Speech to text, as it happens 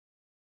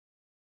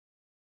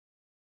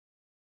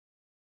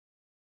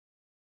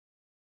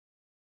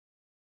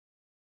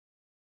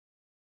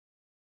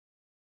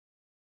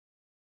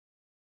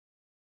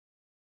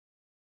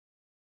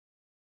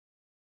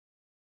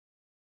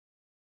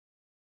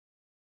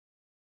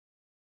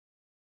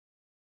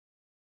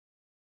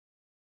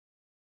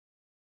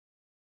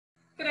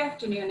Good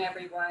afternoon,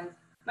 everyone.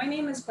 My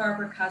name is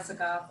Barbara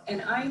Kozakov,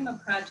 and I am a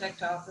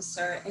project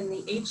officer in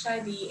the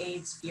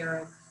HIV/AIDS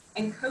Bureau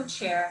and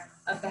co-chair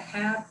of the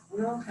RWHAP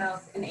Rural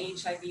Health and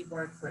HIV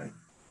Work Group.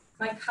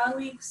 My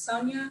colleague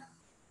Sonia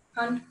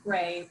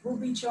Hunt-Gray will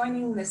be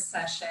joining this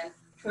session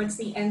towards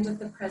the end of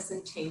the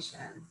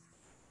presentation.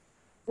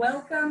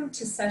 Welcome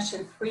to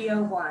session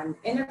 301,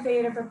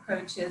 Innovative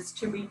Approaches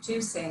to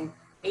Reducing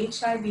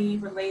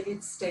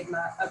HIV-Related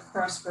Stigma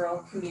Across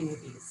Rural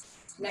Communities.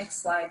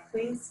 Next slide,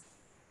 please.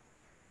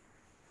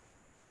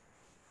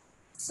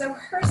 So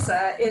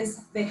HRSA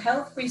is the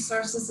Health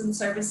Resources and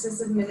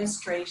Services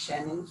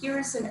Administration, and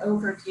here's an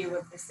overview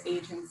of this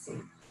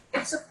agency.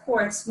 It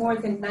supports more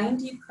than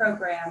 90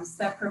 programs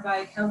that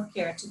provide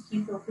healthcare to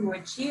people who are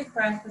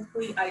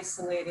geographically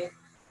isolated,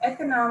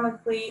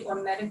 economically or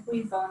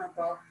medically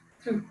vulnerable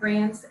through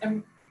grants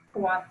and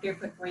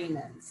cooperative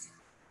agreements.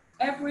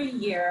 Every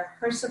year,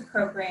 HRSA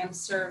programs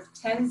serve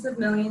tens of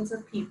millions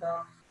of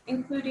people,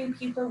 including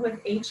people with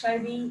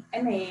HIV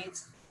and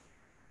AIDS,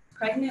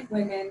 pregnant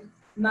women,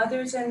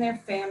 mothers and their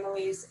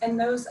families, and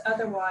those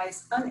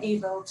otherwise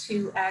unable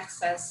to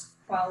access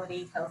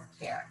quality health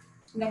care.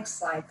 Next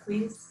slide,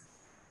 please.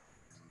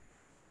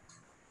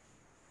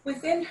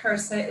 Within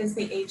HRSA is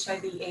the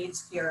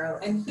HIV/AIDS Bureau,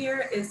 and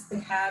here is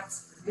the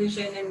HAB's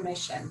vision and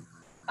mission: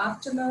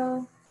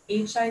 optimal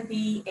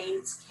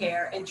HIV/AIDS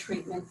care and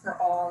treatment for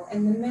all,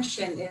 and the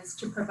mission is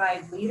to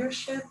provide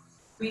leadership,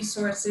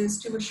 resources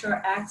to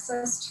assure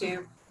access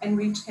to and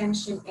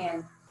retention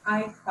in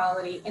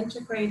high-quality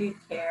integrated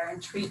care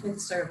and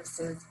treatment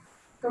services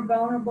for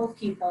vulnerable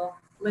people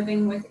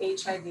living with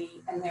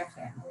HIV and their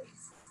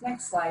families.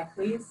 Next slide,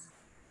 please.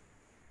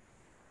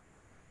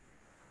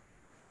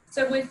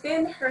 So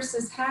within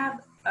HRSA's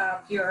HAB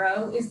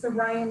Bureau is the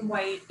Ryan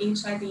White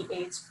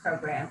HIV/AIDS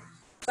program.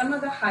 Some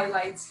of the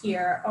highlights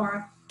here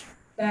are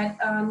that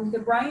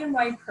the Ryan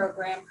White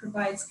program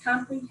provides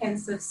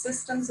comprehensive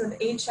systems of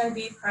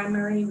HIV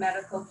primary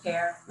medical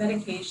care,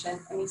 medication,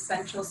 and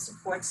essential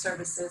support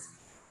services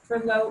for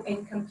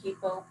low-income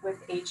people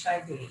with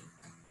HIV.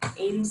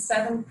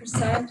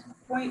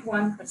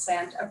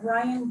 87.1% of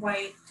Ryan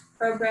White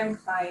program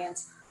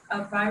clients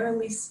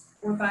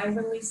were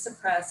virally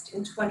suppressed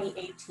in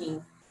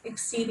 2018,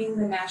 exceeding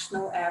the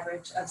national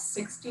average of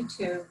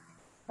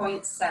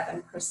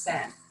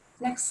 62.7%.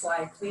 Next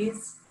slide,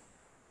 please.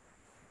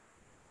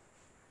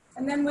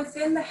 And then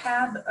within the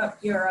HAB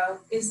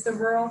Bureau is the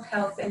Rural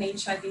Health and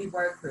HIV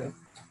Work Group.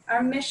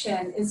 Our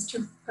mission is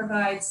to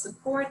provide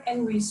support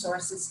and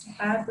resources to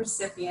HAB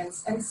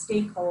recipients and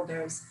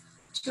stakeholders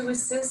to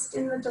assist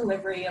in the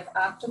delivery of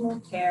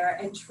optimal care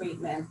and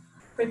treatment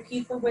for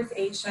people with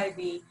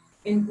HIV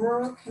in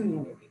rural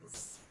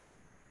communities.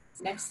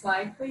 Next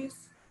slide,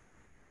 please.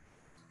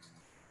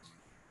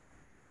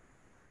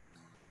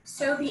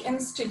 So the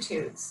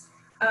institutes.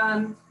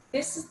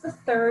 This is the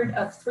third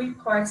of three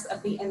parts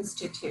of the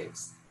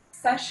institutes.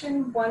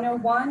 Session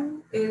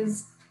 101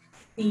 is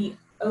the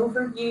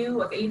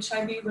overview of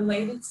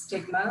HIV-related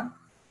stigma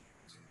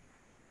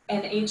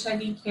and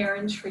HIV care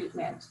and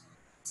treatment.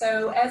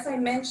 So as I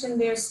mentioned,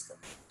 there's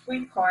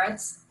three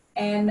parts,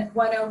 and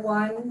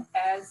 101,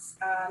 as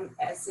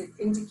it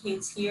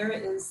indicates here,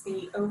 is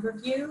the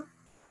overview,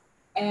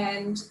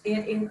 and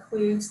it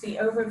includes the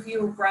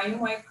overview of Ryan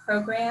White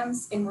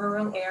programs in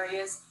rural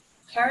areas,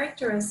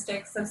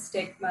 characteristics of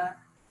stigma,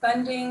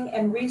 funding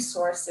and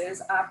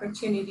resources,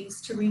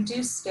 opportunities to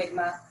reduce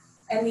stigma,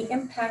 and the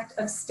impact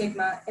of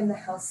stigma in the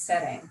health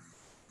setting.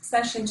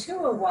 Session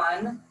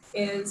 201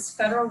 is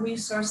federal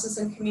resources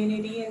and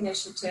community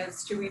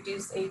initiatives to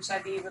reduce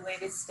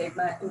HIV-related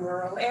stigma in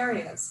rural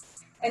areas.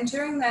 And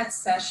during that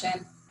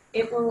session,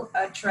 it will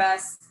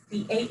address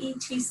the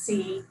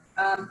AETC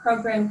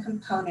program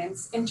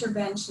components,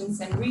 interventions,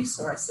 and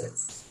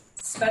resources,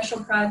 special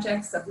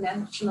projects of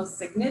national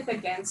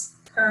significance,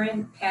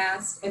 current,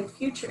 past, and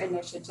future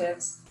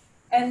initiatives,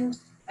 and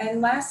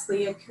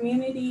lastly, a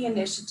community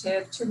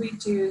initiative to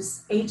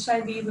reduce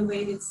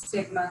HIV-related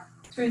stigma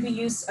through the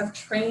use of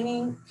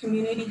training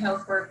community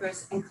health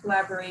workers in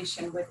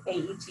collaboration with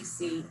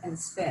AETC and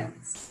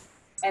SPINS.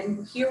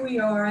 And here we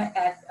are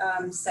at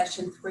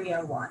session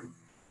 301.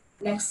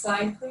 Next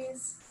slide,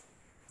 please.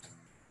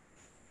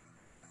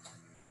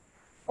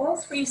 All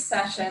three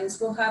sessions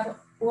will have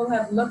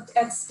looked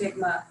at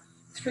stigma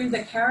through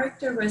the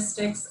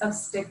characteristics of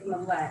stigma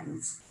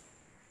lens.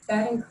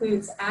 That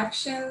includes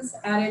actions,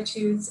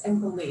 attitudes,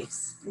 and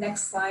beliefs.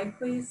 Next slide,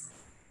 please.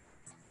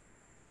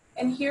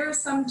 And here are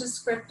some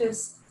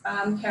descriptive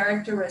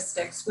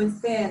characteristics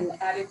within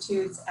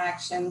attitudes,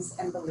 actions,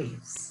 and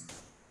beliefs.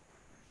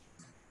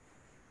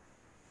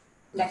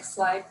 Next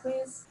slide,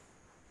 please.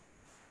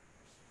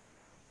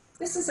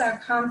 This is our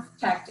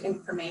contact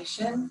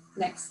information.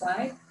 Next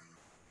slide.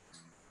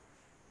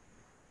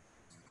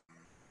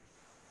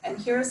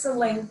 And here's a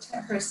link to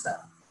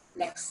HRSA.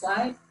 Next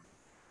slide.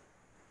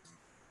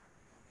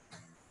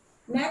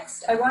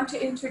 Next, I want to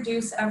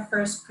introduce our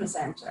first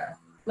presenter.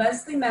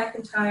 Leslie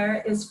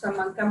McIntyre is from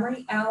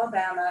Montgomery,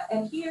 Alabama,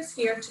 and he is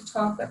here to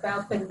talk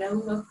about the No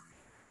Look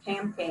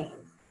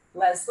campaign.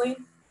 Leslie?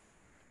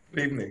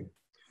 Good evening.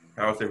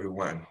 How's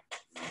everyone?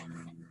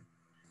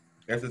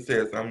 As it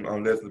says,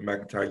 I'm Leslie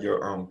McIntyre,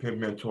 your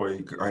mentor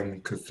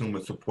and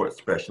consumer support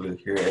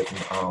specialist here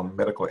at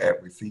Medical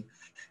Advocacy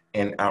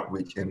and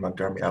Outreach in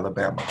Montgomery,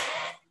 Alabama.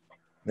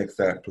 Next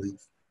slide,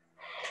 please.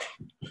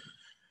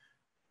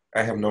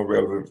 I have no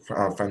relevant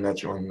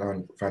financial or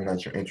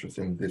non-financial interest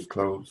in this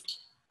close.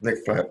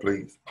 Next slide,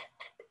 please.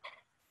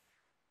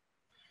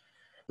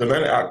 The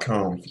learning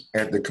outcomes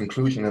at the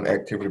conclusion of the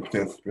activity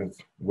participants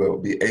will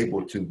be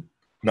able to,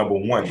 number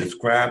one,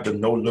 describe the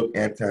No Look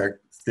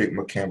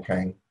Anti-Stigma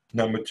campaign.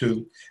 Number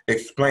two,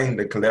 explain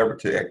the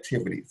collaborative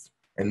activities.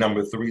 And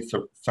number three,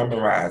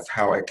 summarize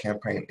how a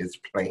campaign is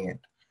planned.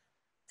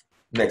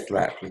 Next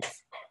slide,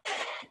 please.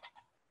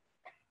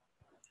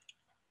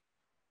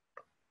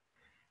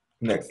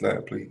 Next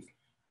slide, please.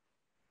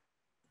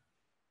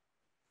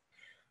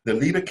 The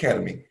Lead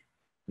Academy.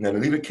 Now, the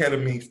Lead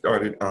Academy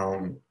started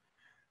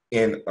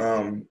in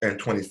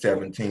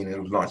 2017.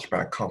 It was launched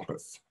by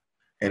Compass,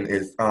 and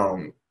it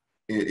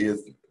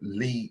is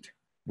LEAD,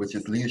 which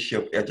is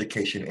Leadership,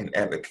 Education, and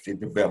Advocacy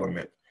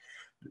Development,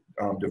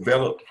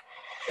 developed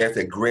as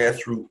a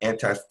grassroots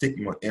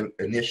anti-stigma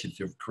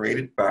initiative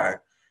created by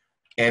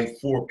and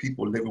for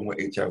people living with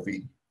HIV.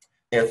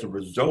 As a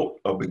result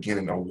of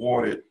being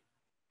awarded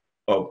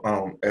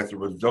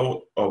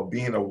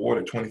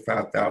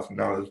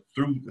 $25,000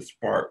 through the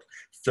Spark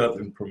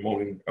Southern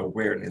Promoting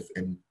Awareness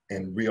and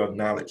Real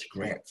Knowledge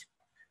Grant.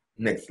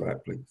 Next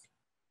slide, please.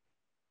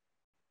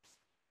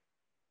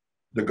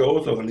 The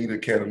goals of the Lead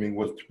Academy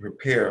was to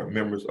prepare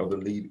members of the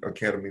Lead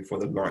Academy for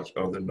the launch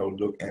of the No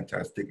Look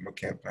Anti-Stigma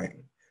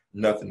campaign.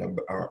 Nothing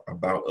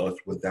about us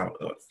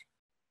without us.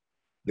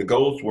 The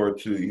goals were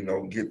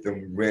to, get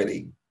them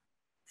ready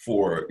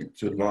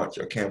to launch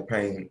a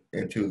campaign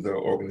into the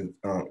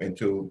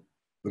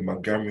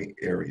Montgomery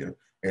area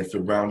and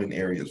surrounding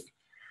areas,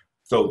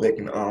 so they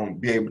can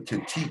be able to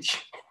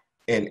teach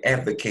and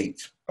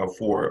advocate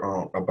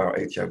about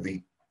HIV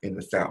in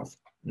the South.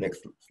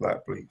 Next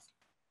slide, please.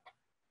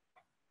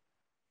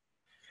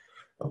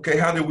 Okay,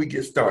 how did we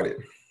get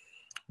started?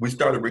 We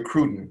started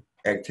recruiting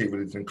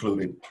activities,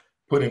 including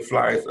putting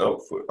flyers up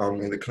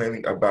in the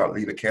clinic about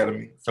Lead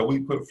Academy. So we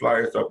put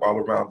flyers up all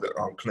around the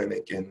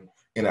clinic and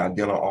in our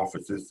dental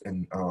offices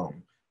and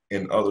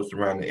in other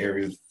surrounding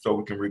areas, so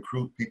we can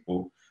recruit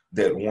people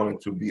that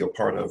wanted to be a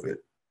part of it.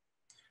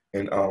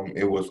 And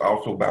it was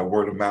also by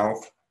word of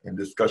mouth and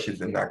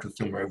discussions in our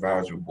consumer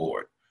advisory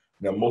board.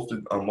 Now, most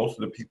of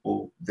the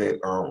people that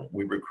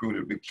we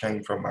recruited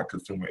came from our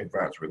consumer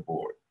advisory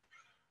board.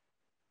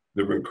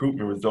 The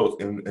recruitment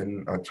results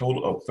in a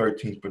total of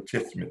 13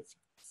 participants,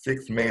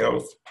 6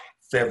 males,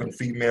 7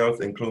 females,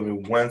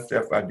 including one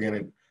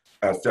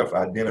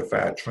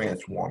self-identified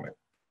trans woman.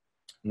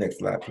 Next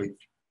slide, please.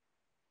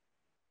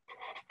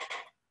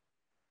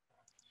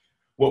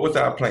 What was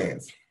our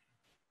plans?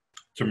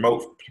 To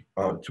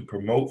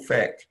promote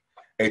fact,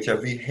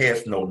 HIV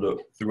has no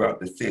look throughout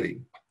the city.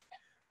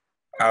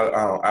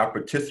 Our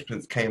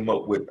participants came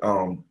up with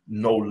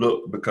no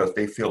look because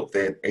they felt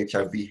that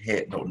HIV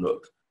had no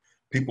look.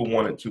 People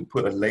wanted to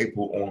put a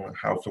label on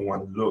how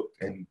someone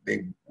looked, and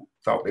they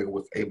thought they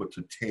was able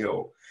to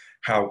tell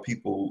how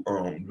people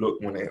look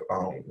when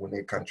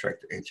they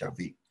contracted HIV,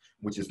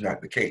 which is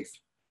not the case.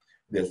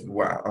 That's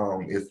why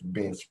it's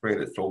being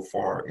spread so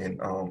far in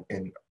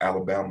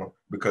Alabama,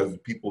 because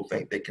people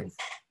think they can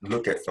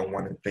look at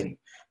someone and think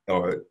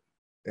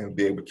and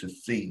be able to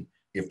see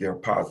if they're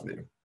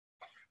positive.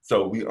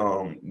 So we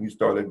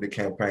started the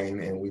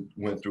campaign, and we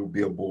went through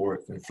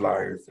billboards and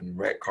flyers and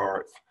rat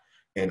cards,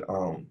 and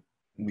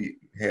we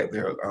had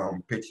their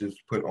pictures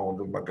put on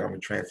the Montgomery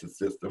Transit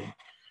System.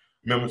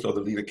 Members of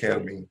the Lead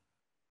Academy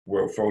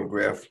were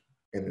photographed,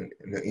 and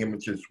the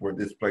images were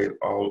displayed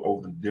all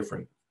over the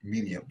different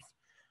mediums,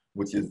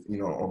 which is,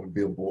 on the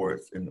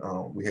billboards. And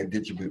we had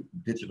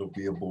digital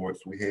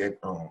billboards. We had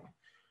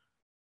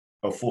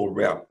a full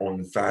wrap on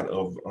the side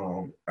of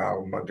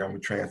our Montgomery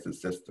Transit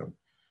System.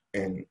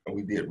 And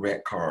we did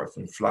rat cards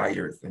and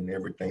flyers and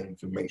everything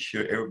to make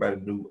sure everybody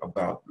knew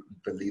about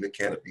the Lead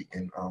Academy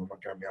in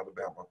Montgomery,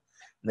 Alabama.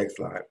 Next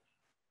slide.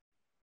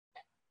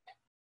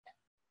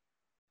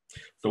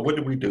 So what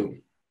did we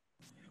do?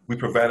 We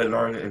provided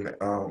learning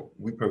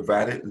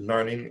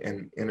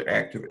and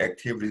interactive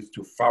activities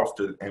to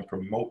foster and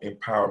promote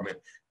empowerment,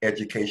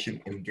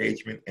 education,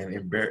 engagement, and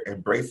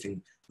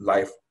embracing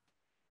life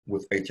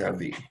with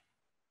HIV.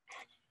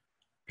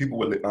 People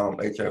with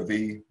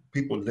HIV,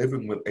 people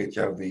living with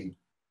HIV,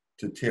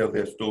 to tell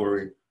their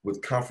story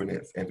with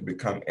confidence and to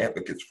become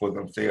advocates for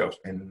themselves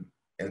and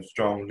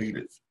strong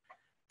leaders,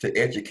 to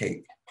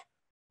educate,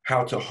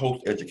 how to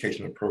host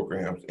educational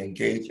programs,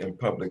 engage in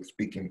public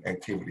speaking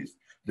activities,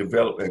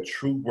 develop a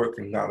true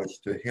working knowledge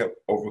to help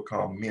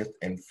overcome myths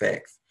and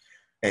facts,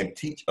 and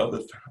teach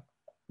others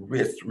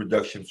risk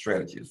reduction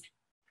strategies,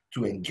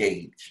 to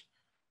engage,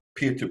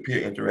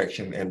 peer-to-peer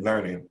interaction and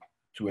learning,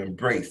 to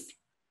embrace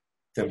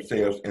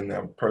themselves in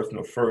their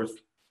personal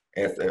first,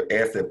 as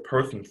a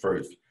person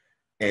first,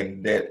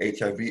 and that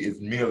HIV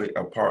is merely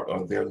a part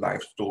of their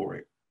life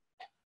story.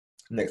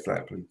 Next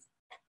slide, please.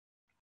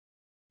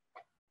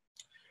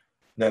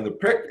 Now the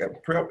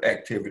prep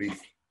activities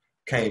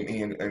came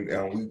in,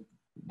 and we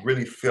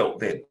really felt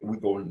that we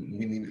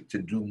needed to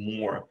do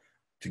more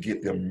to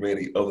get them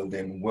ready, other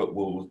than what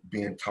was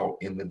being taught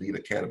in the Lead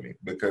Academy,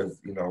 because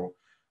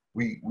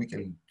we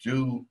can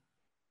do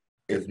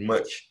as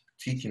much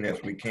teaching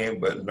as we can,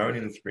 but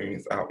learning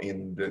experience out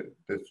in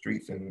the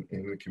streets and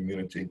in the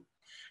community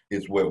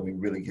is where we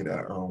really get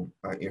our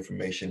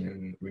information,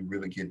 and we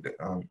really get the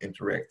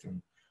interacting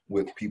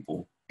with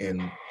people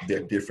and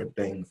their different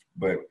things.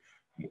 But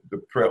the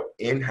prep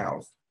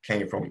in-house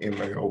came from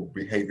MAO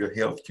Behavioral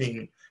Health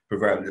Team,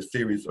 provided a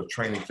series of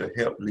training to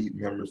help lead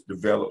members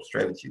develop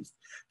strategies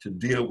to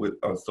deal with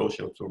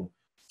social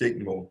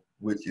stigma,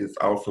 which is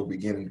also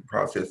beginning the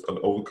process of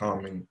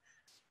overcoming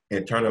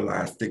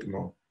internalized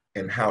stigma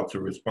and how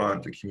to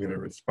respond to community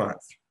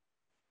response.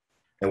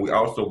 And we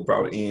also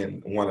brought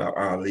in one of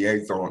our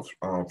liaisons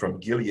from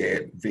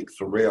Gilead, Vic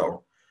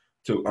Sorrell,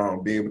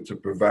 to be able to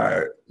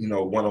provide,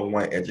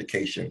 one-on-one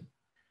education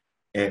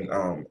and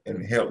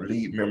help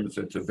lead members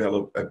to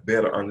develop a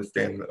better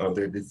understanding of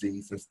their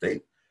disease and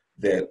state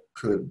that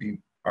could be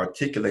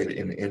articulated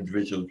in the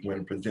individuals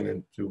when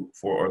presented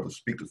for other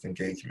speakers'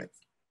 engagements.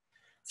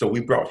 So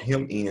we brought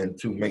him in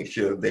to make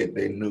sure that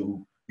they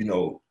knew,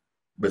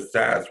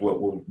 besides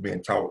what was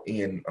being taught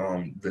in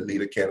the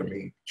Lead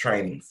Academy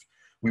trainings,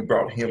 we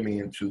brought him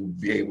in to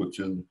be able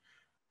to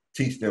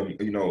teach them,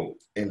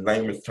 in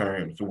layman's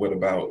terms, what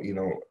about,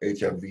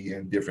 HIV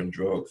and different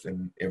drugs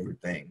and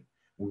everything.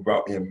 We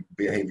brought in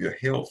behavioral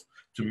health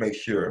to make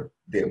sure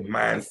their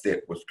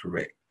mindset was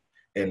correct,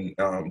 and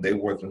they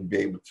wasn't be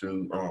able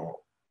to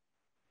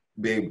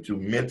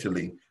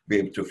mentally be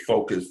able to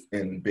focus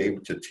and be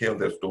able to tell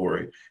their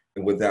story,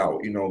 and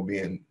without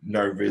being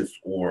nervous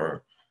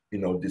or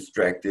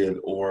distracted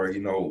or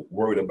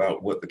worried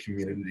about what the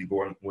community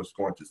was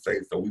going to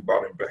say. So we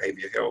brought in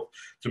behavioral health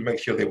to make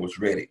sure they was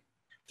ready,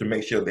 to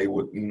make sure they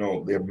would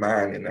their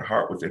mind and their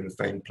heart was in the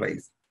same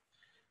place.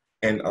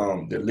 And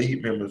the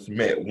lead members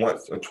met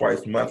once or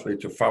twice monthly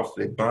to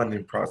foster a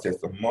bonding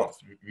process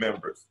amongst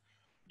members.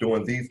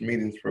 During these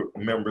meetings,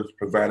 members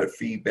provided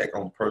feedback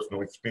on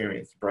personal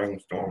experience,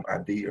 brainstormed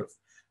ideas,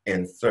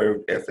 and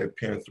served as a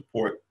peer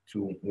support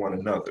to one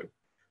another.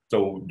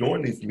 So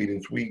during these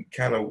meetings, we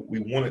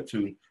wanted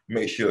to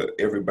make sure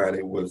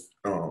everybody was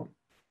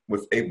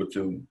able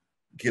to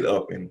get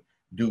up and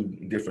do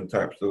different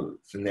types of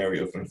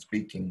scenarios and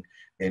speaking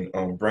and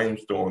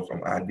brainstorms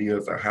on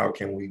ideas of how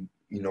can we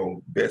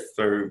best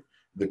serve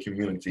the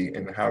community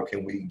and how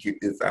can we get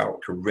this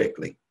out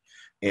correctly.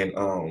 And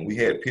we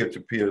had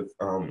peer-to-peer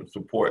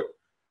support.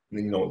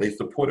 They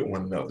supported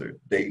one another.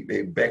 They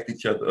backed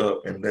each other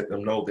up and let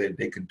them know that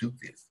they could do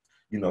this.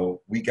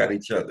 We got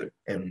each other,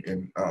 and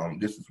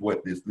this is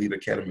what this Lead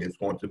Academy is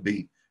going to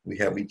be. We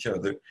have each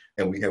other,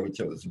 and we have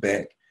each other's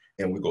back,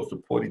 and we go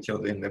support each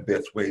other in the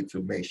best way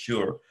to make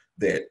sure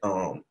that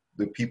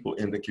the people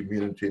in the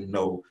community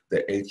know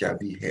that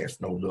HIV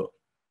has no look.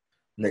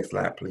 Next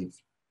slide,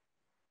 please.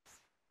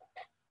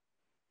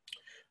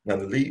 Now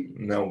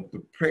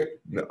the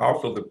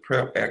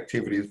prep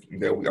activities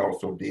that we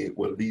also did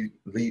were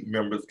lead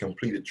members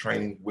completed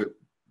training with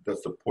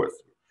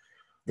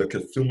the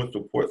consumer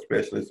support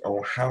specialists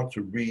on how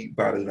to read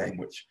body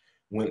language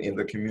when in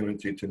the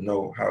community to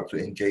know how to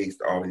engage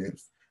the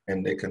audience,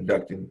 and they're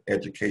conducting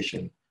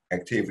education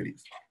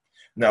activities.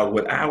 Now,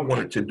 what I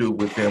wanted to do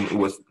with them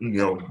was,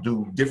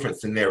 do different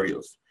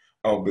scenarios,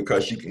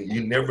 because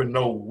you never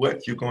know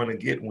what you're going to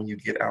get when you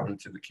get out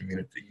into the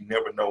community. You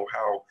never know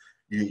how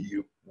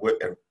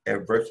what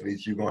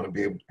adversities you're going to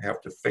be able to have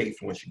to face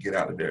once you get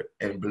out of there.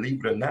 And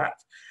believe it or not,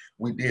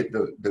 we did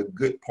the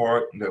good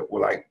part, that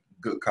were like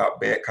good cop,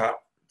 bad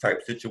cop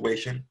type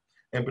situation.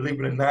 And believe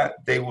it or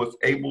not, they was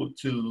able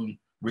to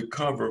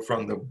recover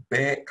from the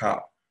bad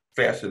cop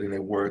faster than they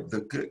were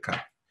the good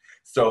cop.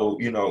 So,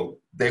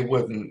 they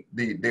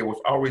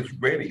was always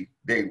ready.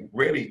 They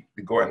ready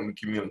to go out in the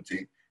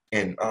community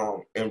and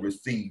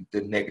receive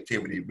the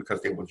negativity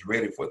because they was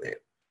ready for that.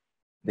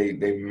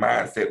 Their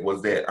mindset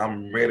was that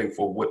I'm ready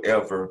for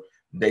whatever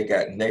they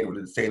got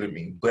negative to say to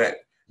me, but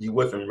you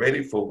wasn't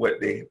ready for what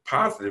the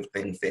positive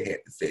things they had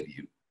to say to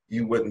you.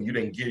 You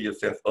didn't gear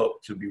yourself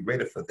up to be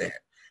ready for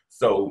that.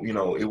 So,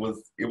 it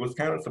was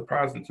kind of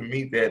surprising to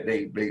me that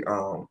they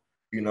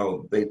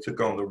took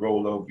on the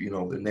role of,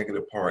 the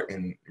negative part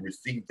and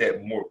received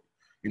that more,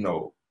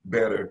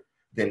 better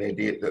than they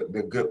did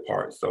the good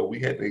part. So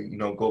we had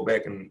to, go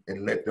back and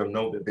let them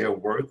know that they're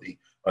worthy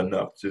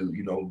enough to,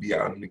 be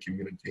out in the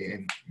community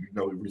and,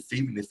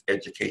 receiving this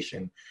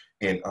education,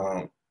 and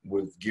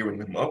was gearing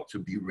them up to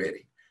be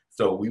ready.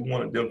 So we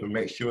wanted them to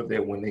make sure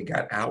that when they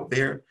got out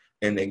there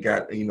and they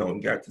got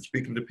to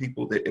speaking to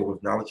people, that it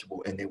was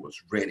knowledgeable and it was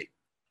ready.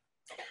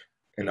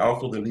 And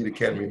also the Lead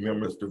Academy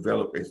members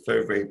developed a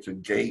survey to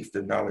gauge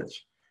the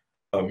knowledge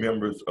of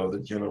members of the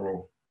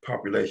general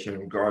population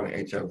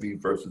regarding HIV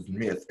versus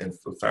myths and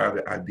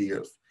society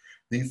ideas.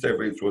 These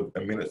surveys were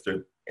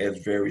administered as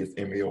various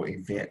MAO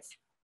events.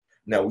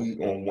 Now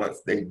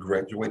once they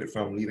graduated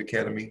from Lead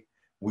Academy,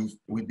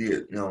 we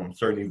did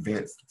certain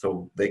events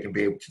so they can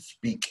be able to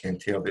speak and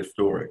tell their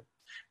story.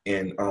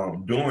 And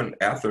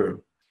after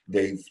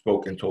they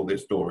spoke and told their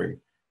story,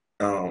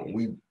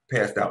 we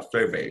passed out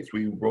surveys.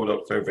 We wrote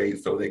up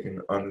surveys so they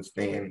can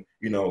understand,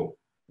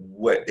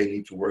 what they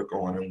need to work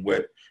on and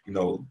what,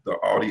 the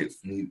audience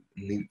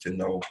need to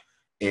know,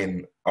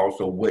 and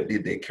also what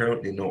did they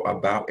currently know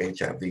about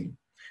HIV.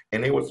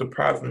 And it was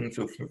surprising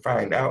to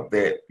find out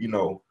that,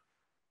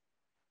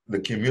 the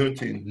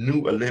community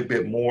knew a little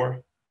bit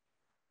more,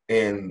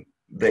 and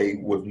they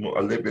was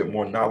a little bit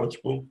more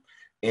knowledgeable,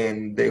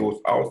 and they was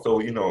also,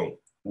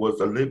 was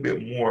a little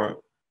bit more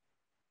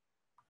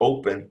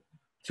open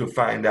to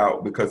find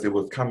out because it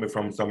was coming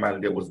from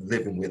somebody that was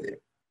living with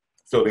it.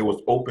 So they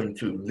was open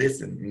to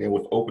listen, and they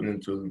was open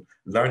to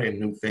learning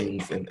new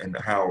things and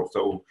how.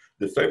 So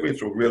the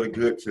surveys were really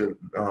good to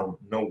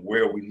know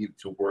where we needed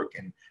to work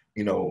and,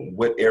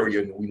 what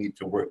area we need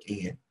to work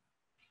in.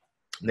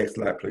 Next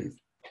slide, please.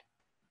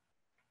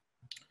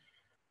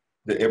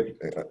 The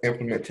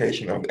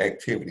implementation of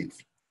activities.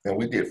 And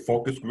we did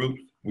focus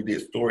groups, we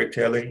did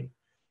storytelling,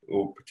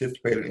 we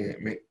participated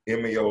in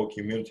MAO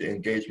community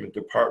engagement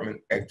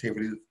department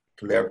activities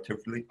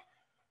collaboratively,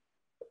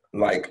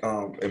 like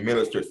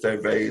administered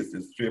surveys,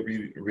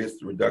 distribute risk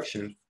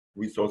reduction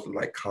resources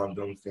like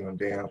condoms,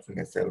 dams, and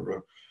etc.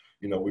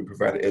 We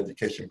provided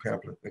education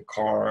pamphlets and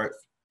cards.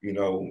 We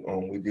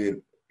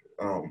did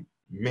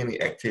many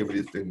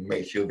activities to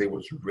make sure they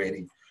was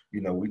ready.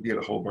 We did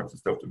a whole bunch of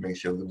stuff to make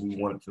sure that we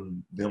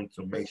wanted them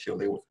to make sure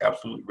they was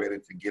absolutely ready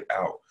to get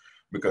out,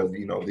 because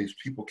these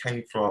people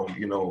came from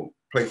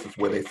places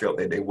where they felt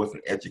that they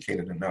wasn't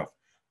educated enough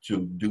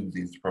to do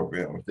these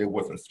programs. They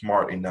wasn't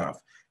smart enough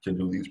to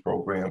do these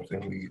programs,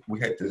 and we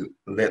had to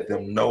let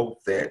them know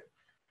that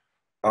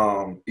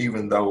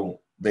even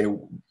though they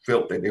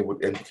felt that they were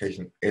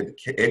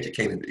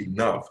educated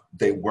enough,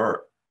 they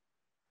were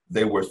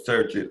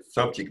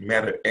subject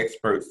matter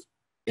experts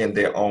in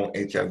their own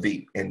HIV,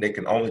 and they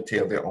can only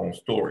tell their own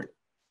story.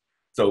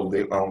 So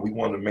we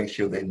want to make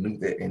sure they knew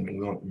that, and we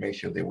want to make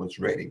sure they was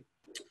ready.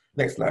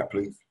 Next slide,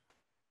 please.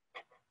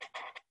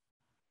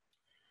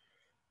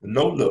 The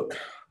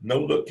No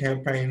Look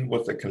campaign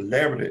was a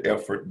collaborative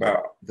effort by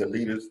the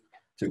leaders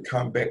to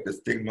combat the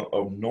stigma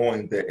of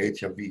knowing that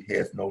HIV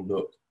has no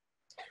look.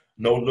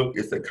 No Look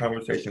is a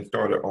conversation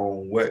starter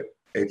on what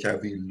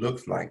HIV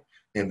looks like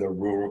in the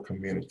rural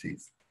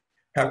communities.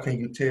 How can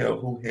you tell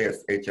who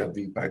has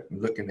HIV by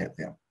looking at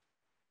them?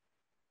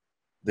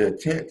 The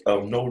intent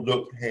of No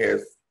Look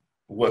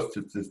was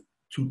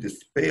to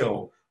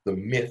dispel the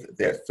myth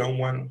that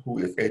someone who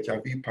is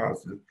HIV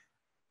positive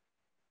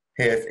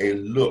has a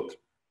look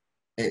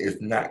and is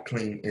not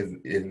clean,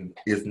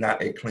 is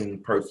not a clean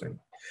person.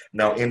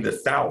 Now in the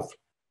South,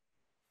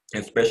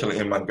 especially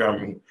in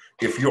Montgomery,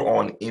 if you're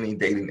on any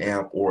dating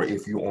app or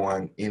if you're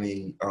on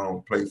any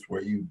place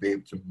where you be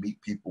able to meet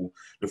people,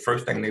 the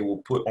first thing they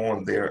will put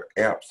on their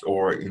apps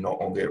or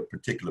on their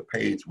particular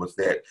page was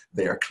that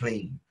they are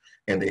clean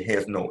and they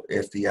has no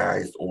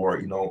STIs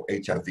or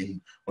HIV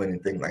or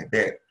anything like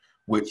that,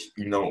 which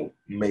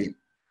made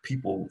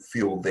people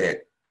feel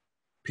that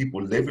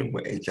people living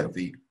with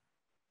HIV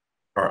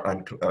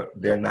are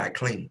they're not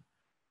clean,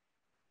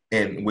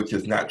 and which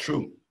is not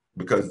true,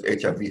 because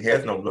HIV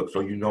has no look,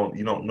 so you don't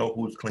know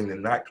who's clean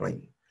and not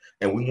clean.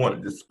 And we want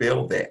to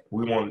dispel that.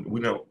 We don't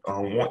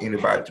want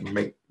anybody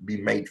to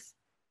be made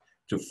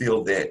to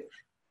feel that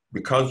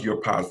because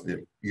you're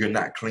positive, you're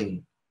not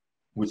clean,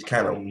 which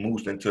kind of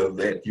moves into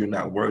that you're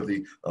not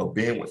worthy of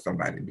being with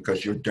somebody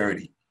because you're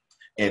dirty.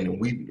 And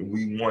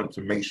we want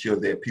to make sure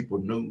that people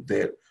knew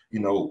that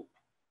you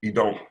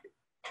don't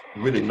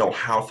really know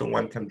how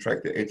someone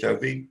contracted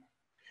HIV,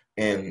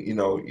 and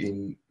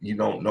you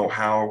don't know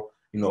how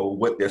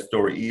what their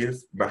story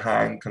is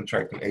behind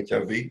contracting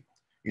HIV.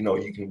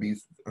 You can be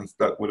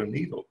stuck with a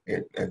needle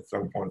at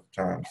some point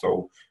in time.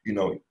 So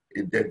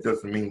that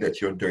doesn't mean that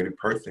you're a dirty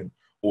person,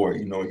 or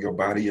your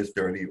body is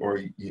dirty, or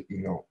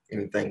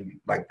anything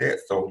like that.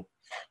 So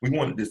we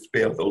want to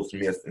dispel those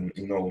myths and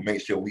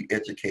make sure we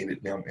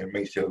educated them, and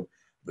make sure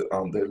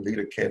the Lead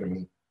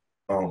Academy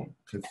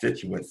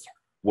constituents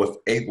was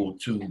able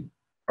to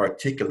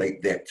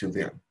articulate that to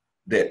them,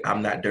 that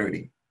I'm not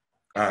dirty.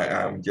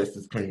 I'm just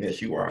as clean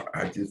as you are.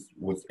 I just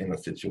was in a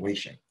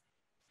situation.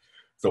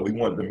 So we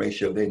wanted to make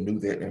sure they knew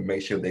that, and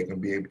make sure they can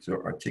be able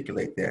to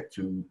articulate that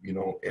to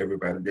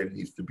everybody that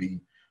needs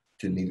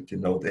to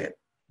know that.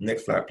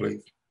 Next slide,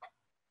 please.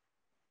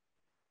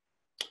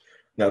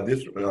 Now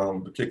this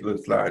particular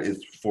slide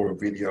is for a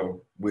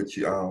video which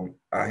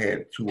I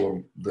had two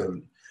of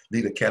the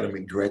Lead Academy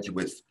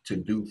graduates to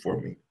do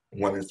for me.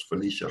 One is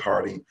Felicia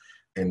Hardy,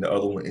 and the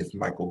other one is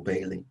Michael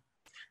Bailey.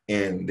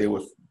 And they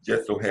was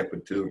just so happy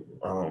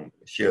to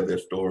share their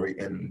story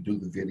and do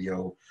the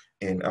video.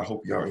 And I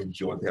hope y'all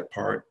enjoyed that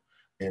part.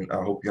 And I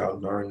hope y'all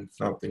learned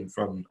something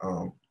from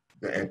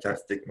the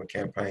anti-stigma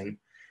campaign,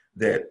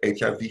 that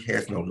HIV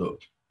has no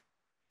look.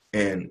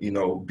 And,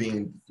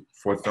 being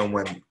for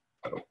someone,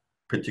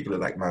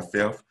 particularly like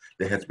myself,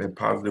 that has been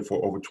positive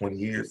for over 20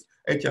 years,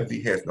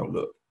 HIV has no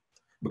look.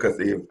 Because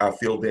I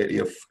feel that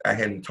if I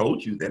hadn't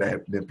told you that I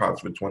have been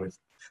positive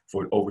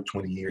for over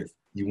 20 years,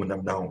 you wouldn't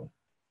have known.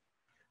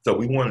 So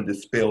we want to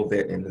dispel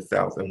that in the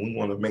South, and we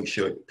want to make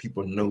sure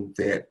people know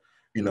that,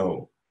 you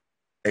know,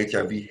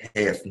 HIV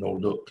has no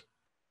look.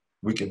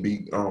 We can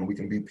be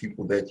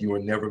people that you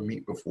will never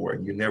meet before,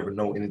 and you never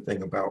know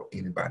anything about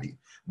anybody.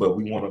 But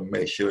we want to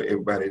make sure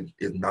everybody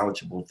is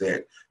knowledgeable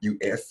that you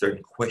ask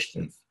certain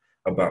questions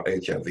about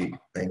HIV.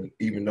 And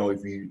even though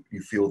if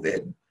you feel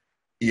that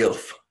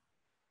if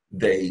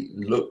they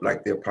look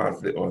like they're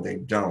positive or they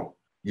don't,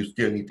 you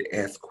still need to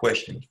ask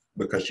questions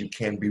because you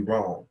can be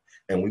wrong.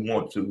 And we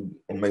want to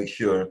make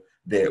sure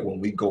that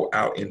when we go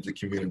out into the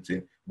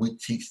community, we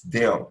teach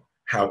them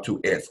how to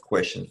ask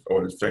questions,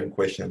 or the certain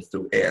questions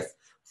to ask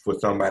for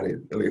somebody,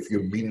 if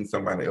you're meeting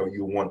somebody or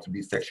you want to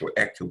be sexually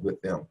active with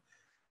them,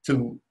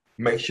 to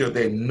make sure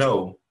they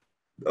know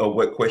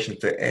what questions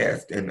to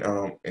ask, and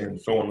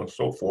so on and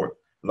so forth.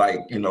 Like,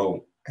 you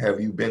know, have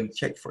you been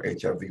checked for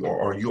HIV,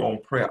 or are you on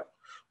PrEP,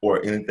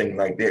 or anything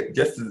like that?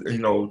 Just to, you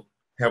know,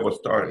 have a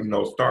start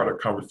a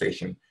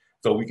conversation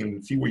so we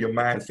can see where your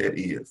mindset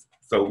is,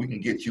 so we can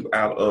get you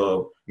out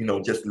of, you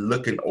know, just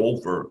looking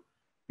over,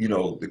 you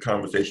know, the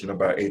conversation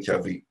about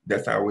HIV.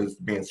 That's how it's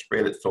being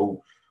spread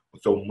so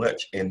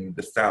much in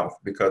the South,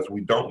 because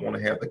we don't want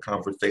to have the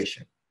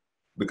conversation.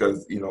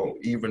 Because, you know,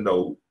 even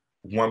though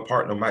one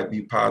partner might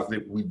be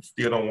positive, we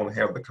still don't want to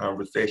have the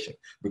conversation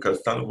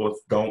because some of us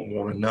don't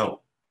want to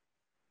know.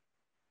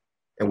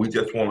 And we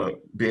just want to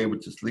be able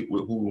to sleep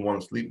with who we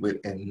want to sleep with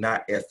and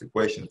not ask the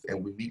questions.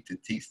 And we need to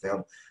teach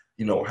them,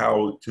 you know,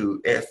 how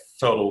to ask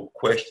subtle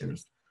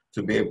questions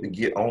to be able to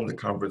get on the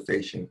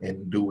conversation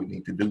and do what we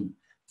need to do.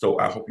 So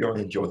I hope y'all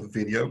enjoy the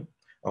video.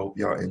 I hope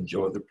y'all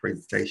enjoy the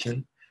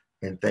presentation.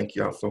 And thank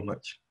y'all so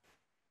much.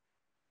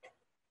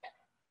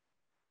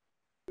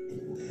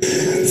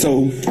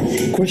 So,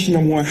 question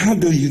number one, how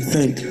do you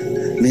think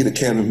Leader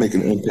can make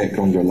an impact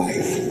on your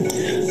life?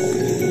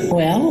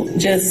 Well,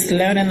 just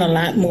learning a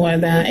lot more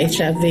about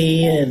HIV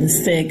and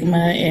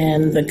stigma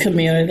in the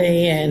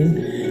community,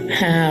 and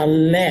how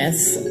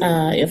less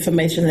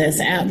information that's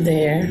out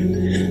there,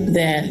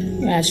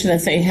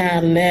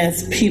 how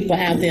less people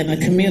out there in the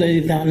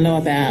community don't know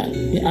about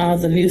all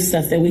the new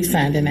stuff that we're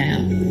finding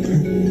out.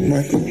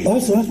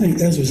 Also, I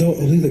think as a result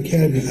of Leader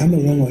Academy, I no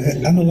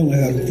longer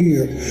have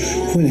fear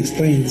when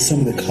explaining some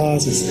of the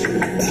causes,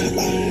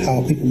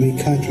 how people may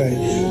contract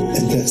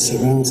and that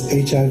surrounds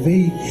HIV.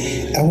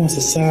 I want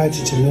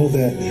society to know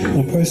that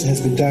when a person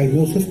has been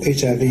diagnosed with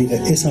HIV,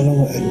 that it's no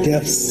longer a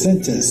death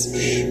sentence,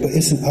 but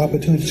it's an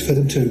opportunity for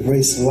them to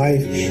embrace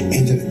life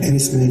and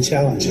its many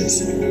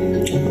challenges.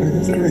 Okay,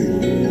 that's great.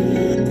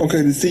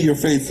 Okay, to see your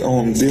face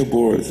on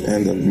billboards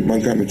and the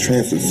Montgomery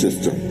transit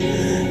system,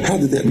 how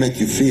did that make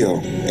you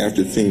feel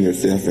after seeing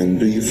yourself, and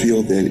do you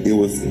feel that it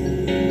was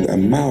a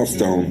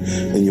milestone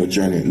in your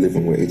journey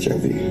living with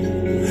HIV?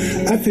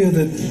 I feel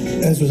that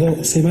as a result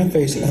of seeing my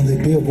face on the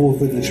billboard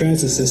with the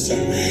transit system,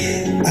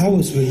 I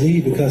was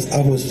relieved because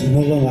I was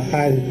no longer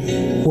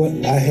hiding what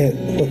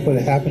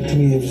had happened to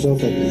me as a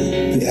result of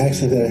the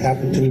accident that had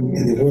happened to me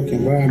in the work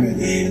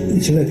environment,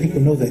 and to let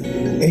people know that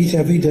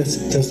HIV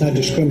does not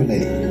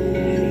discriminate.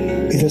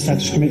 It does not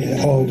discriminate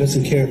at all. It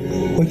doesn't care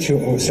what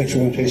your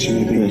sexual orientation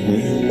may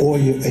be, or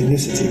your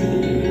ethnicity.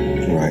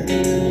 Right.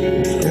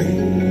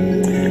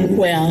 Great.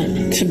 Well,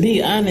 to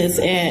be honest,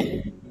 at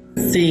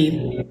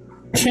the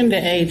tender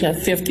age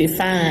of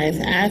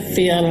 55, I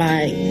feel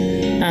like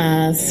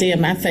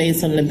seeing my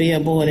face on the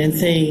billboard and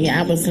seeing,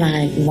 I was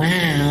like,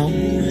 wow,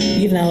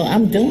 you know,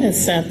 I'm doing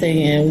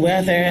something, and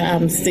whether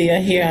I'm still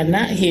here or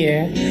not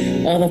here,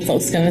 other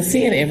folks going to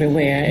see it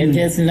everywhere. And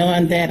just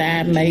knowing that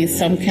I made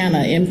some kind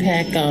of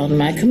impact on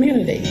my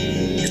community.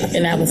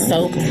 And I was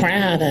so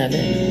proud of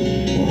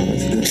it. Wow,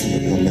 that's good.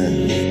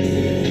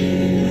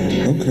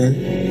 Okay.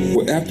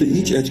 Well, after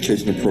each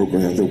educational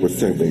program, there were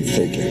surveys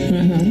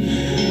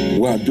taken.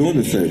 While doing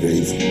the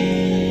surveys,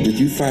 did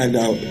you find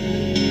out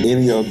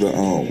any of the,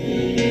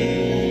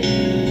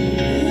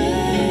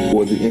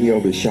 was it any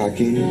of it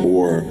shocking,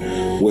 or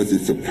was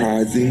it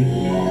surprising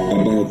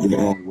about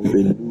what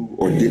they knew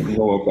or didn't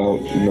know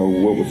about, you know,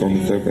 what was on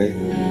the survey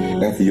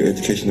after your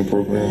educational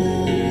program?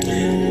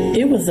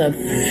 It was a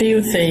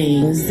few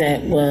things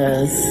that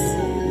was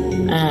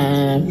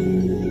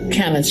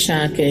kind of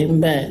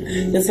shocking, but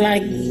it's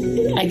like,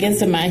 I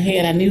guess in my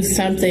head I knew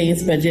some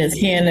things, but just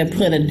hearing it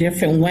put a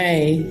different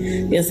way,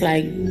 it's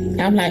like,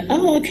 I'm like,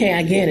 oh, okay,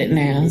 I get it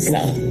now. So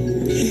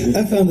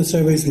I found the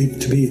surveys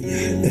to be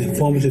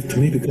informative to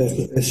me because,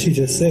 as she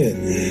just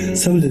said,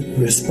 some of the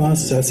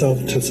responses I saw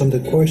to some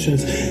of the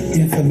questions,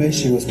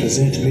 information was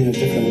presented to me in a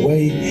different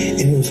way,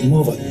 and it was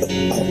more of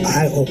an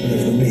eye-opener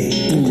for me.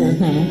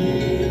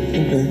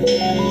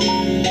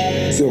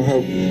 Okay. So how,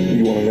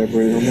 you want to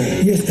elaborate on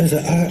that? Yes, as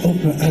an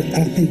eye-opener,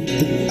 I think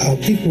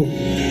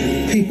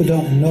people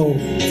don't know,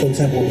 for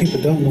example, people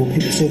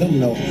still don't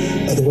know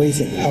the ways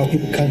that how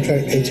people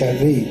contract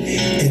HIV,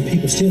 and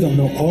people still don't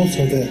know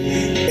also that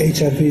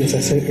HIV, as I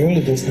said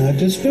earlier, does not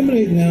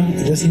discriminate now.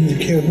 It doesn't even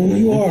care who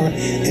you are.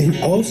 And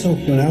also,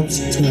 when I was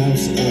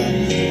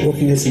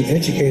working as an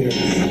educator,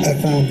 I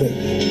found that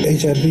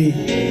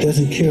HIV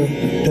doesn't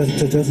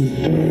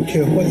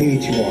care what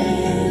age you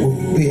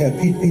are. we have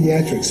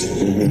pediatrics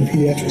in the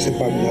pediatrics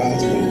department of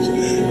hospitals.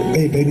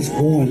 Babies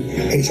born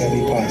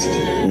HIV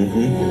positive.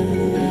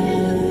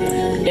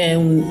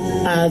 And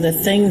the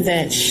thing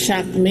that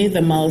shocked me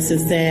the most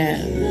is that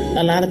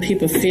a lot of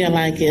people feel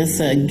like it's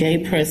a gay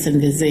person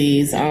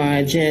disease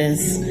or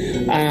just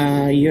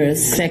your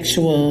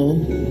sexual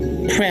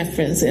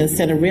preference,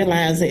 instead of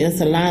realizing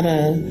it's a lot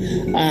of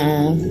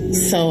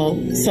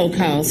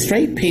so-called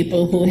straight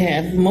people who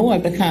have more,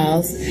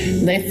 because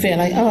they feel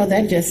like, oh,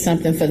 that's just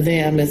something for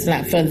them, it's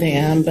not for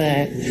them.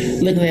 But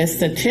looking at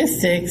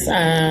statistics,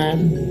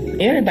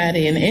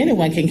 everybody and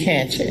anyone can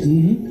catch it.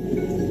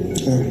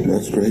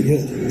 That's great. Yeah,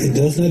 it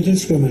does not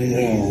discriminate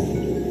at all.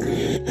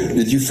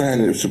 Did you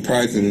find it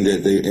surprising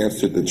that they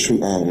answered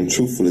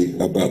truthfully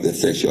about their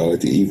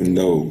sexuality, even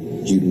though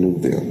you knew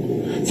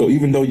them? So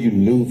even though you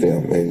knew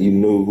them and you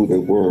knew who they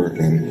were,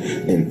 and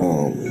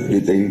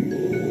did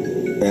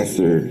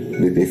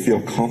they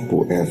feel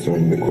comfortable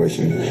answering the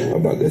question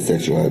about their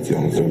sexuality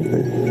on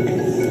Thursday?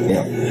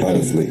 Yeah,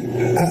 honestly.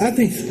 I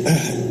think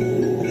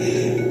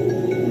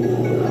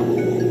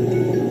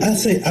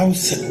I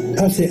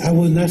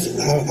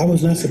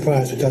was not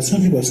surprised, because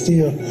some people are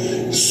still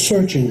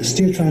searching,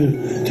 still trying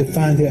to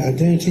find their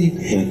identity.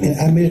 And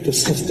I made up the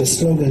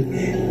slogan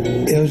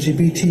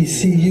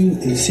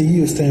LGBTCU, and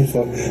CU stands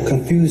for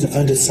confused and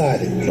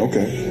undecided.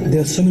 Okay.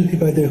 There are so many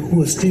people out there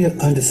who are still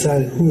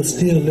undecided, who are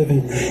still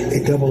living a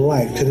double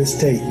life to this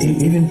day,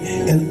 even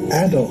in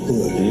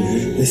adulthood.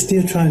 They're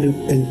still trying to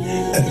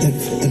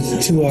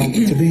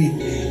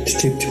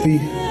be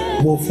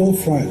more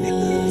forefront.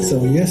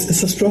 So yes,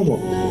 it's a struggle.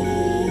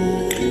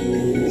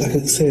 Like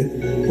I said,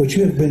 what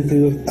you have been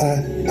through,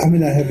 I may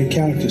not have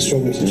encountered the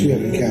struggles that you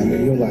have encountered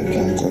in your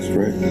lifetime. That's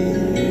great.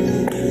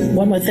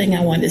 One more thing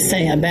I wanted to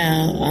say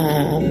about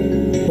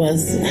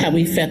was how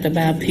we felt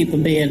about people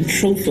being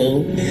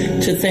truthful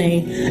to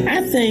things.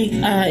 I think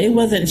it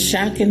wasn't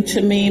shocking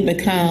to me,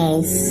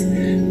 because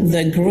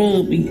the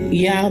group,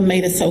 y'all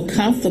made it so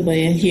comfortable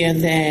in here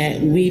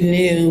that we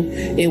knew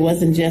it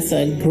wasn't just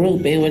a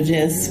group, it was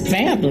just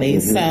family.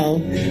 So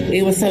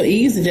it was so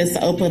easy just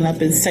to open up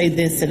and say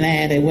this and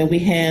that. And when we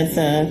had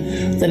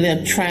the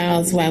little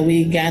trials while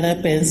we got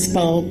up and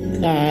spoke,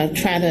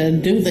 try to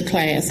do the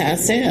class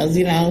ourselves,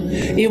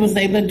 it was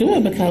able to do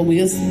it because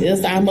it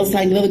was almost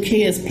like little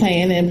kids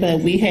playing, but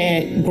we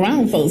had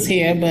grown folks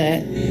here,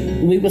 but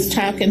we was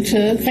talking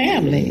to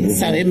family,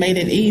 so it made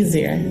it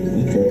easier.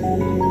 Okay.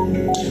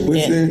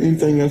 Was there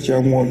anything else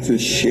y'all want to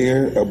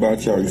share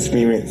about your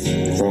experience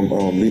from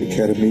Lead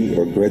Academy,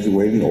 or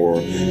graduating,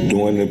 or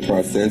during the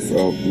process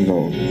of you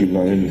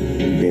learning,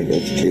 being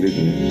educated,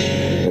 and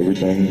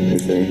everything?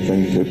 Is there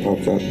anything that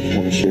pops out you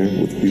want to share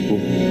with people?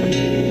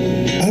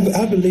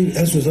 I believe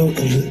as a result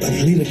of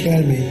Lead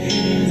Academy,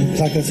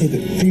 like I said,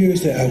 the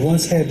fears that I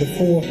once had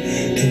before,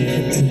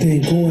 and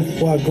then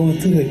while going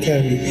through the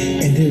academy,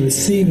 and then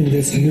receiving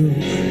this new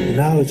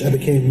knowledge, I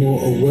became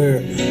more aware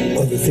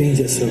of the things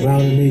that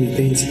surrounded me, the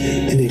things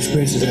and the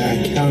experiences that I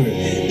encountered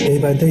day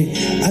by day.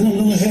 I don't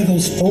longer have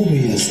those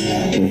phobias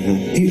now.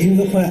 Even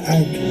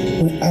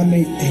when I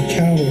may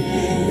encounter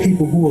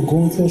people who are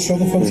going through a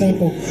struggle, for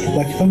example,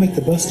 like if I'm at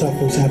the bus stop,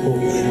 for example,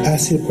 I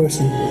see a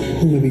person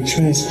who may be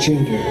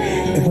transgender,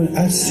 and when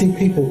I see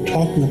people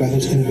talking about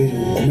those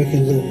individuals or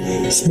making little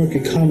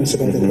smirky comments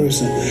about the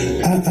person,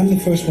 I'm the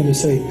first one to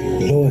say,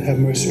 Lord have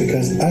mercy,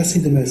 because I see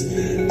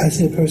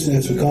a person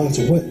as regardless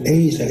of what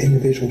age that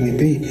individual may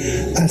be,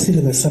 I see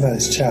them as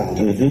somebody's child.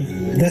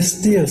 That's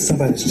still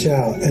somebody's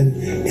child. And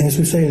as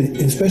we say,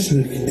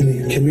 especially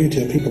in the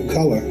community of people of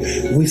color,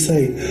 we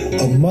say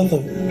a mother,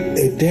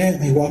 a dad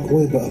may walk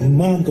away, but a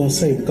mom gonna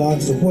say,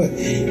 regardless of what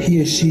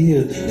he or she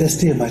is, that's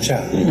still my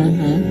child.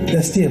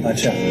 That's still my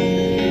child.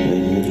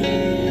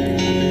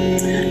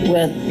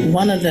 Well,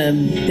 one of the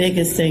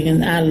biggest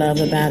things I love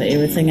about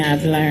everything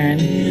I've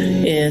learned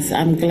is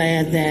I'm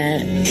glad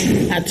that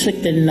I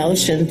took the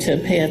notion to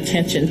pay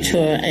attention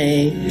to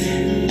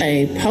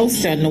a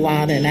poster on the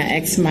wall, and I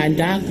asked my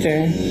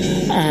doctor,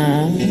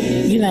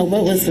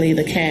 what was Lead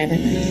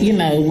Academy?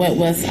 What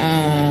was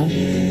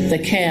the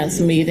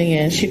CAS meeting?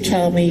 And she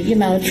told me,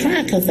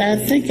 try, because I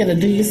think it'll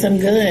do you some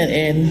good.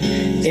 And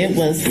it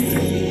was,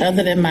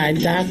 other than my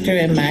doctor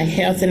and my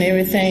health and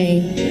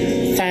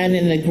everything,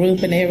 finding the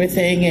group and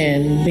everything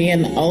and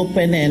being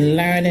open and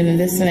learning and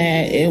this and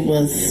that, it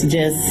was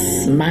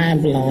just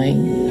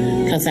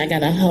mind-blowing, because I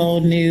got a whole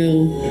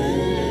new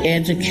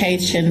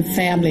education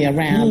family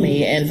around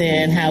me, and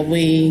then how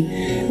we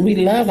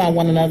love on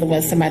one another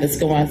when somebody's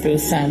going through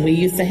something. We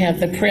used to have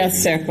the prayer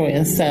circle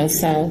and stuff,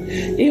 so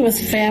it was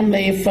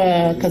family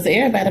because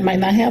everybody might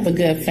not have a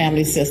good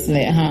family system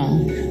at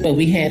home, but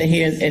we had it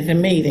here at the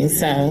meeting,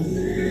 so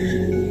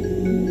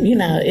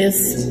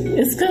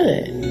it's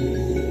good.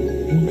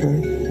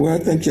 Okay. Well, I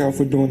thank y'all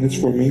for doing this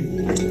for me,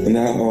 and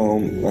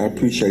I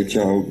appreciate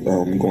y'all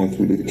going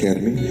through the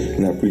academy,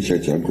 and I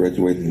appreciate y'all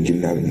graduating and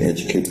getting out and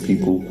educating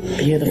people.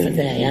 Beautiful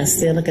day. I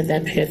still look at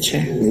that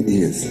picture. It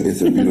is.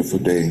 It's a beautiful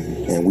day,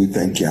 and we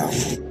thank y'all.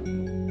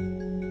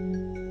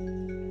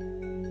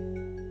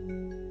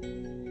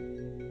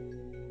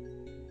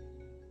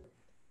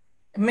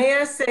 May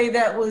I say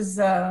that was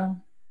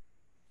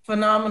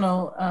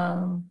phenomenal,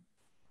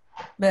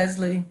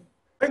 Leslie.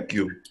 Thank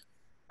you.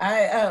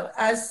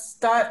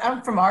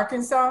 I'm from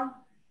Arkansas.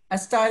 I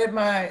started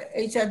my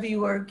HIV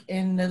work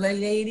in the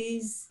late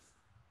 80s.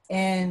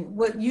 And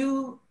what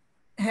you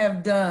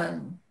have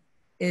done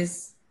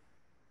is,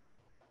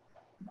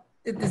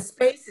 if the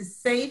space is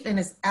safe and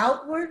it's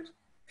outward,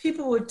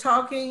 people were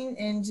talking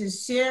and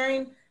just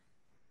sharing.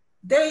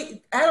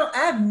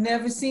 I've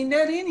never seen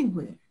that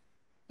anywhere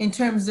in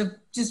terms of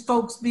just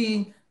folks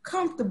being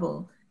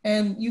comfortable.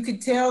 And you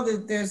could tell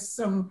that there's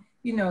some,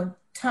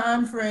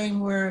 time frame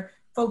where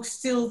folks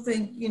still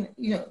think,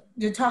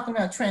 they're talking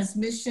about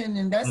transmission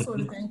and that sort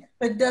of thing,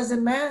 but it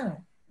doesn't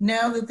matter.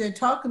 Now that they're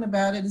talking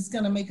about it, it's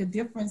going to make a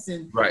difference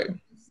in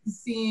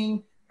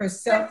seeing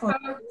herself.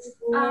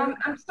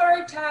 I'm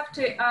sorry to have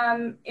to.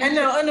 I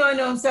know,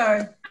 I'm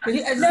sorry. But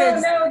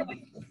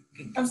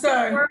I'm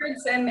sorry. Good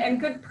words and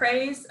good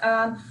praise,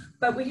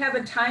 but we have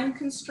a time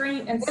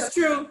constraint. And that's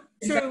true.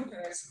 Yeah.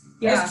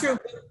 That's true.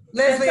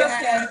 Leslie,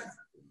 okay.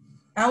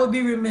 I would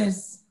be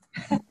remiss.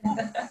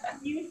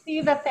 You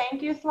see the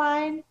thank you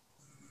slide?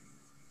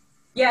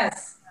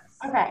 Yes.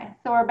 Okay,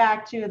 so we're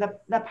back to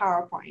the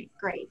PowerPoint.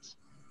 Great.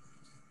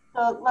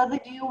 So Leslie,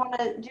 do you want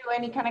to do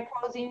any kind of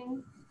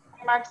closing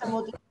remarks, and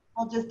we'll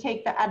just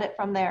take the edit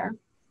from there?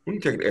 We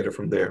can take the edit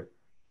from there.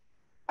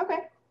 Okay.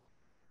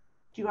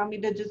 Do you want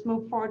me to just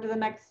move forward to the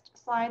next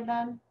slide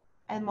then?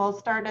 And we'll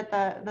start at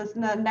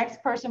the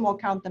next person will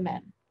count them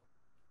in.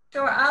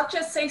 Sure, I'll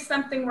just say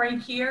something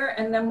right here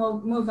and then we'll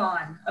move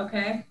on,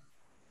 okay?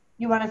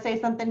 You want to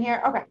say something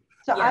here? Okay,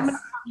 so Yes. I'm going to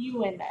count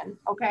you in then,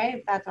 okay?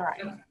 If that's all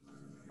right.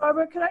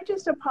 Barbara, could I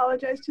just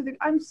apologize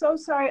I'm so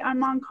sorry,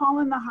 I'm on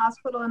call in the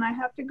hospital and I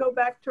have to go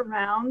back to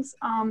rounds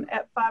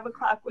at 5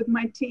 o'clock with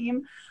my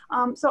team.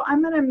 So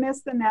I'm gonna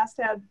miss the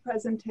NASTAD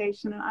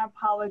presentation and I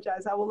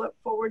apologize. I will look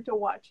forward to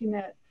watching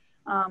it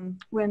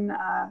when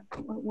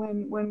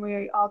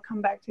we all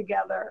come back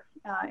together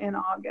in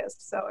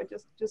August. So I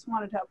just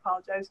wanted to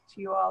apologize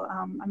to you all.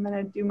 I'm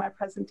gonna do my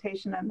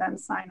presentation and then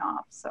sign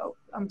off. So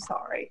I'm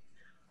sorry.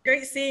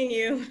 Great seeing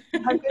you.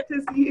 Good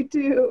to see you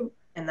too.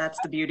 And that's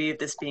the beauty of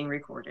this being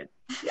recorded.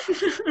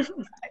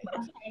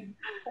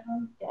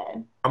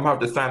 I'm gonna have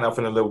to sign off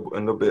in a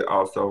little bit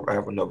also. I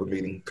have another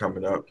meeting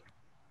coming up.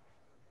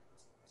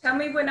 Tell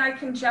me when I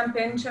can jump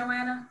in,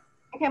 Joanna.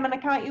 Okay, I'm going to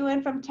count you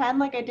in from 10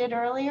 like I did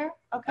earlier,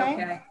 okay?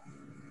 Okay.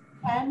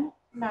 10,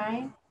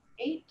 9,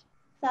 8,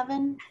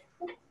 7,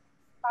 6,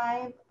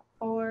 5,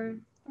 4,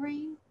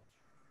 3.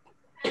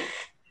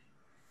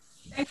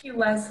 Thank you,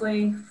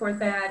 Leslie, for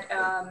that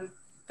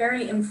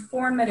very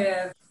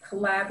informative,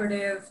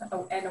 collaborative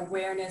and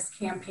awareness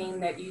campaign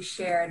that you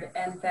shared,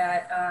 and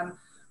that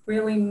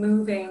really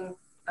moving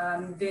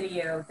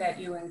video that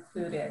you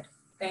included.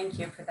 Thank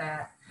you for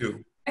that. Thank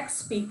you. Next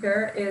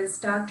speaker is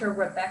Dr.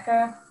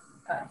 Rebecca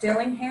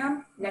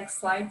Dillingham. Next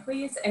slide,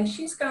 please. And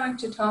she's going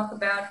to talk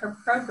about her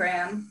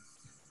program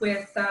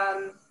with,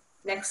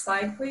 next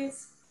slide,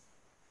 please.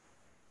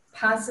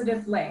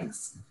 Positive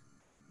links.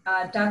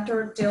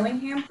 Dr.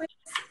 Dillingham, please.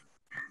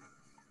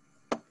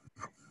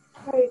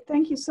 Great,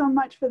 thank you so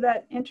much for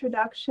that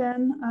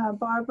introduction,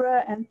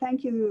 Barbara, and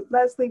thank you,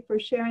 Leslie, for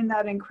sharing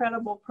that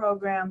incredible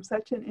program,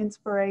 such an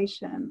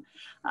inspiration.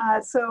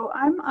 So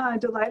I'm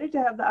delighted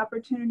to have the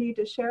opportunity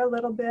to share a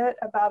little bit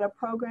about a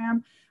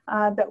program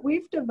that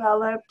we've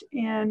developed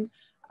in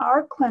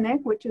our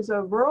clinic, which is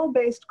a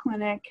rural-based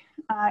clinic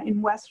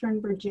in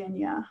Western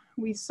Virginia.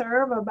 We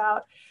serve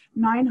about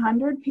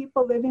 900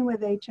 people living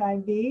with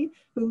HIV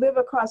who live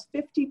across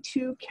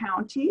 52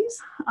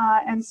 counties,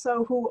 and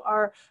so who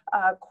are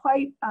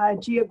quite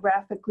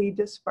geographically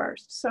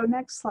dispersed. So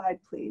next slide,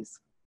 please.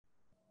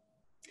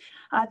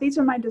 These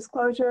are my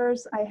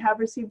disclosures. I have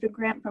received a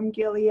grant from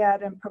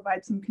Gilead and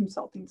provide some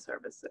consulting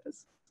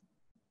services.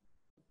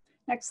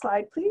 Next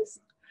slide,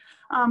 please.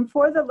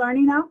 For the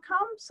learning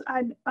outcomes,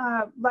 I'd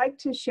like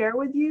to share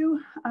with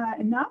you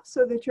enough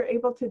so that you're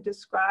able to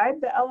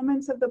describe the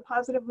elements of the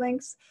Positive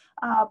Links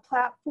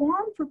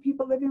platform for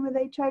people living with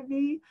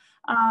HIV,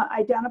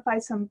 identify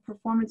some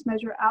performance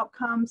measure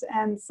outcomes,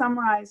 and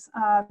summarize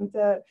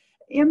the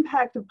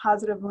impact of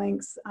Positive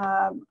Links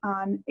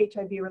on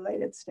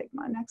HIV-related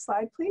stigma. Next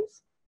slide,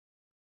 please.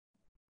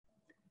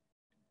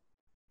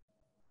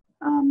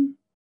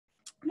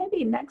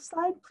 Maybe next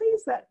slide,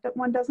 please. That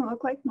one doesn't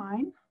look like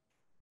mine.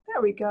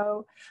 There we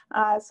go.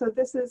 So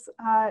this is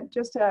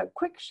just a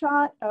quick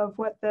shot of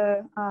what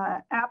the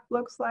app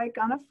looks like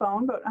on a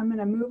phone, but I'm going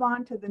to move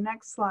on to the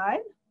next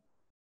slide.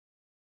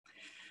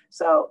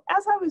 So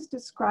as I was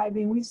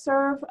describing, we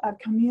serve a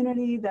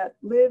community that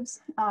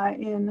lives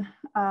in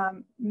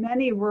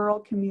many rural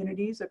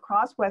communities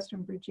across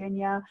Western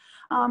Virginia.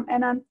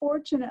 And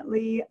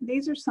unfortunately,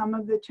 these are some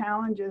of the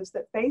challenges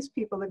that face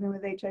people living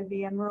with HIV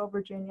in rural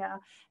Virginia,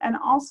 and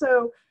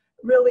also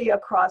really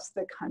across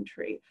the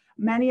country.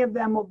 Many of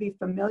them will be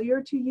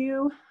familiar to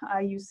you.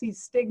 You see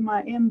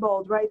stigma in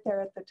bold right there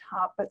at the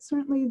top, but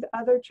certainly the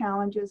other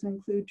challenges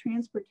include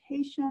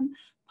transportation,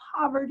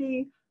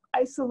 poverty,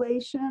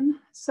 isolation,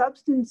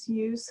 substance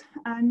use,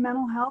 and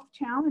mental health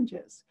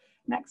challenges.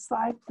 Next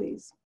slide,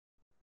 please.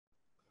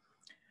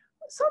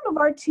 Some of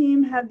our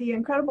team had the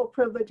incredible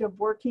privilege of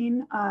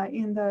working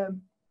in the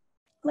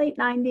late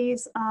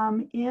 90s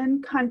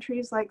in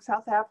countries like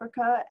South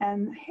Africa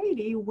and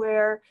Haiti,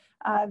 where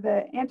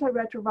the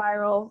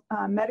antiretroviral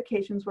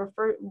medications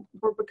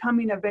were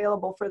becoming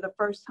available for the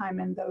first time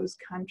in those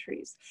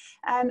countries.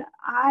 And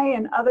I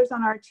and others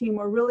on our team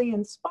were really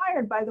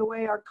inspired by the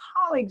way our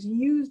colleagues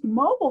used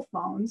mobile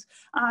phones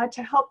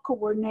to help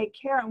coordinate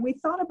care. And we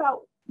thought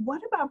about,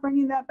 what about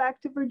bringing that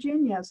back to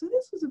Virginia? So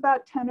this was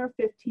about 10 or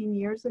 15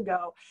 years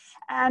ago.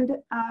 And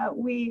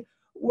we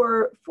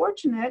were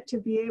fortunate to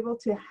be able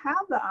to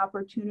have the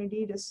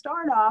opportunity to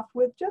start off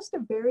with just a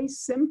very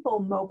simple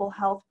mobile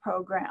health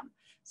program.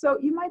 So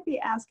you might be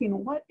asking,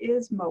 what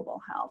is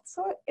mobile health?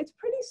 So it's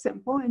pretty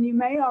simple, and you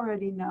may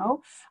already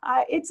know.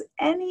 It's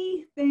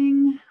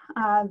anything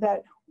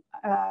that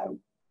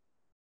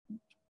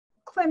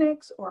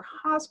clinics or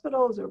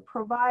hospitals or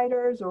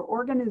providers or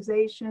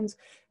organizations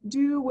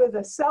do with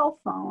a cell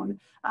phone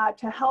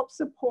to help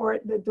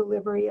support the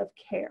delivery of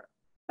care.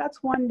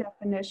 That's one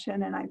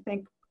definition, and I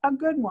think a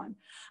good one.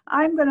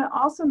 I'm going to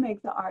also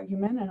make the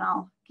argument, and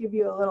I'll give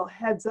you a little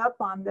heads up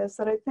on this,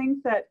 that I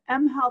think that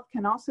mHealth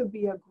can also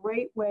be a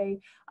great way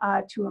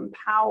to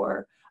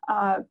empower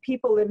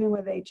people living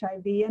with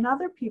HIV and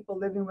other people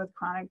living with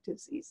chronic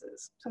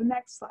diseases. So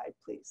next slide,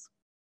 please.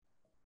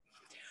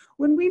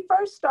 When we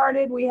first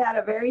started, we had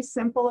a very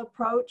simple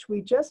approach.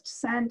 We just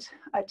sent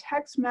a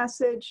text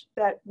message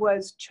that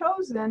was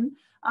chosen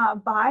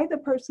by the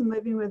person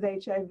living with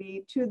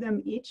HIV to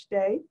them each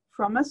day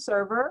from a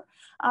server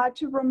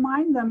to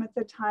remind them at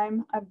the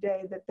time of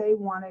day that they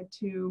wanted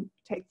to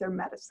take their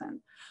medicine.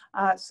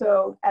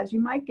 So as you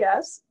might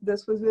guess,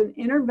 this was an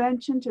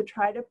intervention to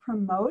try to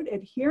promote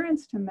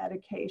adherence to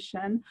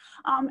medication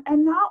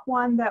and not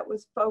one that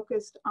was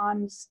focused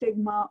on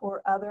stigma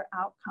or other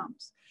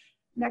outcomes.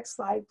 Next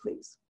slide,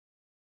 please.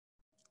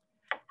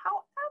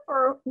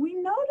 However, we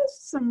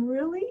noticed some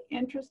really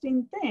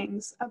interesting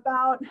things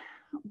about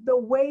the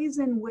ways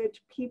in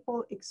which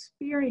people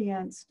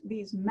experienced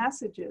these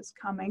messages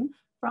coming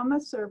from a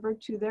server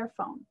to their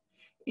phone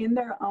in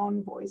their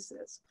own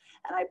voices.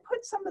 And I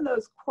put some of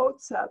those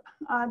quotes up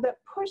that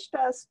pushed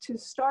us to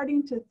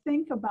starting to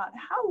think about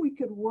how we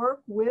could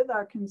work with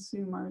our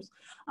consumers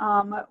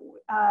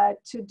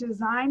to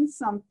design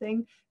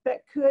something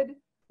that could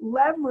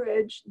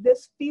leverage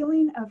this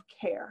feeling of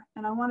care.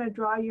 And I want to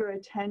draw your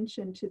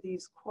attention to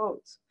these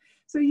quotes.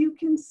 So you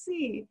can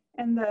see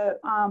in the,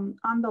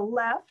 on the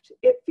left,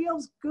 it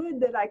feels good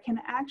that I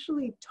can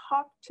actually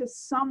talk to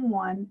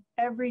someone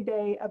every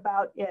day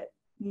about it,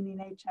 meaning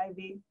HIV.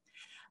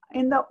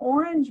 In the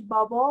orange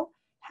bubble,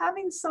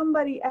 having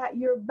somebody at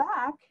your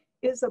back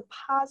is a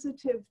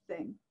positive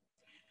thing.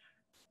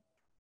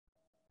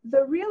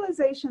 The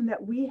realization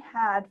that we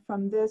had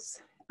from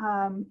this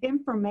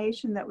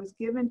information that was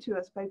given to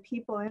us by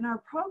people in our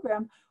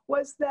program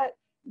was that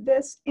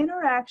this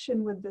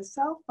interaction with the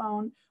cell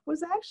phone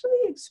was actually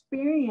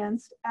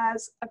experienced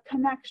as a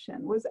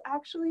connection, was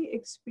actually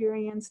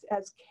experienced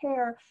as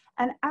care,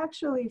 and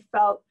actually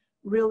felt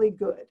really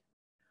good.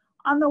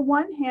 On the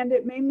one hand,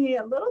 it made me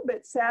a little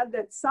bit sad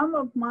that some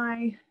of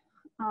my,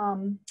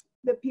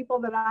 the people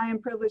that I am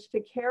privileged to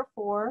care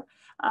for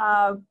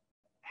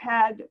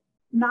had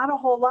not a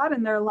whole lot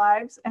in their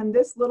lives, and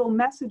this little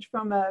message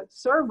from a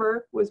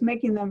server was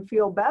making them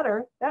feel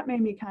better. That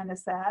made me kind of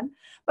sad.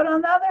 But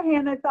on the other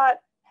hand, I thought,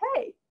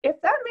 hey, if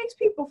that makes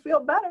people feel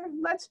better,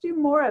 let's do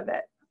more of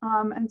it.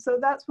 And so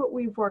that's what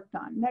we've worked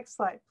on. Next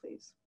slide,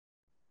 please.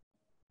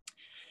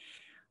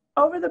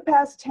 Over the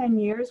past 10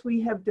 years, we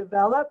have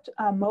developed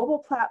a mobile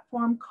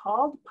platform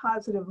called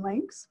Positive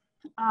Links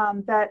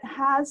that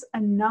has a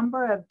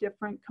number of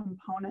different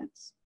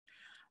components.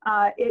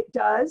 It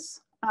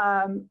does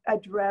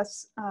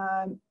address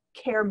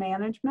care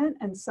management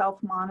and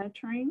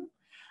self-monitoring.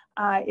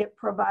 It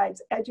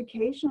provides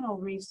educational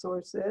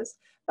resources,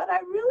 but I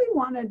really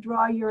want to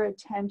draw your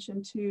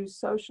attention to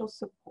social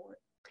support.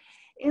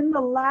 In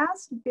the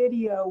last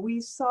video, we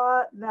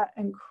saw that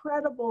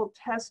incredible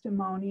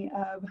testimony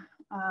of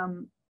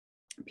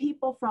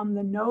people from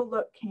the No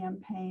Look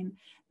campaign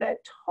that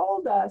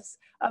told us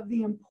of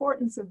the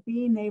importance of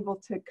being able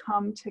to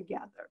come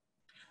together.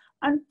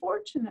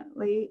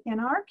 Unfortunately, in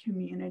our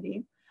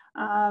community,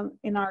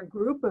 in our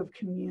group of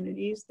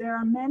communities, there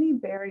are many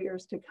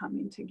barriers to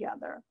coming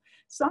together.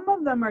 Some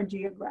of them are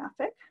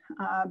geographic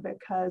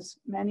because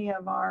many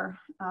of our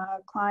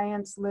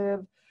clients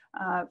live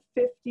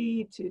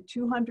 50 to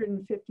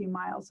 250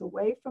 miles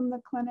away from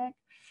the clinic.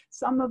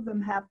 Some of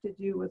them have to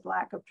do with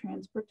lack of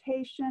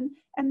transportation,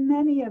 and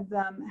many of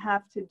them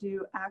have to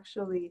do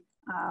actually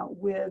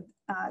with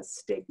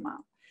stigma.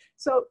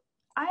 So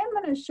I am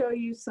going to show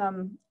you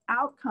some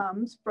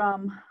outcomes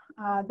from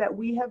that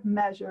we have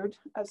measured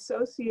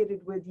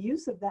associated with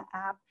use of the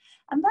app,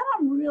 and then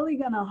I'm really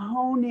going to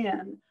hone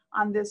in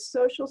on this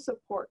social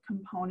support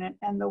component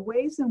and the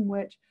ways in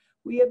which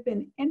we have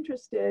been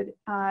interested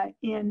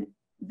in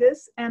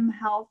this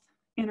mHealth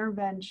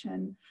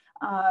intervention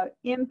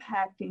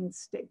impacting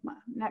stigma.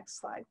 Next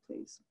slide,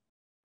 please.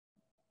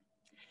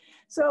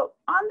 So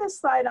on this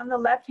slide, on the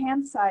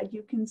left-hand side,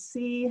 you can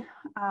see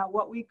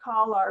what we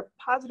call our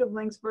Positive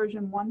Links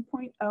version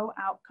 1.0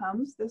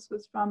 outcomes. This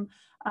was from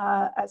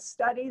a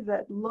study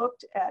that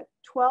looked at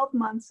 12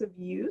 months of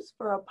use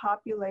for a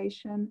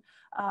population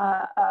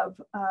of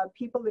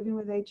people living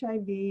with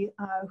HIV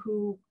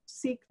who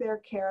seek their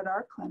care at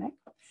our clinic.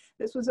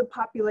 This was a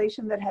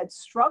population that had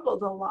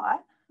struggled a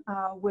lot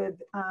with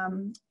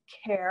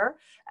care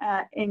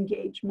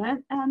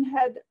engagement and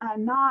had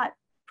not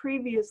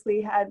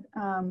previously had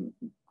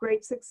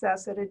great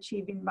success at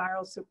achieving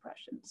viral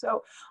suppression.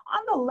 So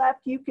on the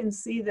left, you can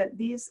see that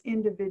these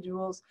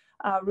individuals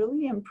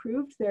really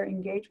improved their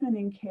engagement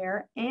in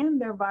care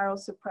and their viral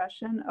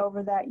suppression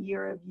over that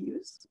year of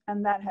use,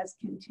 and that has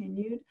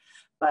continued.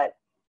 But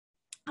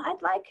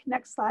I'd like,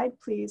 next slide,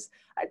 please.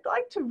 I'd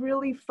like to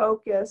really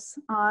focus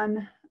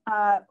on,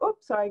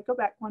 oops, sorry, go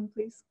back one,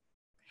 please.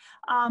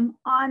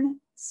 On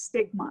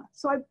stigma.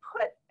 So I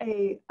put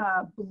a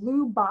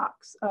blue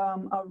box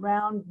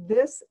around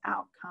this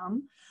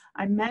outcome.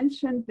 I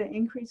mentioned the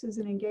increases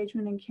in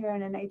engagement in care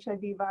and an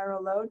HIV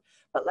viral load,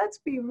 but let's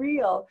be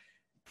real.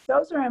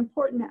 Those are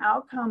important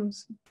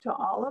outcomes to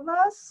all of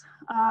us,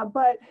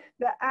 but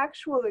the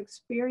actual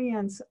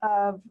experience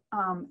of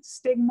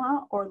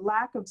stigma or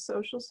lack of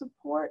social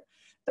support,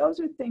 those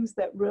are things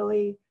that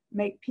really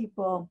make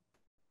people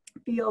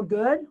feel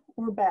good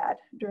or bad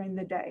during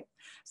the day.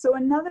 So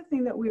another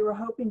thing that we were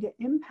hoping to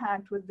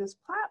impact with this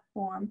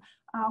platform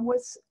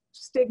was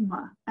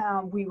stigma.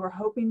 We were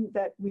hoping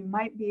that we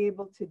might be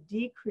able to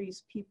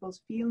decrease people's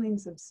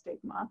feelings of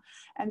stigma.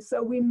 And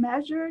so we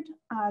measured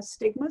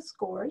stigma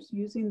scores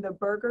using the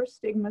Berger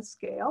Stigma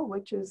Scale,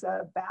 which is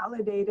a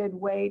validated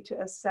way to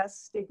assess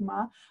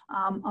stigma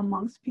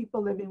amongst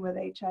people living with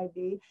HIV.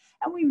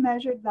 And we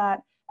measured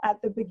that at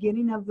the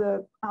beginning of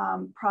the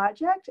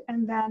project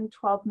and then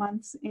 12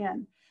 months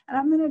in. And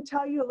I'm going to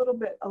tell you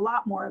a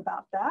lot more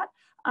about that.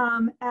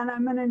 And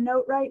I'm going to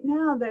note right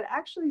now that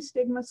actually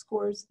stigma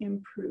scores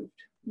improved.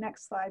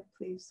 Next slide,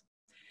 please.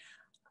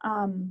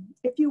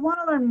 If you want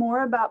to learn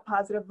more about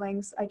Positive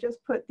Links, I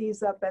just put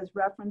these up as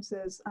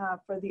references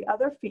for the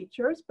other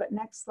features, but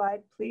next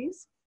slide,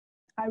 please.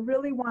 I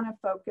really want to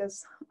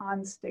focus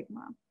on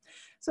stigma.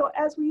 So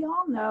as we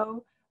all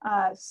know,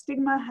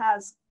 stigma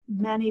has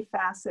many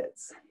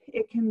facets.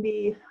 It can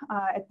be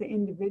at the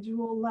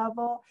individual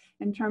level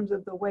in terms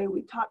of the way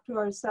we talk to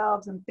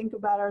ourselves and think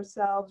about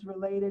ourselves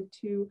related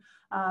to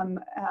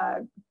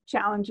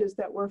challenges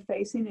that we're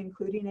facing,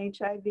 including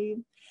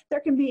HIV. There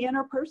can be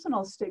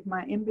interpersonal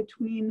stigma in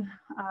between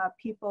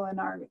people in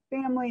our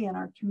family and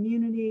our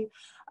community.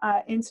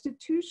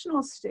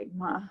 Institutional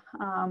stigma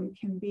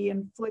can be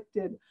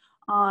inflicted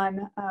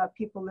on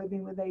people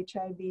living with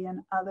HIV and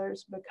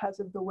others because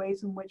of the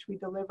ways in which we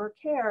deliver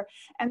care.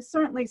 And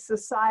certainly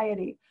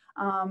society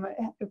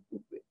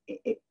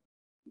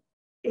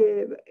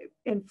it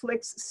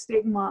inflicts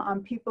stigma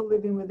on people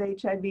living with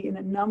HIV in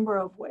a number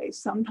of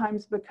ways,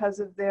 sometimes because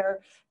of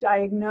their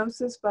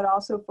diagnosis, but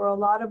also for a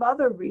lot of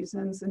other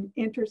reasons and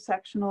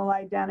intersectional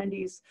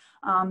identities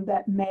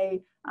that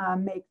may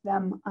make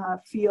them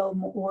feel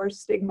more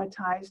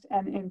stigmatized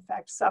and in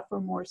fact suffer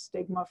more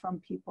stigma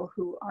from people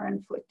who are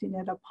inflicting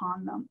it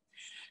upon them.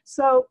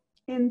 So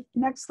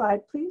next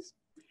slide, please.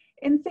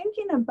 In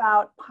thinking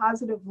about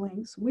Positive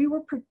Links, we were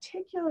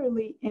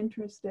particularly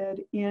interested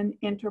in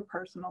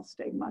interpersonal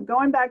stigma.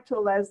 Going back to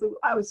Leslie,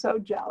 I was so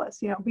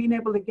jealous, being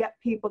able to get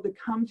people to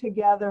come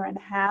together and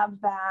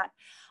have that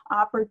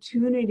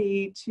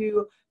opportunity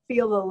to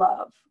feel the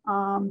love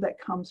that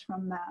comes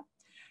from that.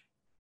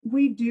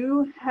 We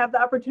do have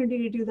the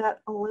opportunity to do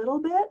that a little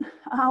bit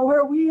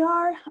where we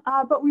are,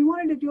 but we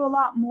wanted to do a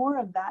lot more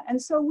of that.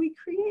 And so we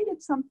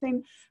created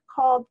something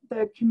called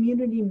the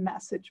Community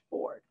Message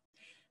Board.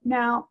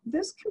 Now,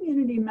 this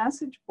community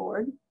message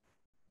board,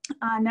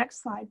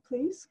 next slide,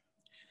 please,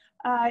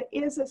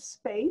 is a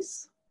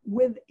space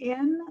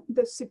within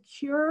the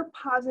secure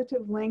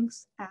Positive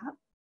Links app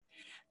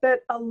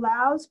that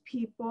allows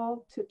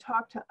people to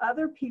talk to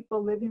other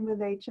people living with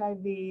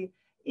HIV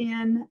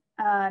in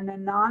an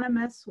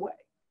anonymous way.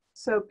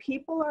 So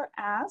people are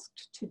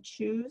asked to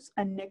choose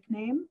a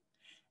nickname,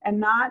 and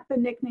not the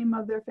nickname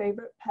of their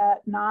favorite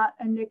pet, not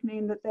a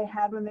nickname that they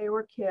had when they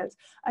were kids,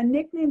 a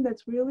nickname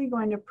that's really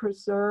going to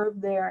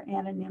preserve their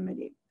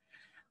anonymity.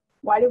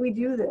 Why do we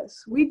do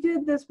this? We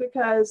did this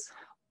because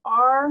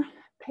our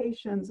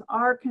patients,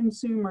 our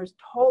consumers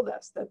told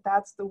us that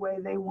that's the way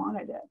they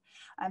wanted it,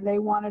 and they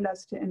wanted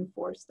us to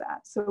enforce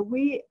that. So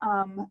we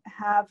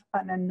have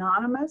an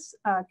anonymous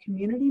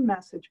community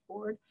message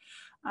board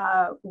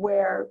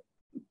where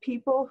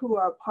people who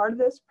are part of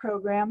this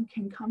program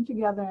can come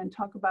together and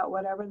talk about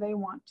whatever they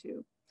want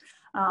to.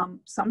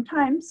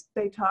 Sometimes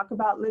they talk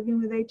about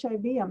living with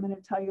HIV. I'm going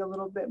to tell you a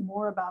little bit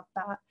more about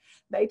that.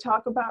 They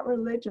talk about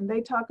religion.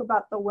 They talk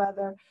about the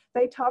weather.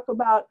 They talk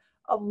about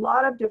a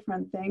lot of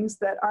different things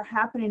that are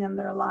happening in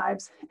their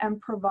lives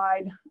and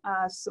provide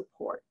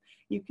support.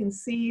 You can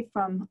see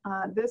from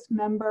this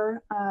member's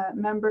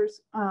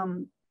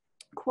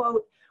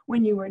quote,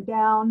 when you are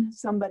down,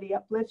 somebody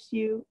uplifts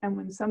you, and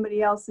when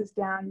somebody else is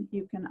down,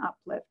 you can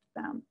uplift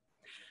them.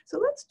 So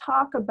let's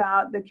talk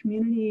about the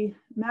community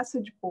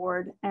message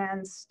board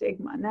and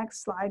stigma.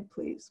 Next slide,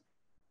 please.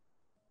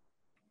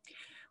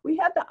 We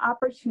had the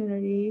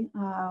opportunity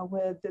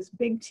with this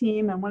big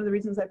team, and one of the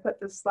reasons I put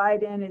this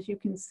slide in is you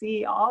can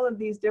see all of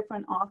these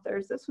different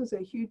authors. This was a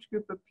huge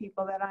group of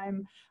people that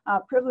I'm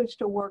privileged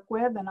to work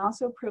with and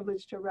also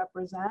privileged to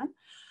represent.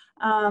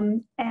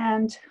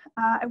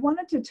 I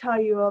wanted to tell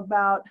you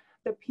about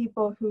the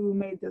people who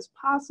made this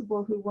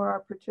possible, who were our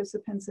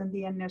participants in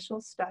the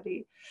initial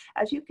study.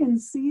 As you can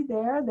see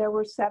there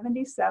were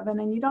 77,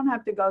 and you don't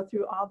have to go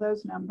through all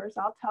those numbers.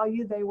 I'll tell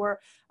you they were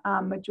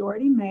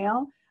majority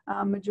male,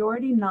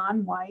 majority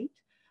non-white.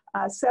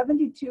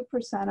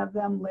 72% of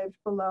them lived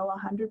below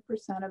 100%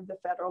 of the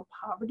federal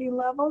poverty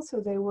level,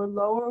 so they were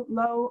lower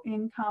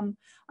income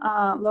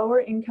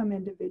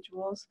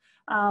individuals.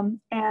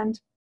 And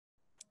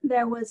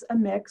there was a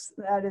mix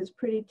that is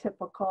pretty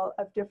typical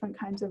of different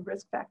kinds of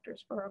risk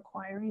factors for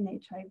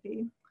acquiring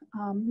HIV.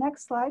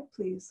 Next slide,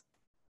 please.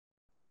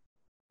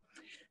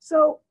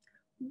 So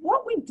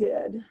what we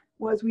did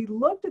was we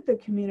looked at the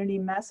community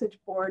message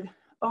board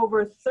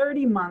over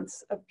 30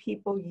 months of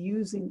people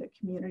using the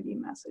community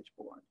message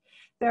board.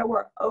 There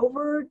were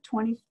over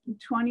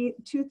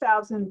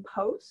 22,000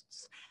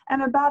 posts,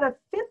 and about a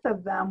fifth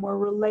of them were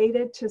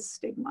related to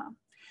stigma.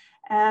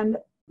 And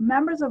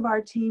members of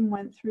our team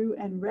went through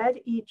and read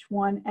each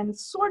one and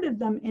sorted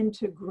them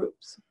into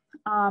groups.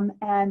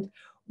 And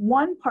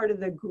one part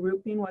of the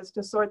grouping was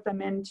to sort them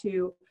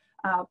into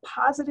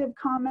positive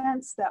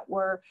comments that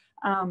were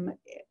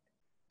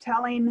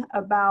telling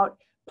about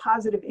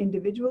positive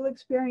individual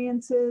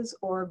experiences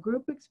or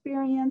group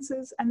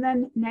experiences, and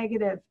then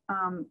negative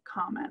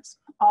comments,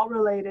 all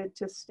related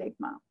to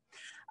stigma.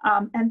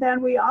 And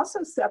then we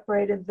also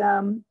separated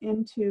them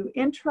into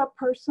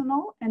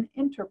intrapersonal and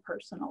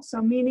interpersonal.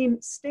 So meaning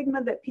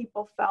stigma that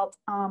people felt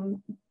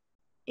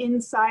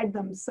inside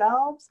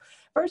themselves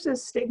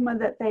versus stigma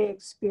that they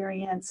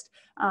experienced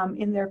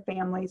in their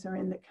families or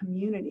in the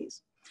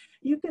communities.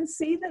 You can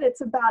see that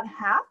it's about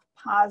half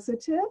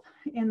positive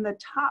in the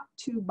top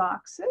two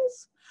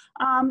boxes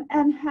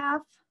and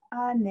half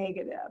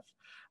negative.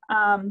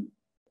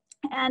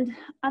 And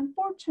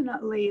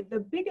unfortunately, the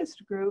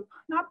biggest group,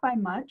 not by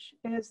much,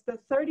 is the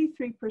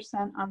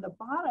 33% on the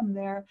bottom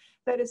there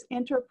that is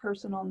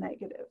interpersonal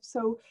negative.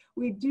 So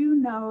we do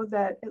know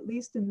that, at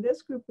least in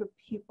this group of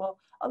people,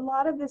 a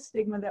lot of the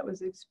stigma that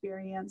was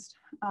experienced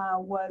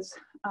was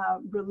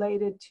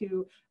related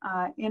to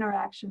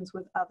interactions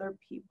with other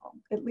people,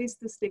 at least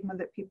the stigma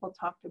that people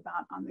talked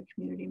about on the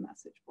community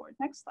message board.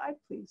 Next slide,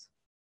 please.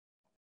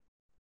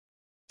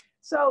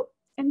 So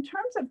in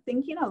terms of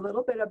thinking a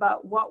little bit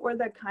about what were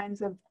the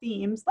kinds of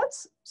themes,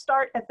 let's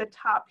start at the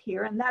top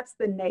here, and that's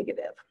the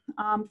negative.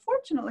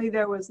 Fortunately,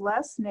 there was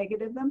less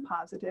negative than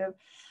positive.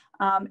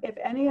 If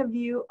any of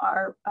you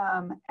are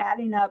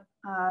adding up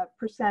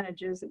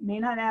percentages, it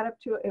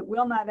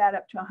will not add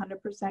up to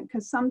 100%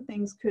 because some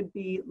things could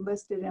be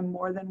listed in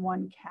more than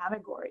one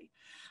category.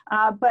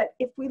 But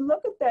if we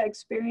look at the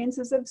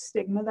experiences of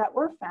stigma that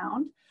were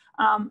found,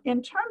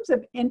 in terms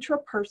of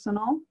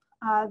intrapersonal,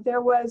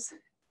 there was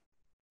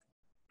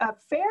a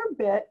fair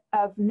bit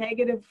of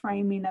negative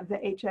framing of the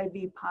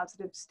HIV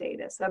positive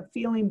status, of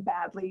feeling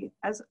badly,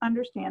 as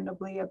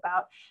understandably,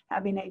 about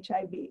having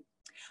HIV.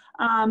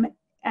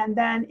 And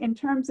then in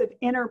terms of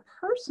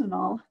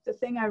interpersonal, the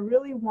thing I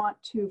really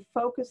want to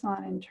focus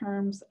on in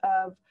terms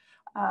of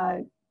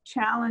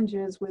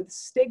challenges with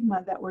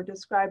stigma that were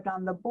described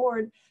on the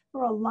board,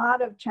 there were a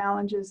lot of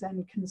challenges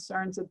and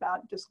concerns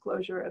about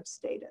disclosure of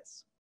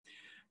status.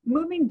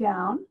 Moving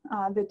down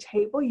the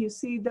table, you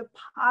see the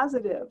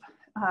positive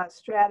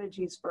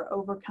strategies for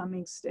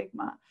overcoming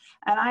stigma.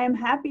 And I am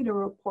happy to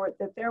report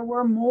that there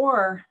were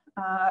more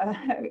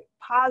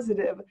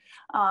positive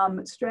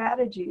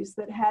strategies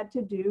that had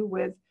to do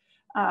with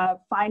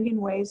finding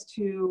ways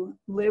to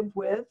live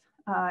with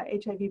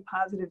HIV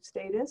positive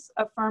status,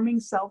 affirming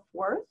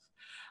self-worth,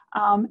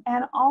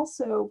 and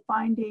also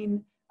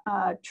finding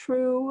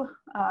true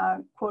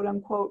quote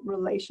unquote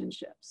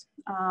relationships.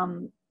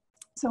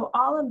 So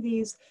all of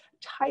these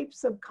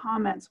types of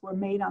comments were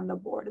made on the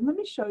board. And let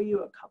me show you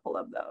a couple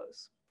of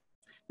those.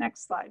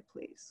 Next slide,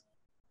 please.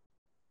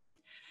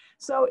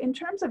 So in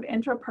terms of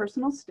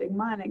intrapersonal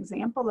stigma, an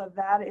example of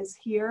that is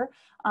here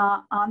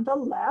on the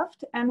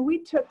left. And we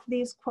took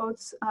these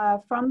quotes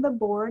from the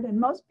board, and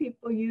most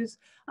people use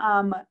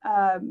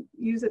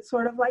it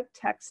sort of like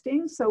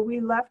texting. So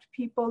we left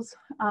people's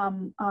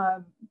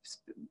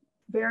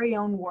very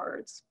own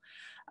words.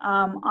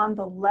 On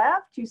the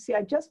left, you see,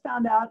 I just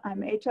found out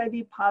I'm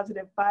HIV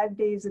positive 5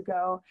 days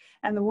ago,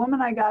 and the woman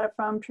I got it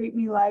from treat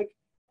me like,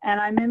 and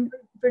I'm in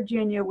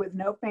Virginia with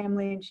no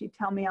family, and she'd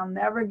tell me I'll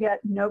never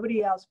get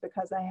nobody else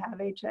because I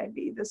have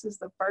HIV. This is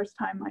the first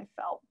time I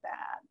felt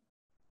bad.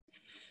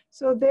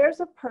 So there's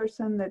a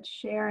person that's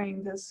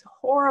sharing this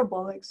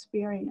horrible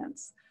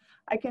experience.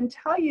 I can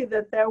tell you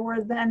that there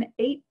were then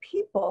 8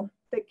 people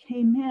that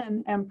came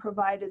in and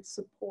provided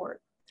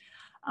support.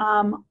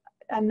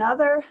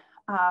 Another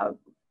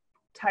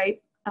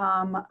type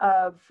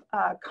of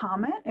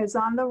comment is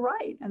on the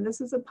right, and this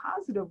is a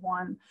positive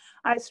one.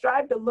 I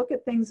strive to look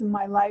at things in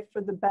my life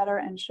for the better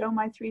and show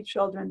my 3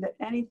 children that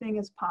anything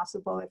is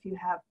possible if you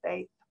have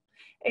faith.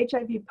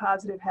 HIV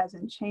positive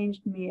hasn't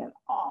changed me at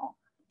all.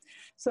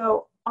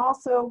 So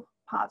also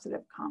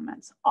positive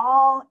comments,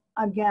 all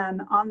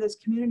again on this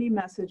community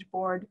message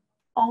board,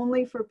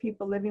 only for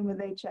people living with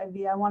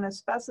HIV. I want to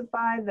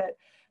specify that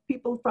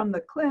people from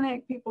the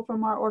clinic, people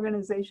from our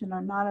organization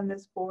are not on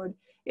this board.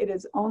 It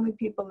is only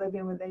people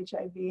living with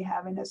HIV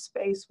having a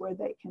space where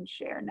they can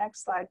share.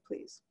 Next slide,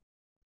 please.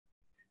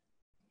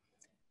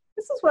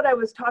 This is what I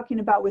was talking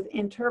about with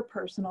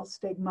interpersonal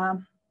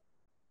stigma.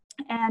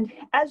 And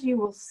as you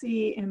will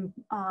see in,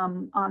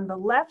 on the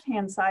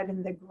left-hand side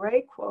in the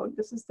gray quote,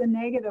 this is the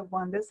negative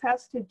one. This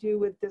has to do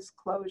with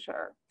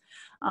disclosure.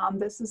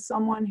 This is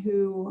someone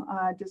who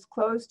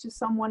disclosed to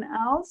someone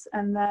else,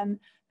 and then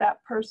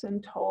that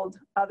person told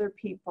other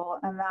people,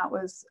 and that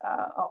was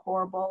a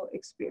horrible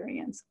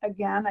experience.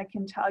 Again, I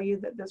can tell you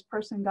that this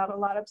person got a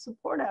lot of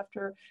support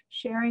after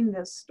sharing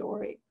this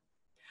story.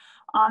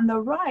 On the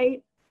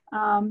right,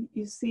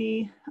 you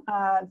see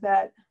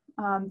that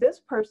this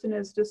person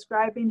is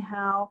describing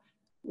how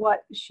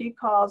what she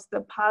calls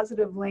the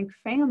positive link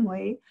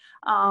family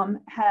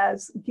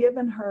has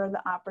given her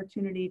the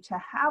opportunity to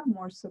have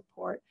more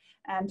support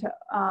and to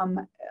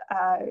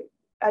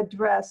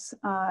address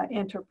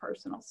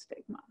interpersonal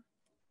stigma.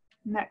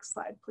 Next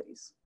slide,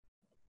 please.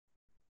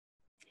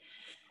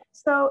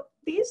 So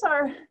these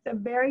are the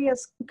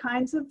various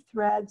kinds of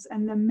threads,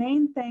 and the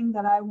main thing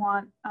that I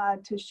want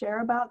to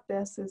share about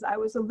this is, I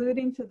was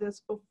alluding to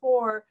this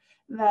before,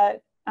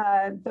 that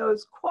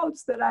those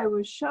quotes that I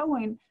was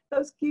showing,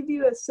 those give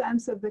you a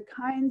sense of the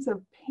kinds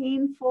of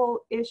painful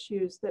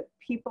issues that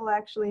people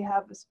actually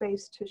have a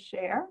space to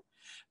share,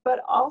 but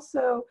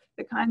also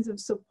the kinds of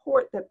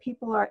support that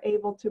people are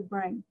able to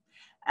bring.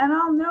 And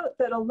I'll note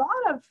that a lot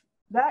of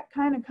that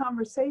kind of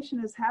conversation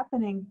is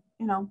happening,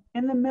 you know,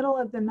 in the middle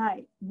of the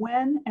night,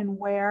 when and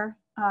where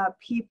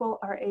people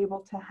are able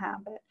to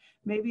have it.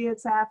 Maybe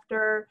it's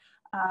after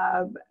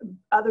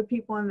other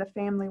people in the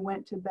family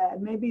went to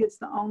bed. Maybe it's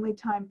the only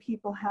time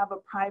people have a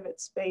private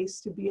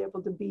space to be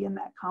able to be in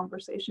that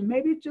conversation.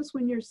 Maybe it's just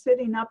when you're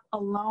sitting up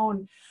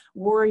alone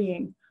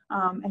worrying,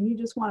 and you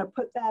just want to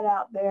put that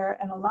out there.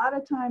 And a lot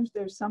of times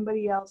there's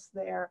somebody else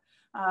there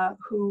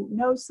who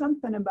knows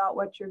something about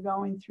what you're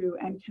going through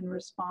and can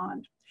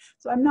respond.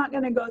 So I'm not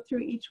going to go through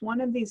each one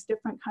of these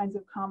different kinds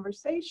of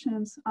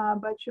conversations,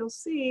 but you'll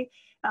see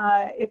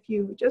if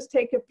you just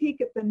take a peek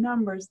at the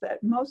numbers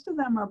that most of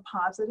them are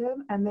positive,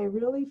 and they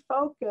really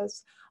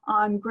focus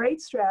on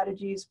great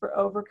strategies for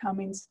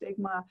overcoming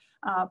stigma,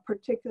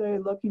 particularly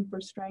looking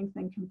for strength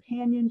in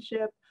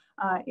companionship,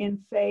 in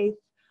faith,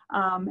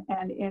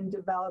 and in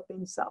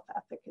developing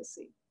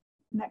self-efficacy.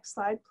 Next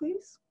slide,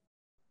 please.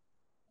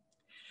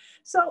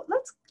 So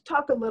let's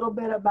talk a little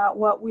bit about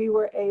what we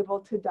were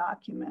able to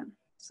document.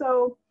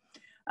 So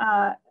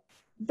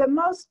the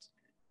most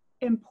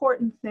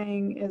important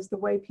thing is the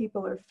way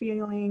people are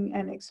feeling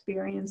and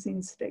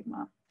experiencing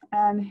stigma.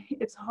 And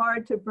it's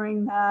hard to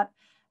bring that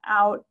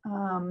out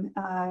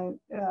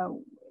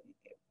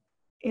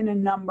in a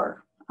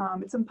number.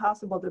 It's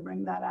impossible to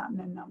bring that out in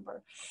a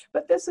number.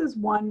 But this is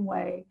one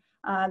way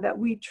that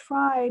we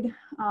tried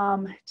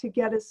to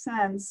get a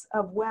sense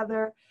of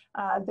whether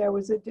there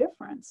was a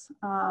difference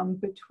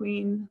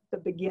between the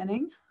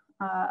beginning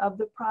of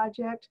the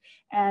project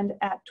and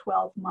at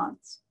 12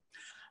 months.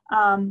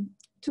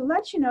 To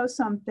let you know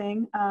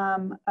something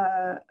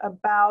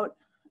about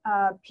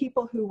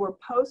people who were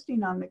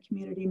posting on the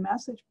community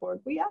message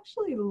board, we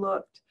actually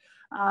looked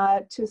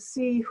to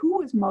see who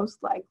was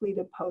most likely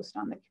to post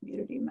on the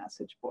community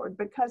message board,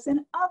 because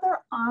in other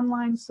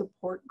online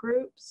support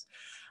groups,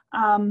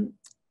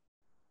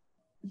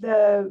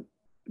 the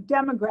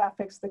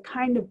demographics, the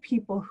kind of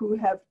people who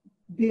have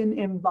been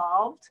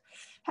involved,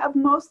 have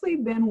mostly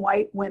been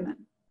white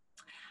women.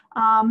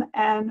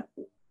 And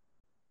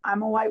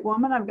I'm a white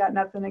woman, I've got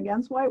nothing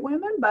against white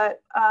women,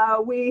 but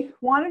we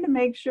wanted to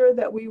make sure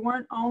that we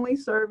weren't only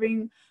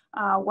serving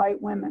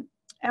white women.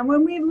 And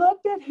when we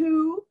looked at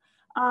who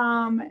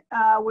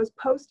was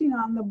posting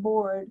on the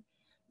board,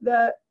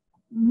 the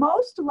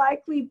most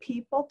likely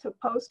people to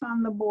post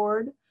on the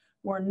board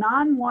were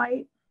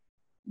non-white,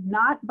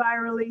 not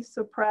virally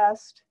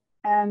suppressed,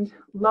 and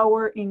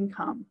lower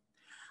income.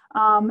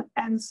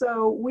 And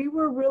so we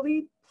were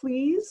really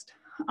pleased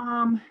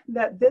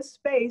that this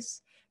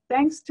space,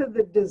 thanks to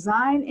the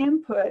design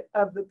input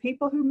of the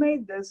people who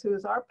made this, who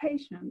is our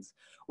patients,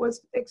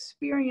 was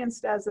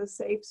experienced as a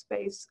safe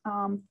space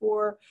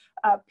for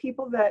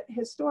people that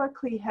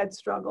historically had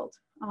struggled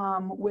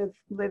with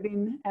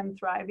living and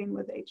thriving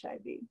with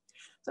HIV.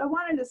 So I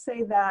wanted to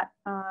say that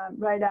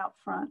right out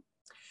front.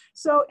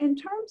 So in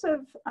terms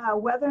of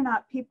whether or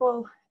not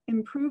people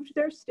improved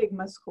their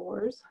stigma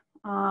scores,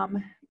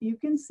 you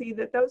can see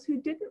that those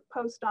who didn't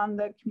post on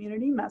the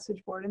community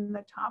message board in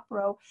the top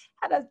row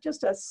had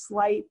just a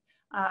slight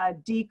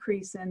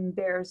decrease in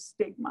their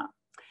stigma.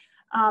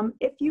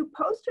 If you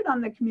posted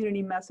on the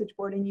community message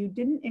board and you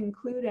didn't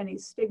include any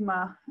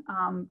stigma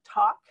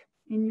talk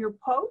in your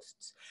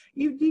posts,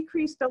 you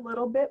decreased a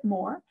little bit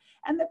more.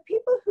 And the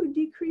people who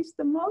decreased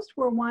the most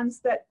were ones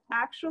that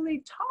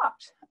actually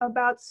talked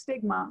about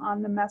stigma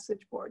on the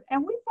message board.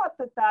 And we thought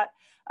that that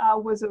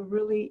was a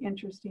really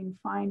interesting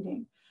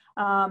finding.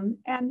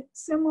 And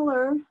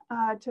similar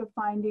to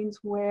findings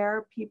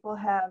where people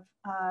have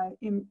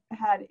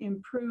had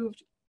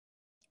improved,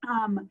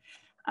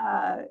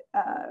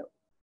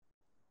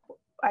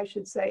 I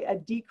should say, a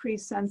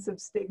decreased sense of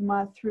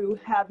stigma through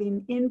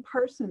having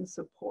in-person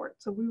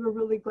support. So we were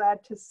really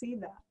glad to see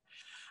that.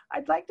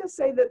 I'd like to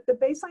say that the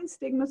baseline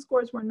stigma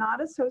scores were not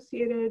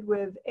associated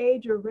with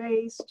age or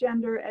race,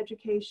 gender,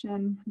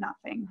 education,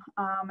 nothing.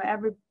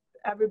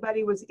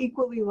 Everybody was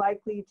equally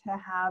likely to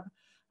have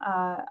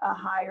a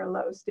high or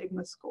low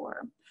stigma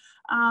score.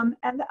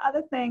 And the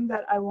other thing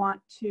that I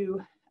want to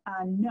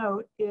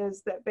note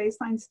is that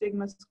baseline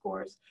stigma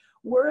scores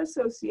were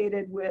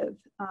associated with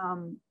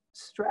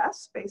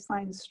stress,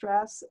 baseline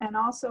stress, and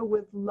also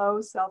with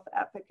low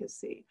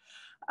self-efficacy.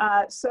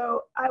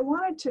 So I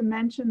wanted to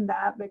mention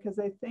that because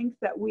I think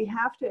that we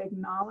have to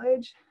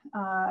acknowledge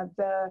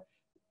the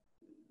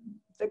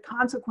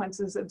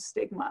consequences of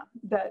stigma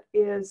that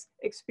is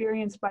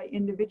experienced by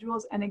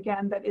individuals, and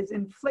again, that is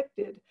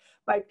inflicted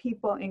by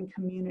people in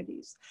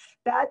communities.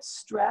 That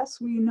stress,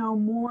 we know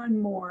more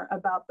and more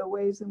about the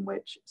ways in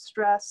which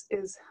stress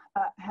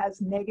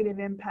has negative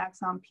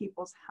impacts on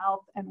people's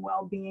health and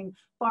well-being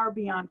far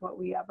beyond what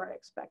we ever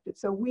expected.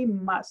 So we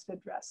must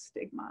address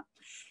stigma.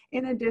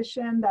 In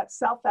addition, that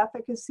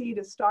self-efficacy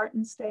to start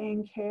and stay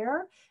in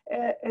care,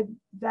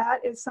 that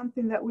is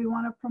something that we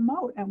want to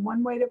promote. And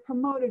one way to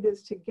promote it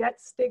is to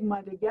get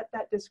stigma, to get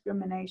that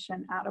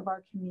discrimination out of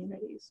our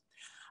communities.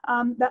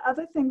 The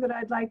other thing that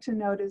I'd like to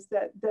note is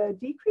that the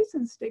decrease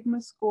in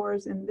stigma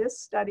scores in this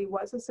study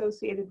was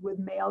associated with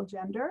male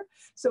gender.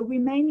 So we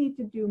may need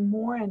to do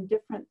more and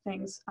different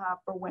things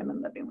for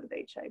women living with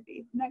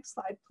HIV. Next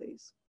slide,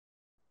 please.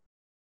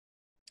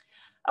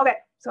 Okay,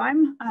 so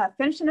I'm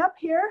finishing up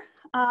here.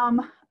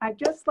 I'd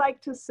just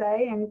like to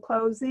say in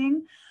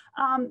closing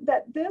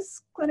that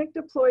this clinic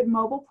deployed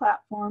mobile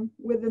platform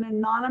with an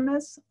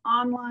anonymous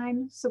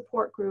online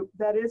support group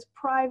that is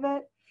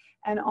private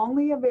and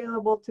only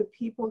available to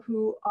people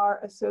who are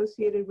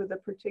associated with a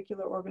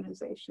particular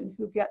organization,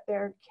 who get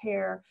their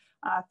care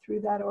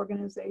through that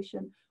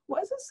organization,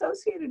 was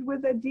associated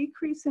with a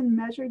decrease in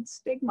measured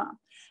stigma.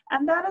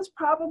 And that is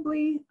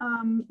probably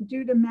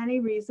due to many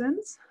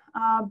reasons,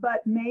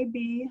 but may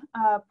be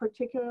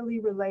particularly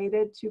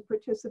related to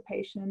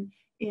participation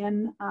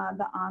in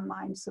the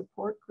online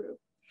support group.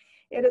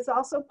 It is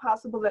also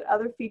possible that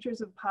other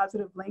features of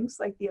positive links,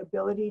 like the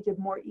ability to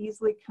more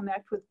easily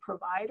connect with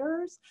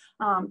providers,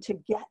 to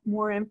get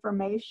more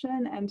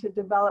information, and to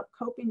develop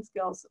coping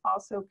skills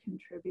also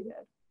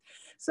contributed.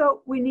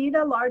 So we need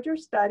a larger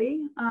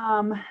study,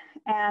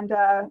 and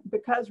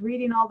because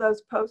reading all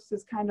those posts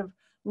is kind of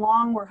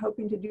long, we're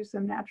hoping to do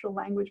some natural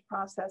language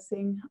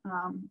processing,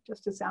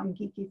 just to sound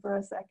geeky for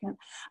a second.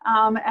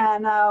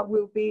 And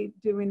we'll be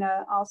doing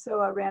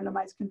also a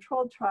randomized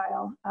controlled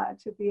trial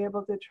to be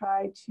able to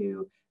try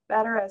to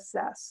better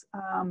assess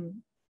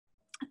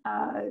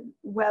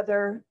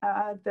whether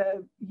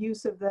the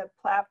use of the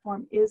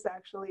platform is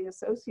actually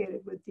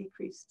associated with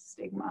decreased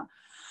stigma.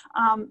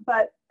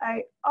 But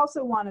I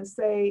also want to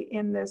say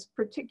in this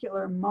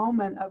particular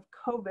moment of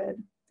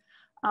COVID,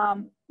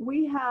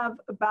 we have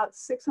about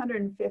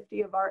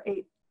 650 of our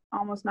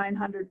almost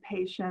 900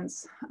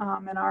 patients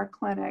in our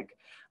clinic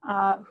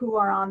who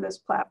are on this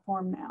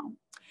platform now.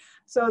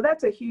 So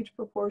that's a huge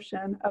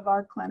proportion of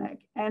our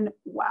clinic. And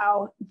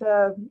wow,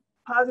 the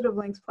Positive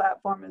Links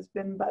platform has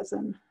been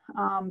buzzing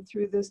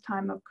through this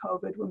time of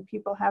COVID, when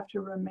people have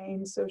to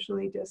remain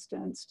socially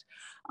distanced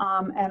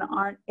and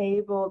aren't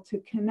able to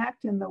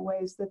connect in the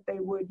ways that they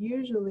would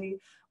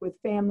usually with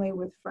family,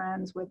 with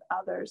friends, with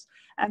others.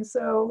 And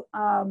so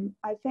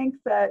I think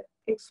that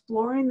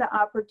exploring the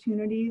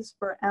opportunities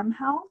for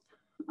mHealth,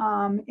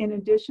 in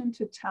addition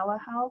to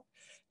telehealth,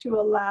 to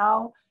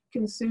allow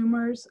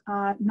consumers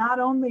not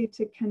only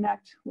to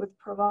connect with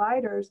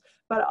providers,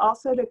 but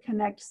also to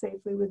connect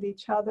safely with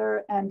each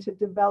other and to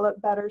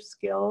develop better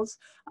skills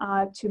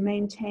to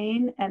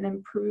maintain and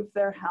improve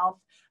their health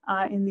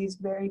in these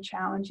very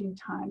challenging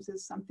times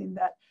is something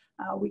that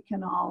we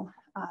can all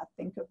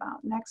think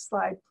about. Next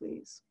slide,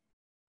 please.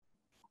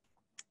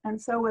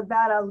 And so with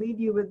that, I'll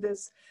leave you with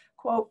this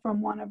quote from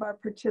one of our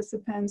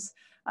participants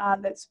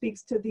that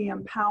speaks to the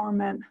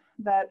empowerment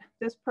that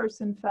this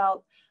person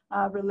felt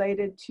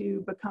related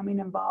to becoming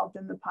involved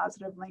in the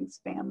Positive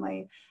Links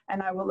family,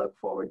 and I will look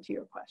forward to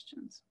your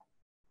questions.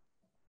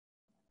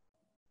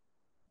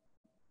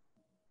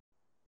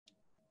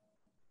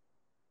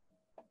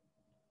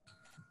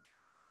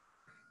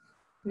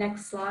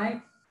 Next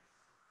slide.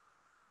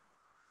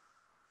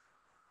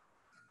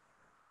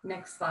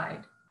 Next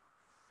slide.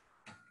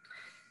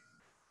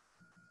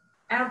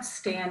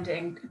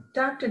 Outstanding.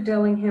 Dr.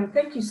 Dillingham,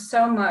 thank you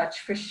so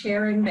much for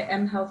sharing the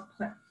mHealth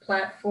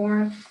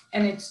platform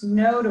and its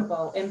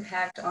notable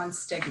impact on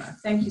stigma.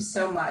 Thank you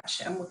so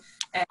much. And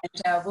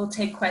we'll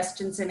take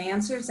questions and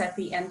answers at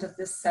the end of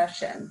this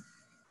session.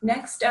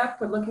 Next up,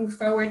 we're looking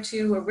forward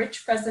to a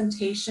rich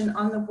presentation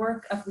on the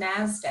work of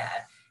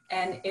NASDAD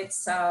and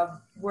its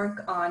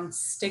work on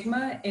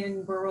stigma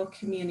in rural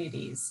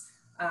communities.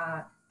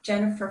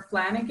 Jennifer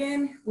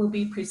Flanagan will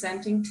be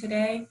presenting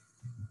today.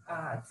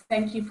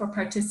 Thank you for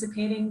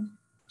participating,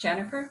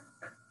 Jennifer.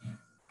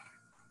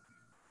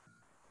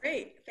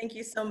 Great, thank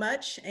you so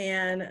much,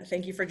 and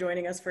thank you for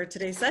joining us for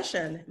today's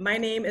session. My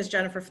name is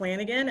Jennifer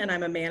Flanagan, and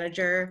I'm a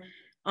manager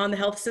on the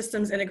Health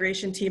Systems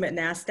Integration team at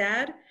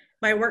NASDAD.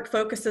 My work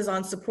focuses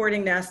on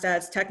supporting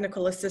NASDAD's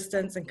technical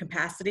assistance and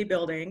capacity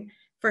building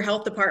for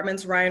health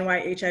departments' Ryan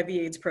White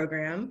HIV/AIDS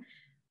program,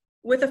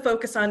 with a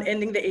focus on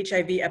ending the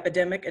HIV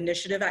epidemic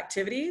initiative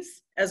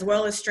activities, as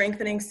well as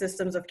strengthening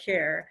systems of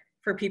care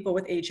for people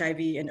with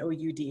HIV and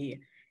OUD.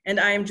 And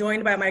I am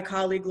joined by my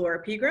colleague,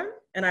 Laura Pegram,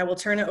 and I will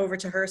turn it over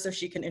to her so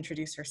she can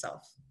introduce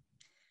herself.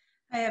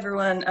 Hi,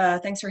 everyone.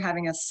 Thanks for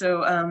having us.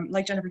 So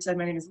like Jennifer said,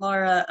 my name is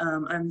Laura.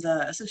 I'm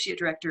the Associate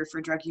Director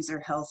for Drug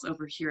User Health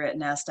over here at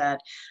NASDAD.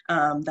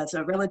 That's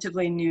a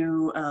relatively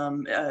new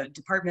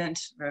department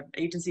or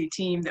agency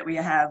team that we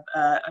have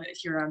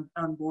here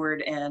on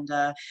board. And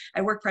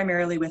I work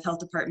primarily with health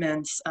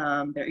departments,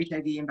 their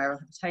HIV and viral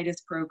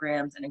hepatitis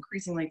programs, and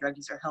increasingly drug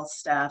user health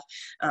staff,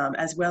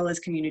 as well as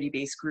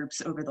community-based groups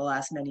over the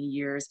last many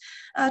years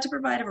to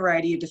provide a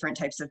variety of different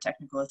types of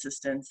technical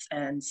assistance.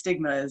 And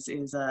stigma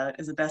is a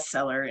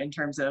bestseller in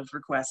terms of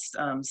requests.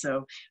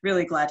 So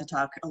really glad to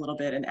talk a little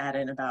bit and add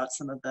in about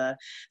some of the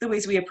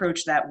ways we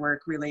approach that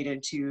work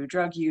related to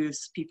drug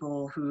use,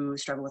 people who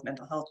struggle with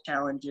mental health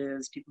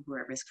challenges, people who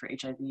are at risk for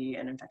HIV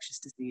and infectious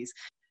disease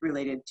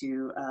related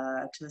to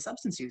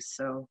substance use.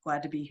 So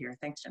glad to be here.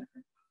 Thanks,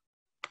 Jennifer.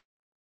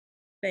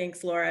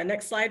 Thanks, Laura.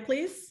 Next slide,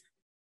 please.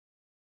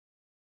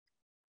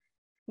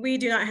 We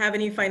do not have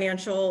any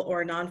financial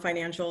or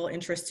non-financial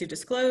interest to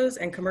disclose,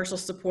 and commercial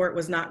support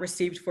was not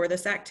received for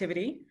this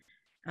activity.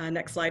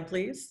 Next slide,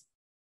 please.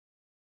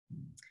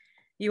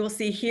 You will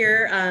see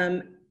here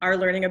our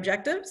learning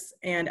objectives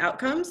and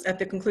outcomes. At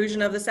the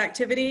conclusion of this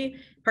activity,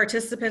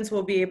 participants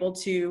will be able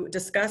to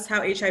discuss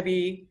how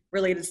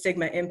HIV-related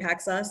stigma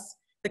impacts us,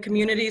 the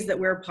communities that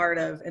we're a part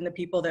of, and the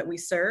people that we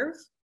serve,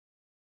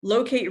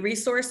 locate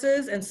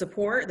resources and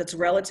support that's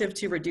relative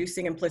to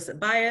reducing implicit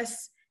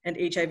bias and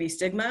HIV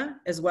stigma,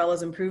 as well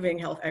as improving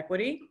health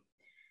equity,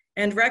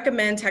 and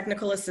recommend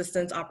technical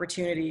assistance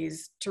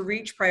opportunities to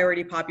reach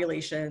priority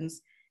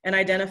populations and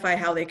identify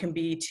how they can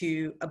be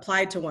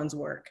applied to one's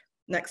work.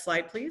 Next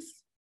slide,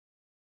 please.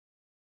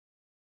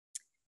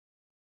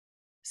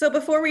 So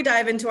before we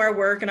dive into our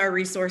work and our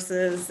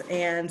resources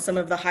and some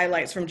of the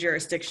highlights from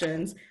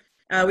jurisdictions,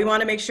 we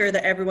want to make sure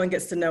that everyone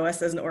gets to know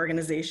us as an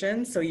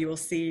organization. So you will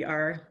see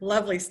our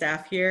lovely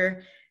staff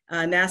here.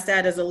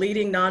 NASDAD is a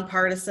leading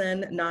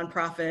nonpartisan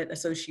nonprofit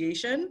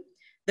association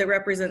that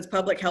represents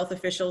public health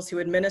officials who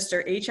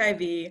administer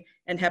HIV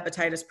and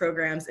hepatitis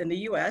programs in the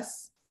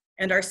US.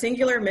 And our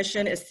singular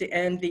mission is to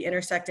end the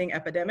intersecting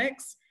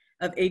epidemics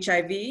of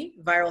HIV,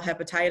 viral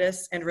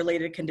hepatitis, and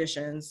related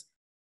conditions.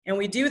 And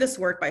we do this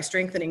work by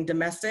strengthening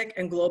domestic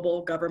and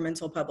global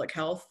governmental public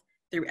health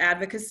through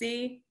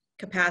advocacy,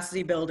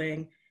 capacity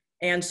building,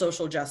 and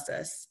social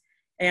justice.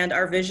 And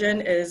our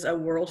vision is a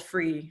world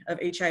free of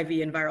HIV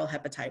and viral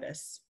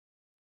hepatitis.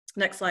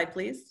 Next slide,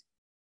 please.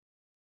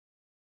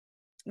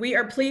 We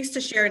are pleased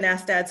to share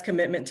NASDAD's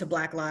commitment to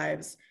Black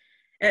lives.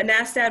 At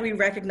NASDAD, we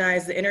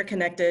recognize the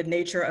interconnected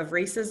nature of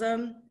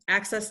racism,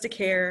 access to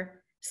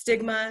care,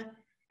 stigma,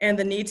 and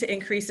the need to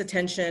increase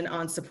attention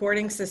on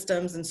supporting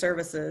systems and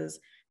services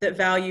that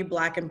value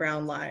Black and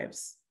brown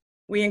lives.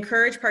 We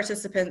encourage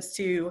participants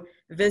to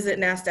visit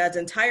NASDAD's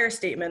entire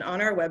statement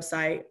on our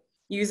website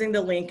using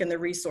the link in the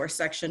resource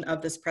section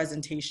of this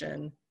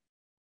presentation.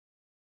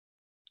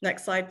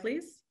 Next slide,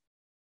 please.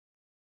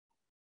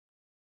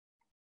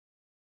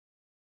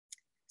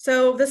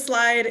 So this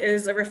slide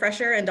is a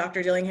refresher, and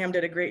Dr. Dillingham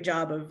did a great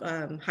job of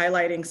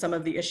highlighting some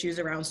of the issues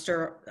around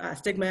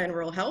stigma in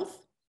rural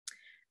health.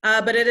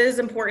 But it is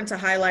important to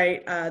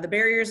highlight the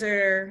barriers that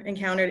are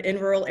encountered in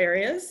rural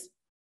areas.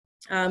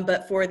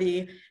 But for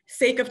the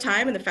sake of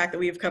time and the fact that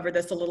we've covered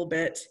this a little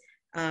bit,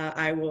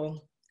 I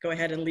will go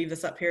ahead and leave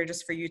this up here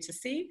just for you to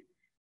see,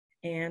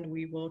 and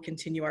we will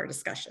continue our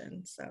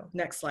discussion. So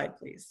next slide,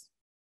 please.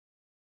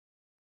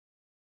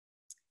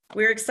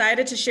 We're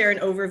excited to share an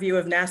overview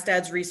of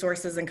NASDAD's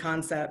resources and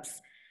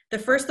concepts. The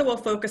first that we'll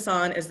focus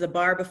on is the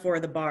bar before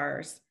the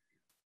bars.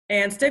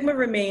 And stigma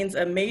remains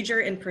a major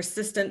and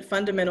persistent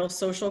fundamental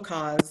social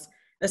cause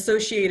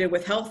associated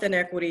with health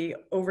inequity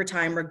over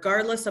time,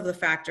 regardless of the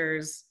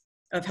factors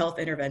of health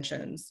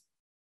interventions.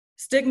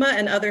 Stigma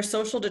and other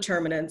social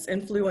determinants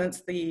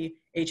influence the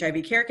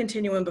HIV care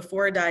continuum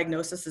before a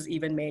diagnosis is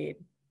even made.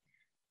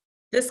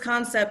 This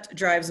concept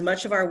drives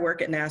much of our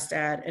work at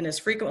NASDAD and is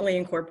frequently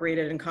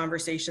incorporated in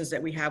conversations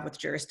that we have with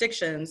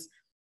jurisdictions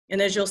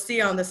And as you'll see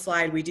on the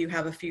slide, we do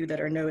have a few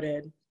that are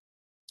noted: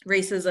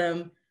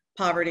 racism,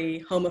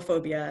 poverty,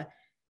 homophobia,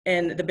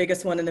 and the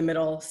biggest one in the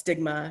middle,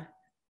 stigma,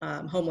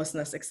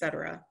 homelessness,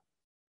 etc.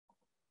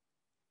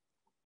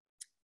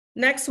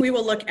 Next, we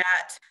will look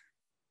at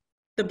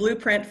the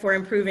blueprint for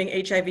improving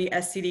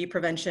HIV/STD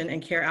prevention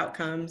and care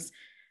outcomes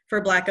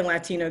for Black and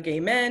Latino gay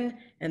men,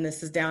 and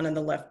this is down in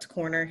the left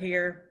corner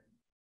here.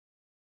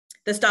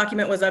 This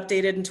document was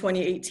updated in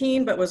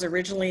 2018, but was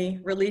originally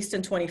released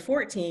in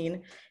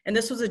 2014, and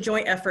this was a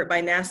joint effort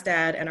by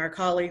NASTAD and our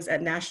colleagues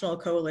at National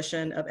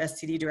Coalition of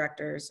STD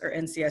Directors, or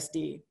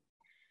NCSD.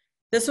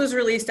 This was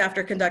released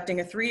after conducting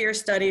a 3-year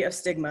study of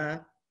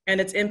stigma and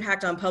its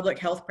impact on public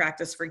health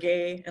practice for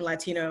gay and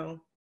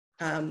Latino,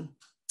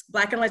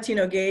 Black and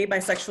Latino gay,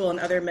 bisexual, and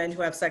other men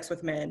who have sex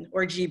with men,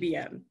 or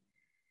GBM.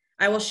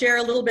 I will share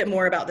a little bit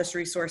more about this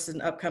resource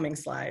in upcoming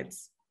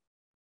slides.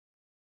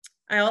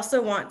 I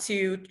also want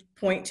to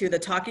point to the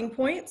talking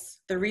points,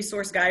 the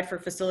resource guide for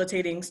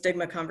facilitating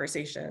stigma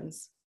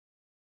conversations.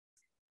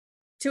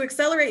 To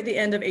accelerate the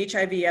end of the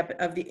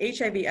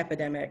HIV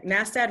epidemic,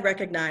 NASTAD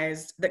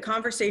recognized that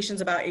conversations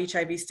about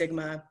HIV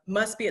stigma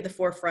must be at the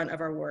forefront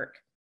of our work.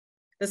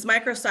 This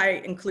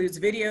microsite includes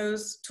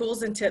videos,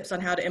 tools, and tips on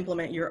how to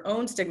implement your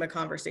own stigma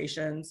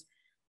conversations,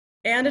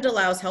 and it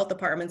allows health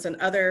departments and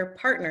other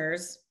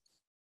partners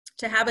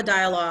to have a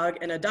dialogue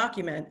and a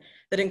document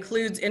that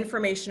includes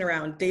information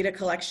around data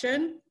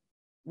collection,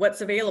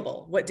 what's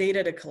available, what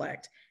data to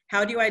collect,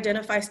 how do you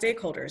identify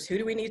stakeholders, who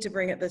do we need to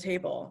bring at the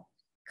table,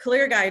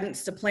 clear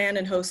guidance to plan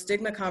and host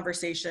stigma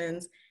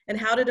conversations, and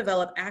how to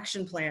develop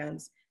action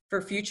plans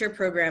for future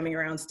programming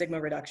around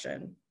stigma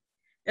reduction.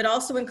 It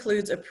also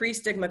includes a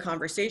pre-stigma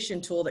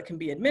conversation tool that can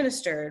be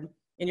administered,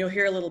 and you'll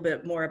hear a little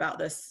bit more about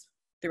this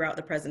throughout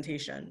the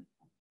presentation.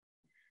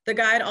 The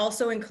guide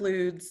also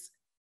includes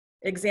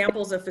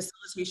examples of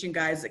facilitation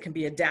guides that can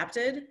be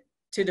adapted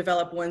to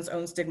develop one's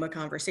own stigma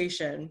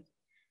conversation,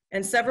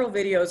 and several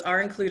videos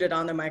are included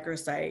on the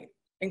microsite,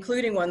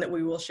 including one that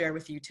we will share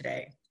with you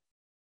today.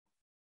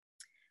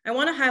 I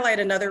want to highlight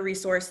another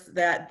resource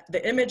that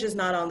the image is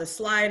not on the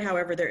slide,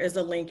 however, there is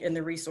a link in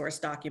the resource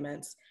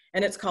documents,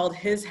 and it's called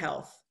His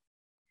Health.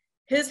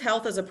 His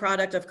Health is a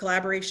product of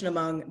collaboration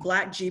among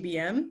Black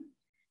GBM,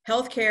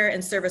 healthcare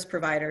and service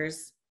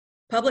providers,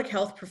 public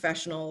health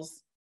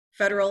professionals,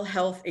 federal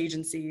health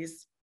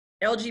agencies,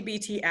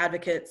 LGBT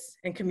advocates,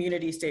 and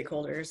community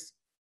stakeholders.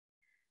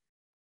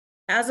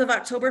 As of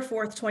October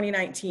 4th,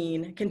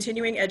 2019,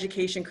 continuing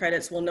education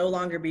credits will no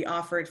longer be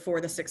offered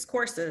for the 6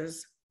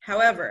 courses.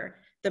 However,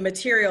 the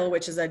material,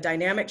 which is a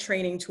dynamic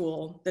training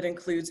tool that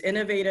includes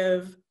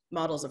innovative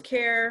models of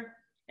care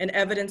and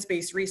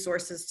evidence-based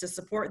resources to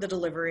support the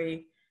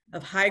delivery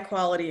of high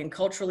quality and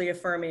culturally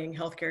affirming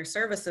healthcare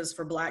services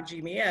for Black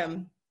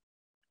GBM,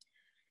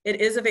 it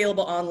is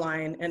available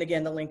online, and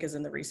again, the link is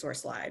in the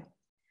resource slide.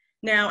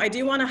 Now, I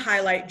do want to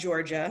highlight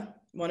Georgia,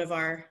 one of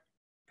our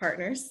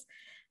partners.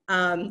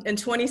 In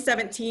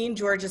 2017,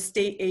 Georgia's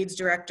state AIDS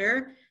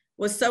director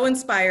was so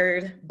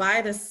inspired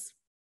by this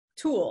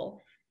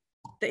tool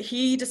that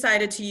he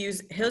decided to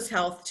use His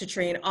Health to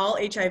train all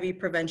HIV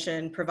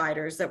prevention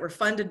providers that were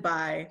funded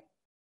by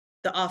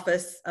the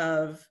Office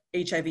of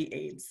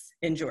HIV/AIDS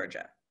in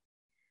Georgia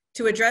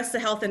to address the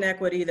health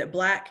inequity that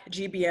Black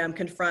GBM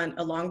confront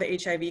along the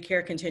HIV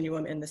care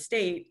continuum in the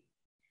state.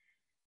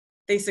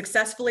 They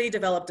successfully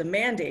developed a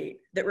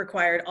mandate that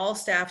required all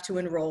staff to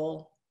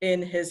enroll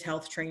in His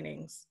Health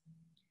trainings.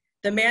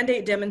 The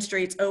mandate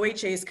demonstrates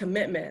OHA's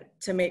commitment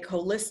to make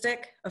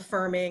holistic,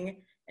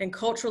 affirming, and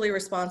culturally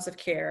responsive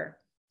care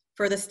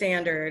for the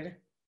standard,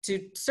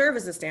 to serve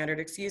as a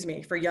standard,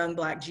 for young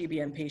Black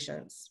GBM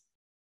patients.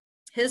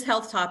 His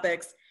Health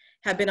topics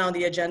have been on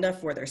the agenda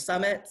for their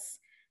summits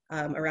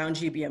around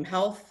GBM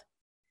health,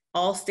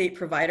 all state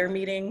provider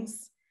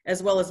meetings,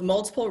 as well as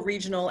multiple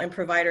regional and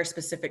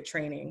provider-specific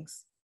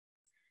trainings.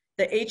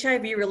 The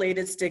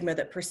HIV-related stigma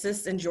that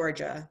persists in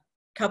Georgia,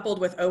 coupled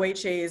with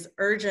OHA's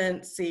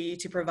urgency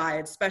to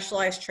provide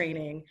specialized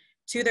training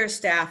to their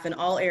staff in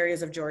all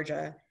areas of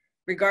Georgia,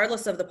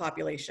 regardless of the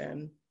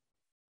population,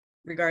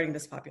 regarding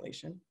this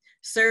population,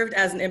 served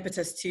as an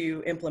impetus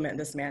to implement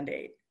this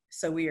mandate.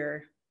 So we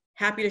are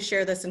happy to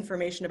share this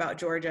information about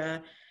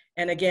Georgia.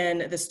 And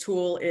again, this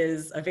tool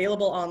is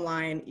available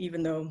online,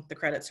 even though the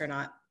credits are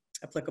not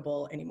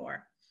applicable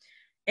anymore.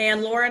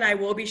 And Laura and I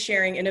will be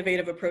sharing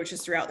innovative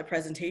approaches throughout the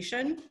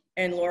presentation,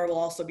 and Laura will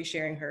also be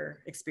sharing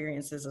her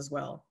experiences as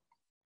well.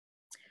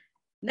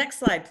 Next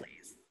slide,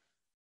 please.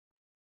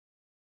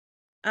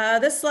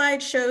 This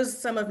slide shows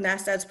some of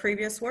NASTAD's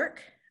previous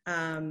work.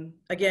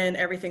 Again,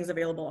 everything's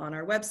available on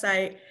our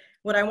website.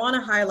 What I want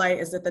to highlight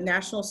is that the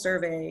national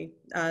survey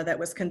that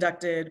was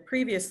conducted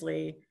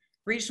previously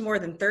reached more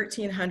than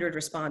 1,300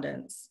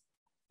 respondents.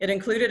 It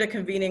included a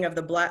convening of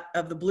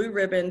the Blue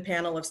Ribbon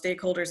panel of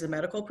stakeholders and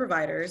medical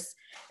providers.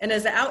 And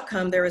as an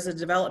outcome, there was a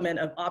development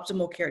of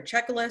optimal care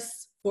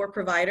checklists for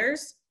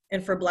providers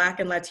and for Black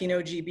and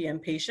Latino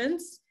GBM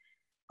patients.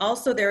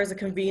 Also, there was a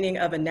convening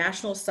of a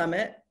national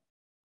summit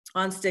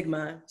on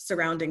stigma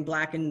surrounding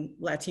Black and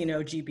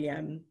Latino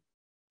GBM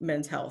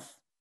men's health.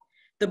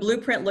 The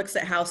blueprint looks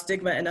at how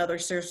stigma and other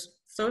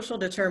social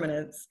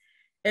determinants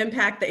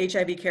impact the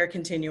HIV care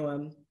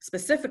continuum,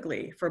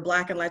 specifically for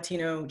Black and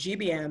Latino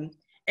GBM,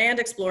 and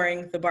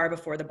exploring the bar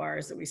before the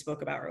bars that we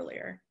spoke about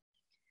earlier.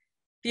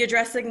 The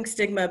Addressing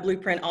Stigma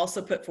blueprint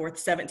also put forth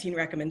 17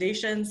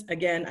 recommendations.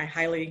 Again, I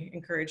highly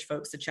encourage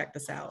folks to check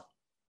this out.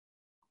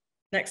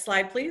 Next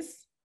slide, please.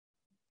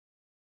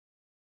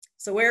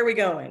 So where are we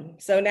going?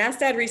 So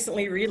NASTAD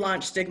recently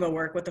relaunched stigma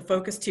work with the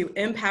focus to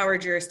empower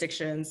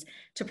jurisdictions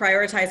to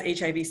prioritize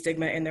HIV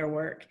stigma in their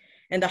work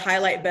and to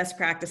highlight best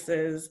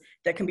practices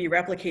that can be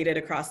replicated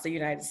across the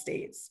United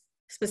States,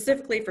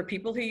 specifically for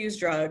people who use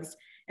drugs,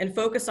 and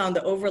focus on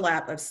the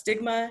overlap of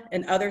stigma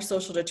and other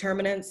social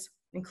determinants,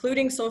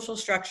 including social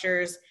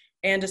structures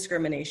and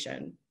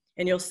discrimination.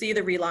 And you'll see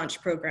the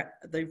relaunch program,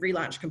 the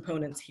relaunch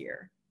components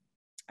here,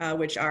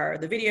 which are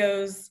the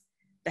videos,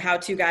 the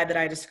how-to guide that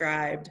I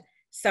described,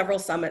 several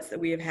summits that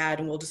we have had,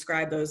 and we'll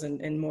describe those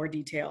in more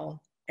detail,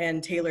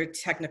 and tailored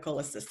technical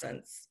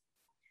assistance.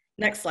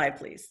 Next slide,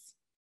 please.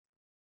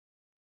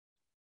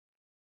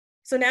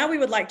 So now we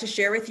would like to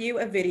share with you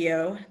a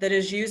video that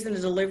is used in the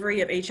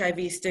delivery of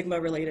HIV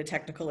stigma-related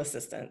technical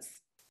assistance.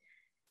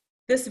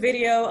 This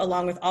video,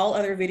 along with all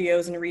other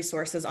videos and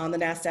resources on the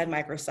NASTAD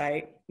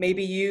microsite, may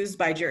be used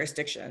by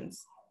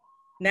jurisdictions.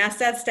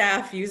 NASTAD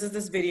staff uses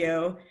this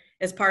video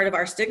as part of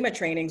our stigma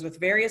trainings with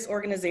various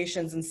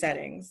organizations and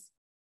settings.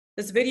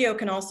 This video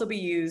can also be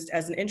used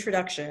as an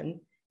introduction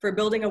for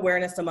building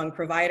awareness among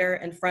provider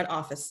and front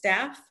office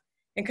staff,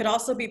 and could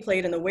also be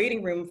played in the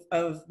waiting room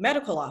of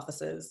medical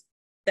offices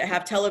that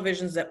have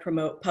televisions that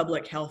promote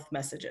public health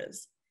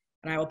messages.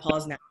 And I will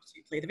pause now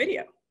to play the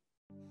video.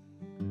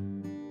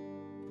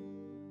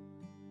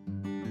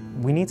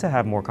 We need to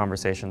have more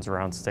conversations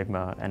around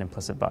stigma and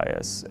implicit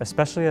bias,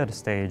 especially at a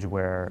stage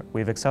where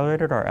we've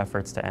accelerated our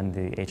efforts to end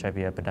the HIV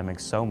epidemic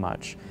so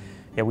much,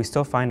 yet we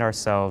still find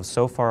ourselves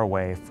so far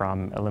away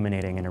from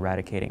eliminating and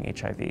eradicating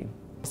HIV.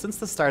 Since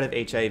the start of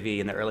HIV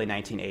in the early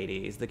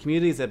 1980s, the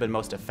communities that have been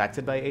most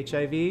affected by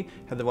HIV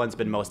have the ones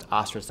been most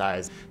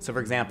ostracized. So for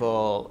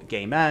example,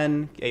 gay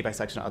men, gay,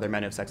 bisexual, and other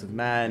men who have sex with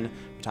men.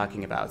 We're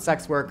talking about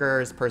sex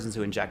workers, persons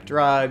who inject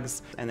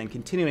drugs. And then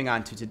continuing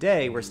on to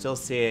today, we're still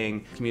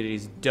seeing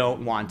communities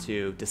don't want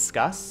to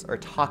discuss or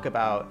talk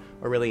about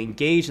or really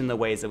engage in the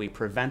ways that we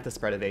prevent the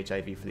spread of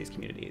HIV for these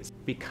communities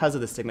because of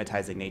the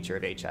stigmatizing nature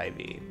of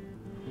HIV.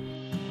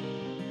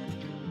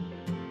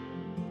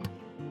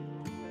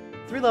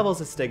 3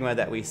 levels of stigma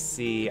that we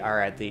see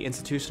are at the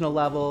institutional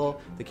level,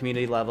 the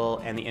community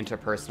level, and the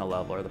interpersonal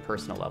level, or the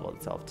personal level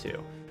itself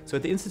too. So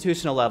at the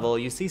institutional level,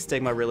 you see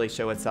stigma really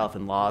show itself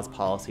in laws,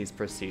 policies,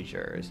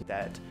 procedures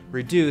that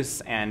reduce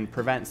and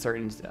prevent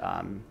certain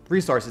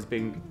resources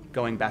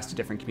going best to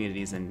different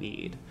communities in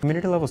need.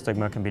 Community level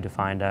stigma can be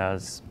defined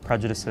as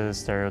prejudices,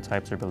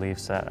 stereotypes, or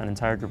beliefs that an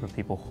entire group of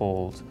people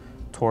hold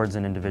towards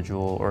an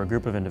individual or a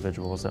group of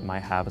individuals that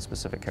might have a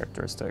specific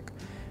characteristic.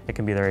 It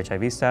can be their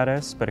HIV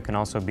status, but it can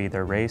also be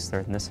their race,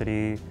 their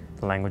ethnicity,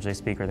 the language they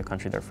speak, or the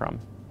country they're from.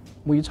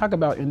 When you talk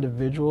about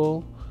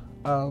individual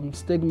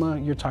stigma,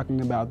 you're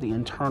talking about the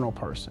internal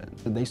person.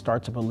 They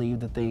start to believe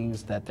the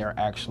things that they're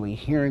actually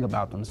hearing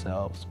about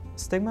themselves.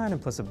 Stigma and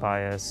implicit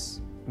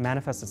bias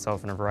manifests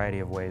itself in a variety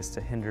of ways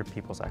to hinder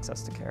people's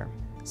access to care.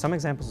 Some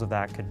examples of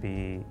that could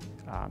be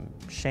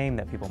shame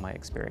that people might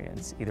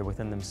experience, either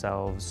within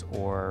themselves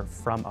or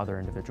from other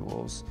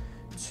individuals,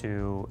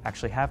 to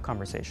actually have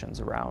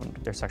conversations around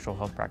their sexual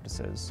health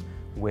practices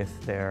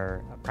with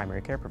their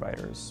primary care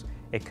providers.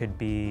 It could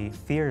be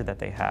fear that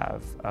they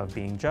have of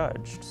being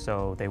judged,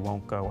 so they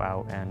won't go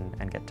out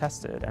and get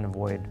tested and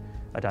avoid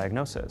a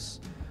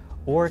diagnosis.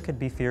 Or it could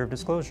be fear of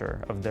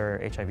disclosure of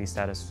their HIV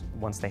status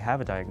once they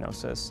have a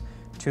diagnosis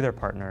to their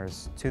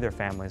partners, to their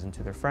families, and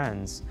to their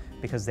friends,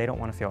 because they don't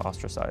want to feel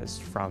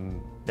ostracized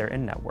from their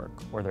in-network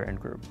or their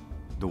in-group.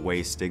 The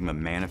way stigma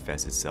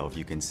manifests itself,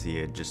 you can see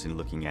it just in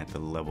looking at the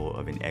level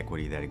of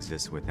inequity that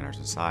exists within our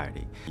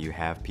society. You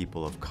have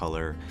people of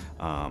color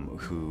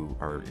who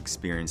are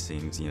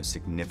experiencing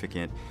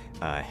significant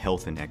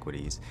health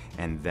inequities,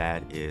 and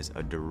that is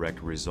a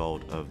direct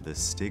result of the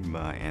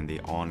stigma and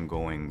the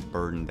ongoing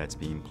burden that's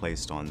being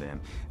placed on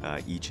them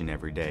each and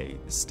every day.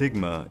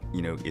 Stigma,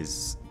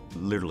 is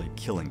literally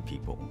killing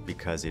people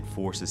because it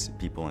forces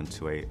people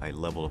into a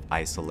level of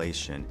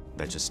isolation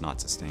that's just not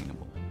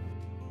sustainable.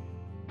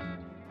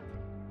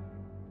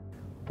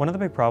 One of the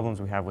big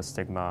problems we have with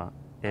stigma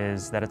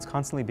is that it's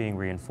constantly being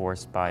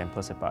reinforced by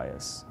implicit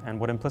bias. And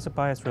what implicit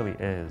bias really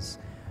is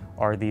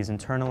are these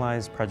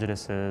internalized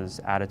prejudices,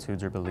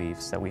 attitudes, or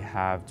beliefs that we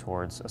have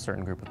towards a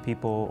certain group of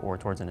people or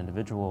towards an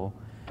individual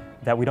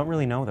that we don't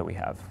really know that we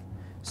have.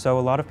 So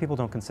a lot of people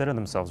don't consider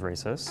themselves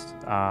racist,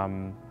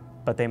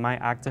 but they might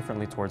act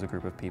differently towards a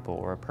group of people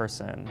or a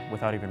person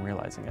without even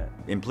realizing it.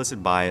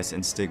 Implicit bias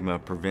and stigma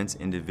prevents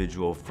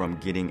individuals from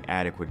getting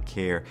adequate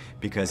care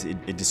because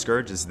it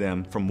discourages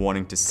them from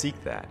wanting to seek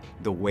that.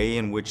 The way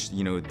in which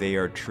they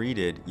are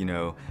treated,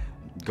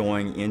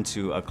 going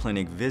into a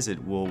clinic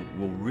visit will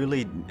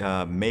really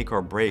make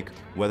or break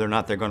whether or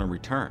not they're going to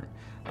return.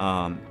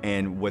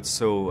 And what's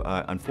so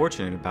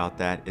unfortunate about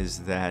that is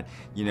that,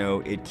 you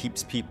know, it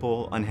keeps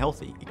people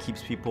unhealthy. It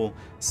keeps people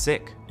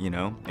sick, you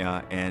know,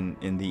 and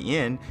in the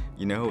end,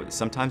 you know,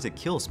 sometimes it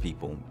kills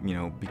people, you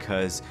know,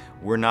 because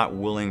we're not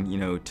willing, you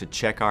know, to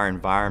check our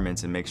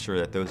environments and make sure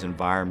that those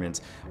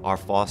environments are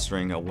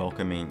fostering a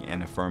welcoming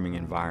and affirming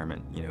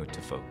environment, you know,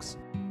 to folks.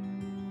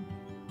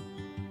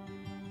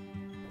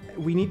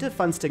 We need to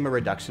fund stigma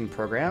reduction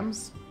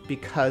programs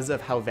because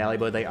of how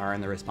valuable they are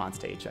in the response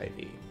to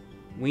HIV.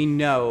 We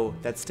know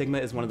that stigma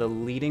is one of the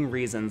leading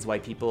reasons why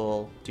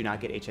people do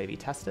not get HIV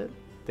tested.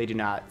 They do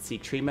not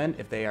seek treatment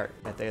if they are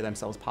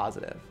themselves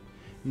positive.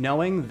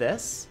 Knowing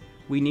this,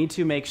 we need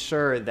to make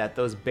sure that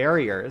those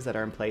barriers that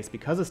are in place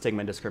because of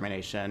stigma and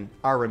discrimination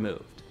are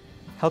removed.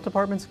 Health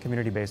departments and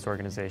community-based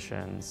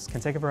organizations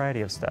can take a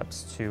variety of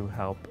steps to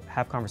help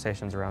have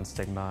conversations around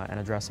stigma and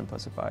address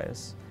implicit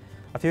bias.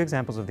 A few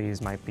examples of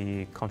these might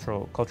be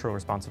cultural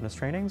responsiveness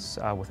trainings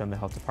within the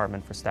health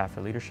department for staff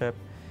or leadership.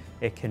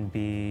 It can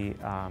be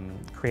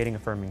creating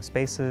affirming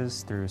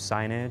spaces through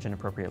signage and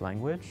appropriate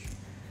language.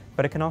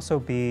 But it can also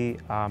be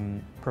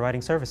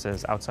providing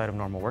services outside of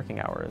normal working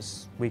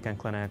hours, weekend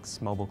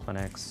clinics, mobile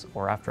clinics,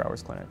 or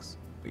after-hours clinics.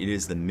 It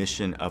is the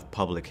mission of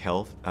public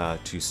health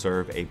to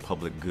serve a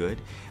public good,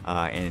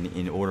 and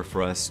in order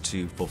for us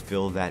to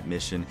fulfill that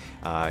mission,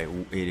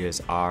 it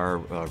is our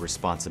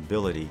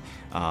responsibility,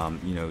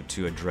 you know,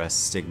 to address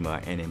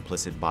stigma and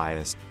implicit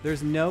bias.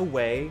 There's no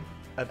way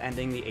of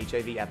ending the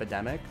HIV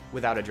epidemic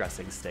without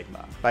addressing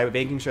stigma. By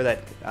making sure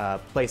that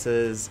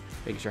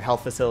making sure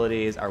health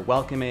facilities are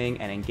welcoming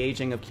and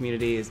engaging of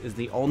communities is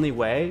the only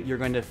way you're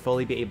going to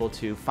fully be able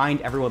to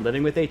find everyone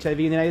living with HIV in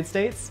the United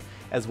States,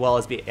 as well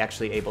as be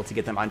actually able to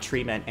get them on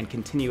treatment and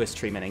continuous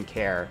treatment and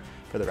care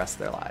for the rest of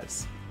their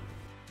lives.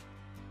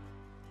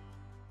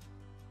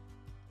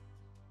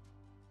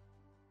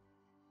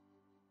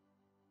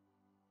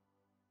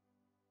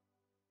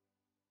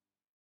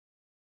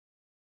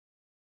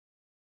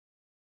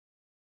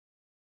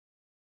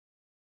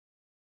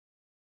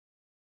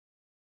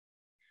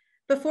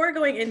 Before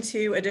going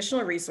into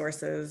additional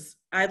resources,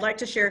 I'd like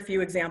to share a few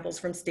examples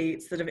from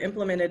states that have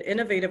implemented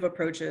innovative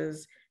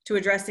approaches to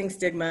addressing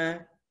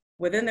stigma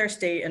within their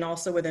state and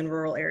also within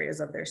rural areas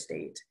of their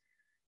state.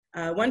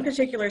 One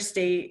particular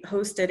state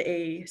hosted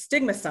a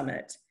stigma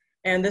summit,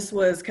 and this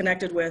was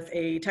connected with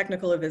a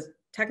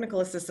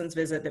technical assistance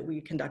visit that we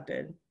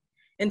conducted.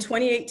 In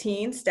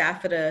 2018,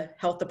 staff at a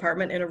health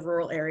department in a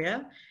rural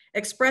area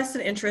expressed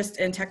an interest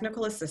in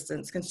technical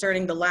assistance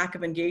concerning the lack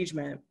of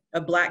engagement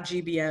of Black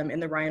GBM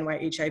in the Ryan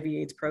White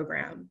HIV/AIDS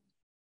program.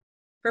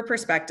 For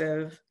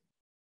perspective,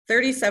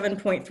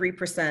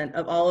 37.3%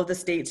 of all of the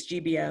state's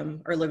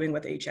GBM are living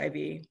with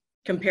HIV,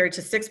 compared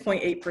to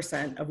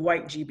 6.8% of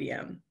white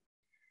GBM.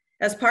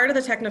 As part of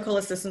the technical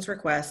assistance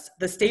request,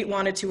 the state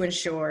wanted to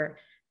ensure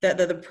that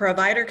the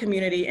provider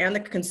community and the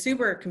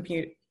consumer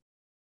community,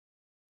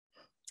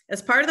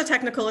 as part of the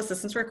technical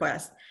assistance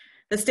request,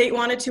 the state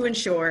wanted to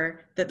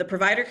ensure that the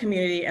provider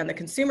community and the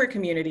consumer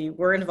community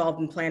were involved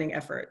in planning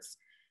efforts.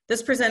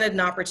 This presented an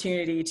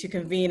opportunity to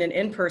convene an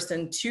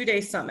in-person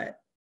 2-day summit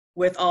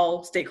with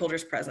all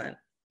stakeholders present,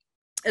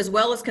 as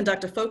well as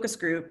conduct a focus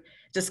group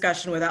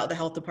discussion without the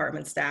health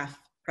department staff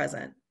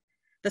present.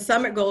 The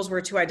summit goals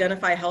were to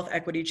identify health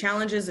equity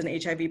challenges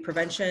in HIV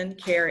prevention,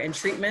 care, and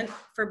treatment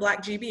for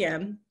Black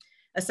GBM,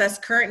 assess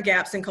current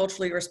gaps in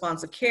culturally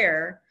responsive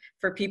care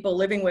for people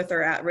living with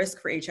or at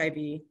risk for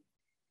HIV,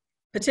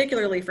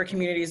 particularly for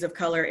communities of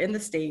color in the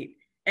state,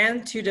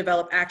 and to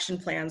develop action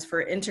plans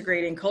for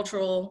integrating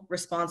cultural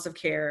responsive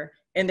care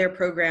in their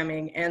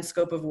programming and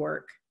scope of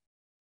work.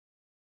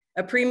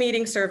 A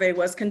pre-meeting survey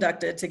was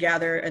conducted to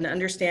gather an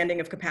understanding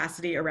of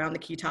capacity around the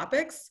key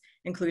topics,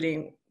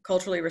 including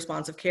culturally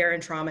responsive care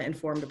and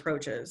trauma-informed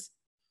approaches.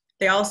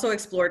 They also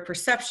explored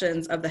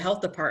perceptions of the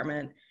health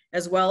department,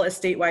 as well as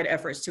statewide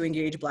efforts to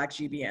engage Black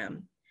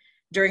GBM.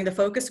 During the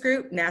focus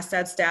group,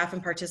 NASTAD staff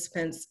and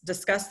participants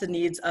discussed the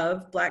needs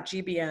of Black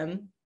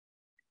GBM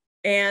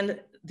and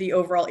the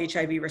overall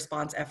HIV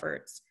response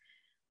efforts.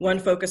 One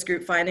focus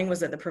group finding was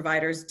that the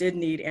providers did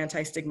need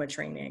anti-stigma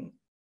training.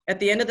 At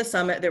the end of the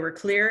summit, there were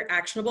clear,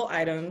 actionable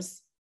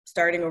items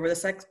starting over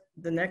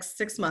the next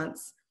 6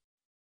 months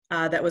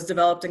that was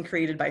developed and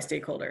created by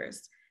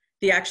stakeholders.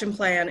 The action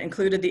plan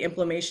included the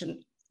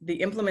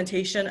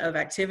implementation of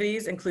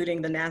activities,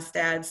 including the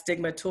NASTAD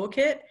Stigma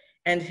Toolkit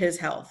and His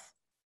Health.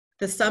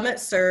 The summit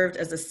served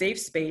as a safe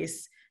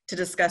space to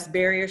discuss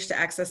barriers to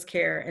access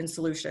care and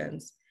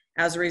solutions.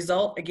 As a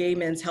result, a Gay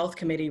Men's Health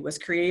Committee was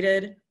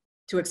created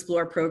to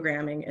explore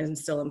programming and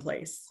still in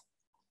place.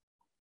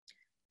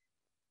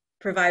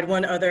 Provide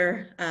one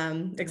other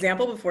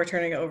example before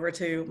turning it over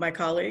to my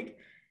colleague.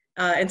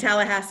 In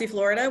Tallahassee,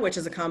 Florida, which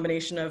is a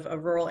combination of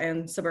rural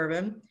and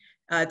suburban,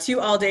 in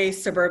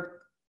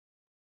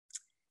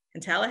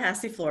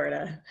Tallahassee,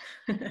 Florida,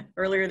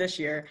 earlier this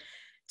year,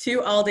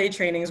 2 all-day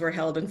trainings were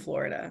held in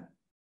Florida.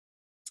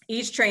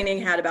 Each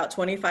training had about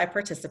 25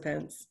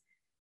 participants,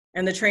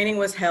 and the training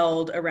was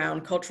held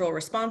around cultural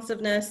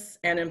responsiveness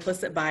and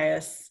implicit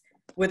bias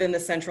within the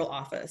central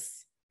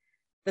office.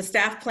 The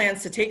staff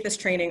plans to take this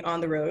training on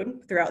the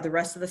road throughout the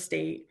rest of the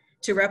state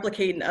to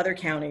replicate in other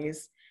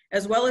counties,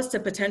 as well as to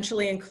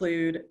potentially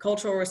include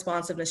cultural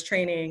responsiveness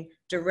training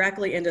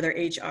directly into their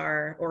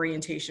HR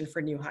orientation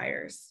for new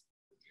hires.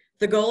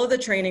 The goal of the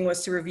training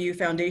was to review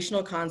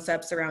foundational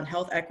concepts around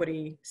health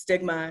equity,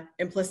 stigma,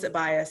 implicit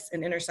bias,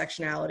 and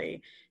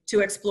intersectionality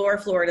to explore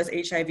Florida's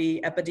HIV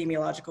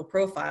epidemiological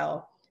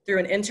profile through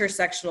an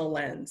intersectional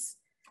lens,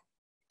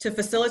 to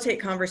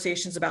facilitate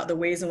conversations about the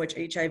ways in which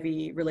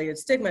HIV-related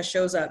stigma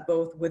shows up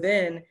both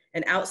within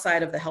and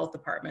outside of the health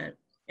department,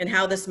 and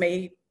how this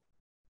may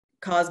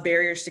cause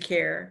barriers to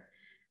care.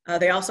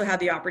 They also had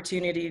the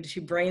opportunity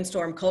to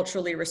brainstorm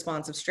culturally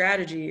responsive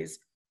strategies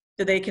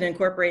that they can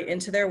incorporate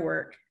into their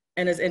work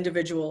and as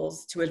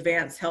individuals to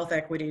advance health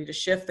equity, to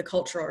shift the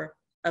culture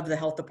of the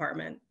health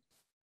department.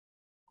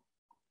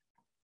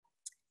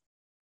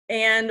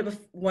 And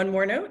one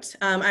more note,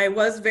 I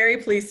was very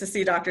pleased to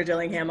see Dr.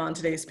 Dillingham on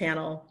today's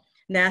panel.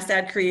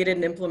 NASTAD created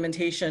an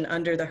implementation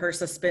under the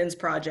HRSA SPINS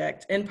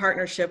project in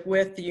partnership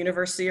with the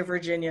University of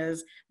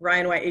Virginia's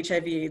Ryan White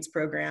HIV/AIDS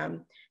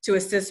program to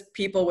assist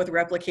people with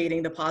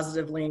replicating the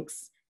positive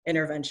links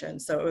intervention.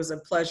 So it was a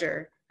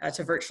pleasure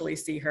to virtually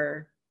see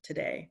her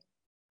today.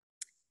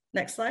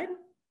 Next slide.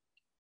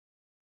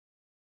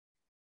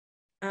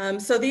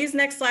 So these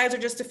next slides are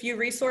just a few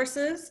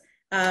resources.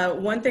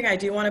 One thing I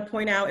do want to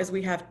point out is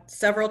we have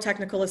several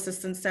technical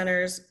assistance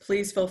centers.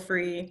 Please feel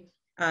free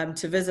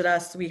to visit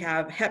us. We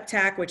have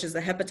HepTAC, which is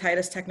the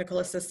Hepatitis Technical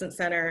Assistance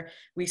Center.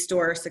 We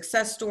store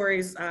success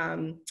stories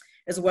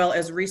as well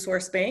as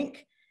Resource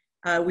Bank.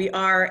 We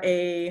are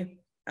a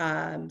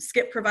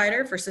SCIP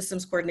provider for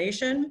systems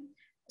coordination,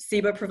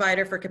 SEBA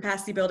provider for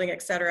capacity building,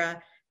 et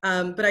cetera.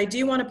 But I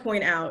do want to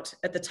point out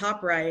at the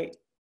top right,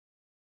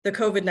 the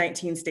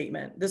COVID-19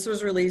 statement. This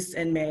was released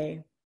in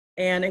May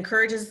and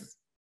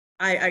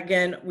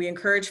we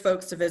encourage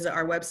folks to visit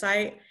our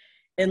website.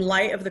 In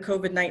light of the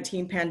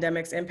COVID-19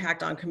 pandemic's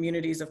impact on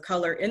communities of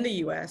color in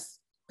the US,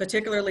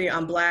 particularly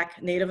on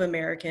Black, Native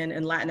American,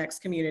 and Latinx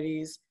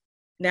communities,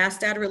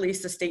 NASTAD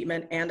released a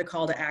statement and a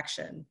call to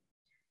action.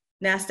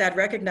 NASTAD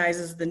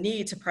recognizes the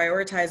need to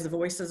prioritize the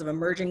voices of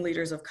emerging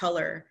leaders of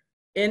color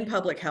in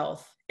public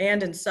health,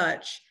 and in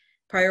such,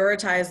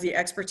 prioritize the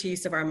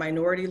expertise of our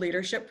Minority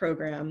Leadership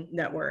Program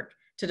network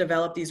to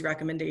develop these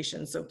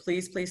recommendations. So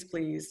please, please,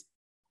 please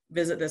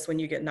visit this when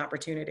you get an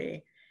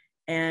opportunity.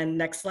 And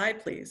next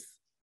slide, please.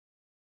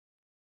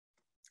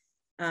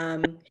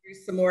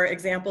 Here's some more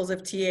examples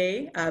of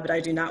TA, but I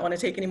do not want to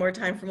take any more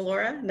time from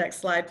Laura. Next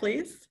slide,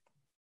 please.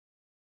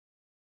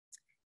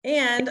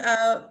 And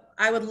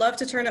I would love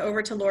to turn it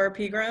over to Laura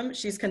Pegram.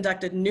 She's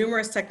conducted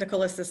numerous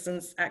technical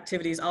assistance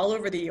activities all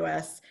over the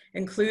US,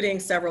 including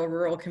several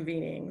rural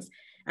convenings.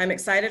 I'm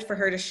excited for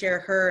her to share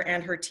her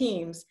and her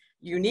team's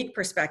unique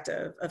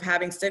perspective of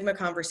having stigma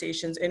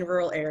conversations in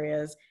rural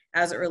areas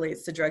as it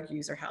relates to drug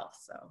user health.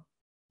 So,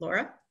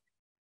 Laura?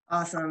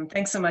 Awesome.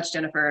 Thanks so much,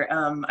 Jennifer.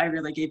 I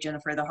really gave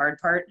Jennifer the hard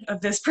part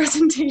of this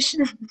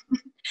presentation.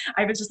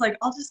 I was just like,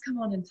 I'll just come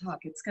on and talk.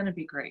 It's going to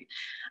be great.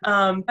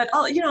 But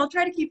I'll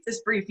try to keep this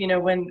brief.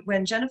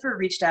 When Jennifer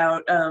reached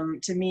out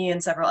to me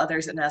and several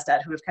others at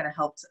NASTAD who have kind of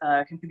helped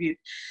contribute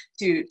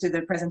to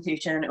the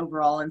presentation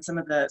overall, and some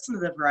of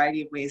the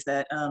variety of ways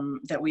that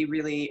that we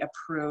really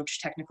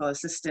approach technical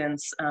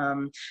assistance,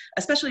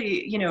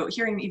 especially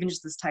hearing even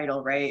just this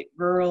title, right?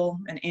 Rural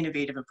and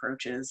innovative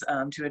approaches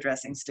to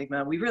addressing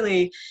stigma. We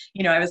really,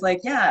 I was like,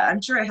 yeah,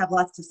 I'm sure I have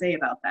lots to say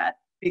about that,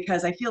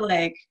 because I feel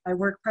like I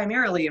work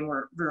primarily in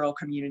rural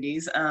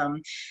communities,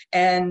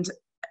 and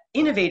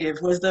innovative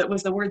was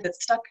the word that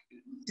stuck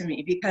to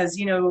me,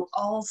 because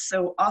all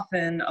so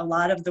often a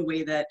lot of the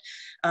way that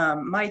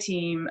my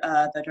team,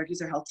 the drug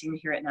user health team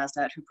here at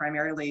NASDAQ, who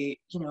primarily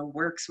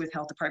works with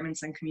health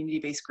departments and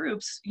community-based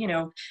groups,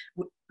 the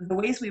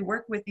ways we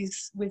work with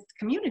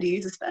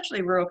communities,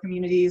 especially rural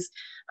communities,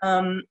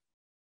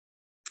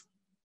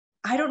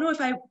 I don't know if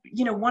I,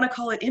 want to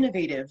call it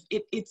innovative.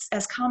 It's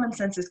as common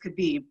sense as could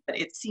be, but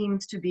it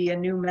seems to be a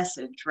new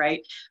message,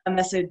 right? A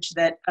message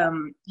that,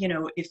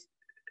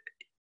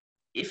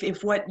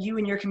 if what you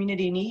and your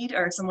community need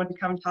are someone to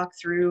come talk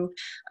through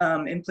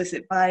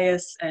implicit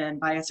bias and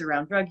bias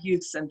around drug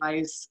use and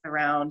bias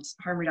around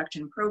harm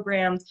reduction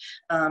programs,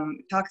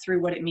 talk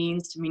through what it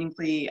means to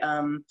meaningfully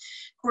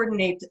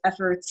coordinate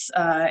efforts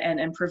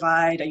and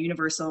provide a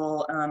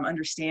universal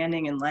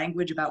understanding and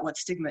language about what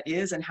stigma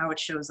is and how it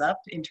shows up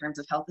in terms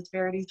of health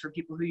disparities for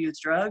people who use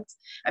drugs.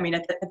 I mean,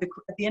 at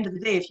the end of the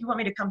day, if you want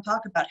me to come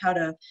talk about how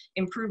to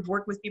improve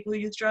work with people who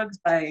use drugs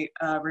by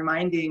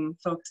reminding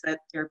folks that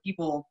they're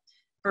people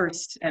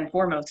first and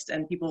foremost,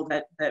 and people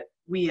that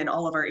we and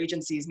all of our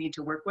agencies need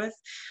to work with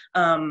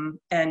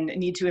and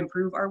need to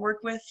improve our work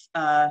with,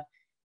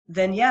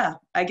 then yeah,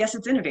 I guess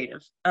it's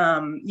innovative.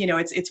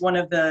 It's one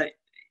of the,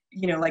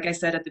 like I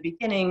said at the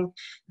beginning,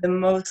 the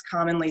most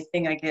common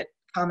thing I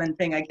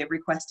get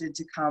requested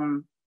to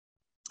come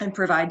and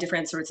provide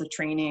different sorts of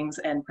trainings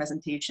and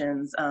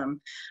presentations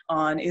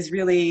on is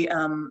really,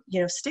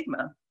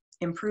 stigma.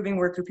 improving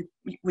work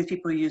with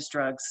people who use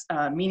drugs,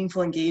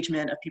 meaningful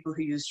engagement of people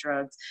who use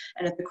drugs.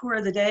 And at the core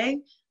of the day,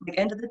 the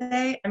end of the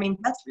day, I mean,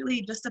 that's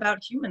really just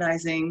about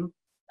humanizing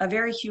a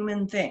very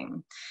human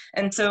thing.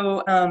 And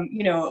so,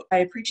 you know, I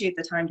appreciate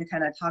the time to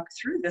kind of talk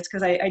through this,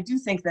 because I do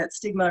think that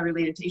stigma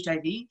related to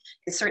HIV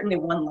is certainly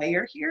one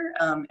layer here,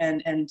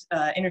 and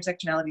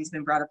intersectionality has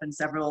been brought up in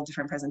several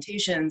different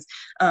presentations.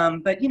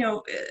 But, you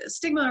know,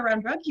 stigma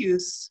around drug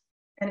use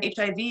and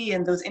HIV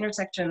and those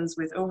intersections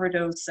with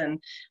overdose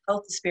and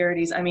health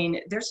disparities, I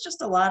mean, there's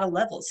just a lot of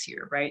levels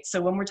here, right?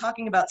 So when we're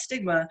talking about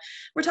stigma,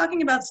 we're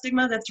talking about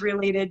stigma that's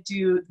related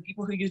to the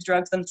people who use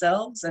drugs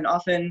themselves, and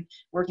often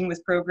working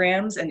with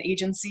programs and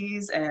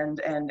agencies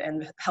and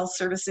health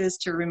services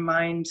to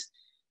remind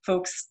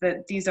folks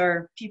that these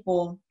are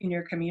people in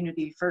your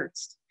community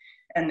first.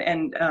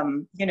 And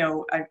you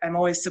know, I'm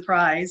always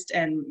surprised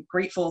and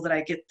grateful that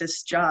I get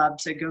this job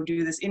to go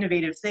do this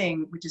innovative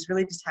thing, which is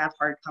really just have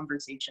hard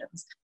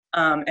conversations,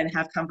 and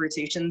have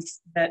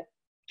conversations that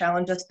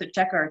challenge us to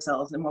check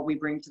ourselves and what we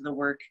bring to the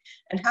work,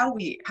 and how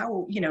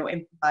you know,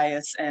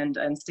 bias and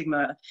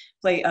stigma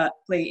play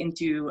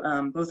into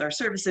both our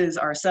services,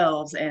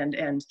 ourselves, and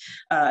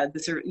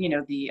the, you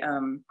know, the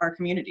our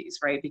communities,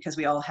 right? Because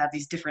we all have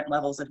these different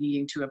levels of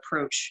needing to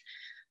approach,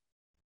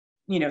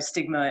 you know,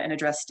 stigma and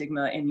address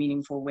stigma in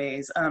meaningful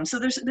ways. So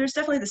there's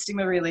definitely the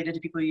stigma related to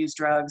people who use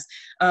drugs,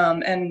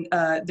 and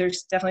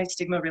there's definitely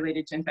stigma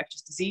related to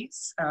infectious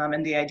disease,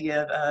 and the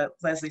idea of,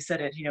 Leslie said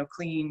it, you know,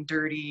 clean,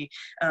 dirty.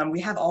 We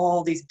have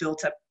all these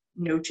built up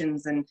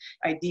notions and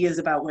ideas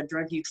about what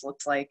drug use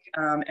looks like,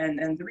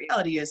 and the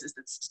reality is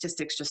that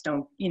statistics just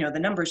don't, you know, the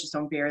numbers just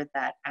don't bear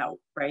that out,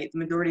 right? The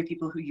majority of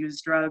people who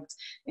use drugs,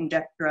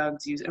 inject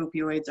drugs, use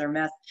opioids or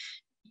meth,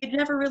 you'd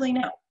never really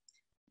know.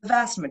 The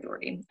vast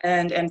majority.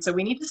 And so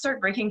we need to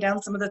start breaking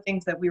down some of the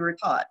things that we were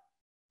taught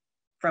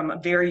from a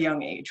very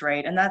young age,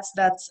 right? And that's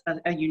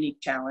a unique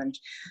challenge.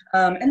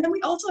 And then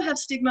we also have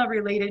stigma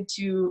related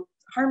to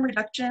harm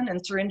reduction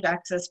and syringe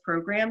access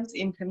programs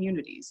in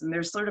communities. And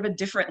there's sort of a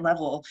different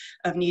level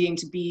of needing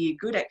to be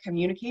good at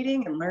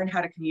communicating and learn how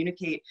to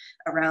communicate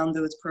around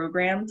those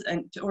programs,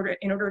 and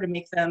in order to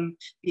make them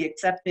be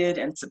accepted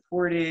and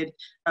supported,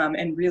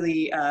 and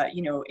really,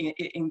 you know,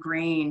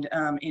 ingrained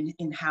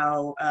in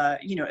how,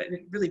 you know,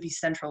 really be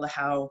central to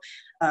how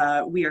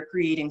we are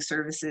creating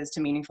services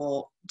to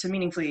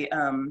meaningfully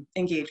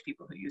engage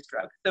people who use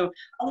drugs. So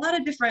a lot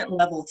of different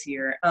levels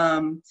here.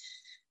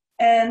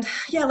 And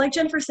yeah, like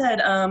Jennifer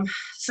said,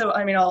 so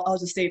I mean, I'll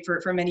just say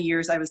for many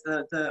years, I was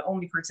the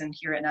only person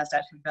here at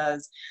NASDAQ who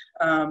does,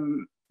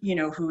 you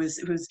know, who's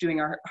doing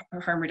our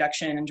harm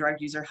reduction and drug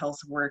user health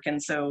work.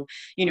 And so,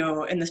 you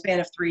know, in the span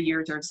of 3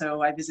 years or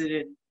so, I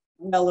visited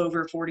well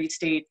over 40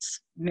 states,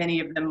 many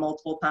of them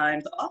multiple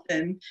times,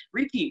 often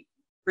repeat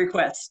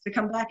requests to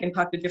come back and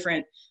talk to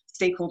different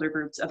stakeholder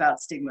groups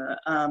about stigma.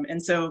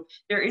 And so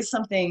there is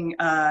something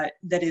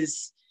that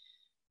is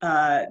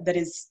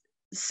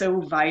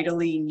so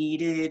vitally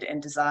needed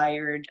and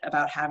desired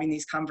about having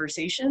these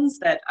conversations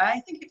that I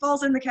think it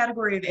falls in the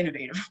category of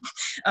innovative.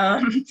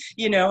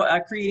 You know,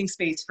 creating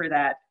space for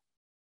that.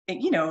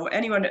 You know,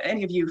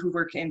 any of you who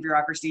work in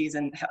bureaucracies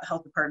and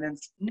health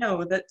departments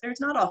know that there's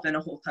not often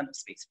a whole ton of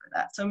space for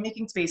that. So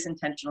making space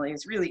intentionally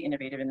is really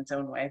innovative in its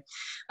own way,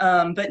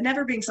 but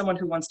never being someone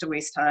who wants to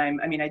waste time.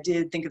 I mean, I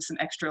did think of some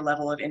extra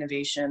level of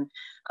innovation,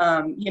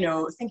 you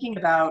know, thinking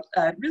about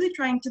really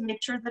trying to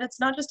make sure that it's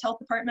not just health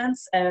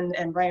departments and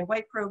Ryan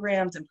White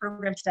programs and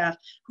program staff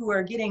who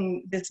are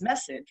getting this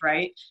message,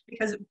 right?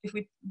 Because if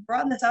we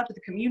broaden this out to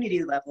the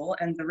community level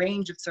and the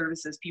range of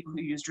services people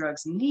who use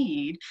drugs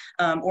need,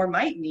 or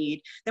might need,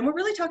 then we're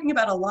really talking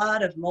about a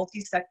lot of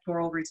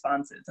multi-sectoral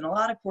responses and a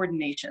lot of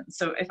coordination.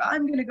 So if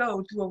I'm going to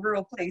go to a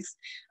rural place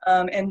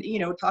and, you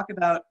know, talk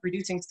about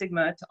reducing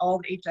stigma to all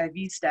the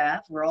HIV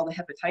staff or all the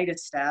hepatitis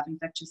staff,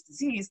 infectious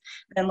disease,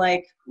 then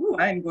like, ooh,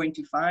 I'm going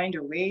to find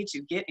a way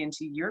to get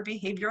into your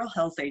behavioral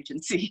health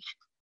agency.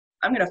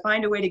 I'm going to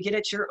find a way to get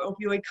at your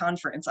opioid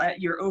conference,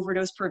 your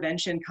overdose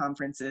prevention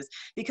conferences,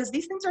 because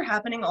these things are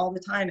happening all the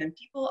time, and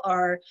people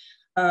are,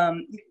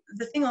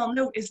 the thing I'll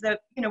note is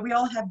that, you know, we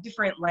all have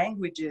different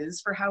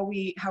languages for how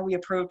we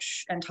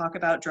approach and talk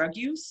about drug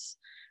use,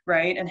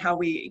 right? And how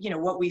we, you know,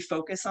 what we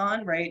focus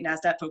on, right?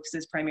 NASDAQ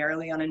focuses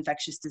primarily on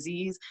infectious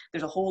disease.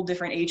 There's a whole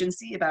different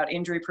agency about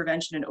injury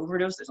prevention and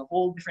overdose. There's a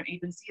whole different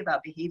agency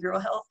about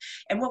behavioral health.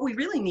 And what we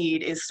really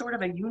need is sort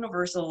of a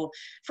universal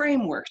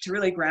framework to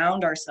really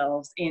ground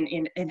ourselves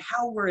in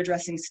how we're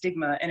addressing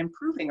stigma and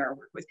improving our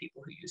work with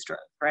people who use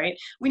drugs, right?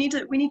 We need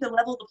to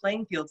level the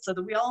playing field so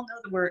that we all know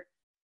that we're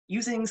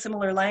using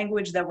similar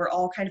language, that we're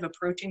all kind of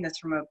approaching this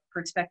from a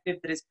perspective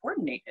that is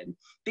coordinated,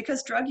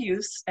 because drug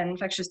use and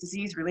infectious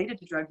disease related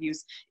to drug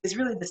use is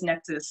really this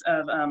nexus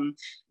of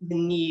the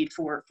need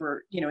for,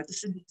 you know,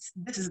 this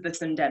is the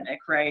syndemic,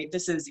 right?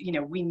 This is, you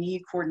know, we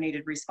need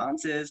coordinated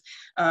responses,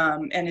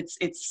 and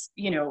it's,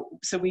 you know,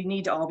 so we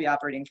need to all be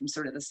operating from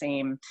sort of the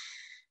same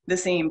the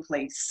same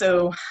place.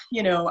 So,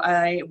 you know,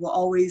 I will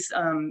always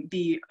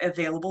be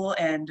available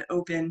and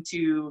open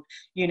to,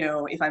 you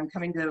know, if I'm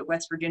coming to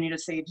West Virginia to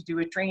say to do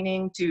a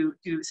training, to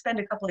spend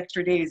a couple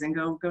extra days and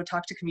go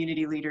talk to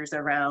community leaders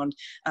around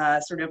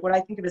sort of what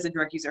I think of as a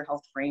drug user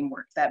health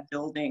framework, that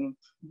building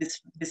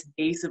this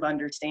base of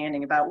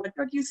understanding about what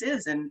drug use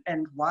is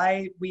and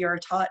why we are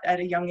taught at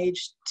a young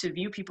age to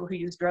view people who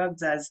use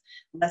drugs as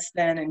less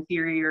than,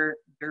 inferior,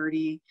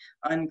 dirty,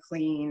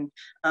 unclean,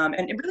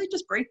 and really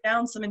just break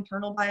down some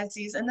internal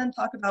biases and then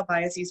talk about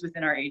biases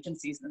within our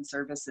agencies and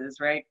services,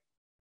 right?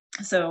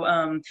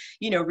 So,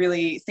 you know,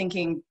 really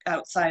thinking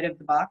outside of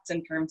the box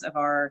in terms of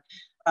our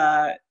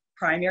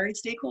primary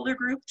stakeholder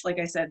groups. Like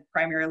I said,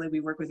 primarily we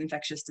work with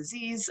infectious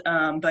disease,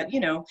 but, you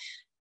know,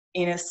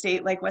 in a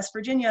state like West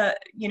Virginia,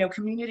 you know,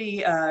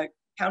 community,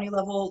 county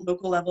level,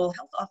 local level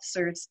health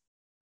officers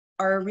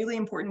are a really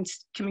important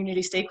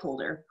community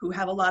stakeholder who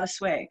have a lot of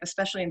sway,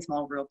 especially in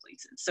small rural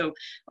places. So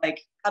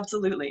like,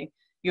 absolutely.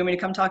 You want me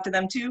to come talk to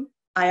them too?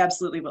 I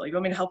absolutely will. You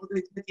want me to help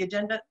with the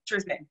agenda? Sure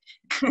thing.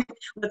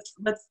 let's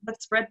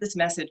spread this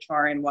message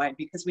far and wide,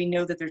 because we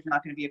know that there's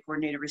not going to be a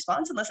coordinated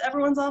response unless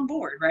everyone's on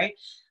board, right?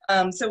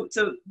 So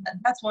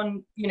that's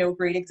one, you know,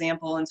 great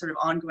example and sort of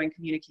ongoing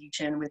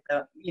communication with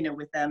the, you know,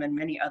 with them and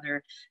many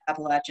other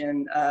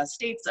Appalachian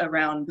states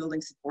around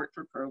building support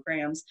for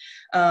programs.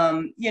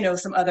 You know,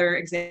 some other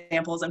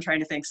examples I'm trying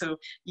to think. So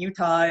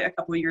Utah, a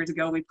couple of years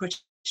ago, we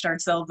pushed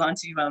ourselves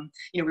onto, you know,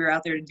 we were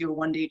out there to do a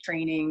one-day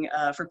training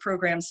for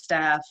program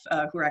staff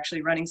who are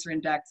actually running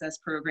syringe access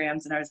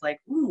programs. And I was like,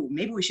 ooh,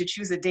 maybe we should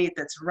choose a date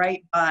that's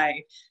right by,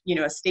 you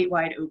know, a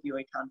statewide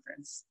opioid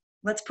conference.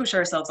 Let's push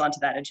ourselves onto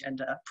that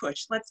agenda.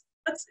 Let's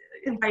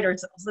invite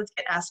ourselves. Let's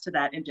get asked to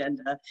that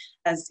agenda,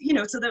 as, you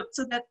know, so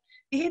that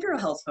behavioral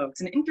health folks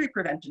and injury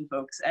prevention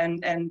folks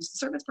and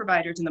service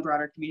providers in the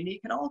broader community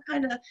can all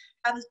kind of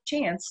have a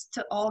chance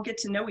to all get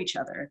to know each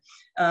other.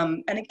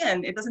 And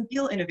again, it doesn't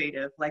feel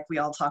innovative like we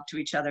all talk to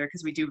each other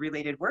because we do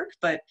related work,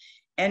 but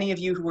any of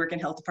you who work in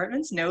health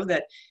departments know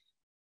that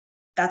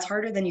that's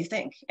harder than you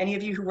think. Any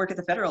of you who work at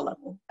the federal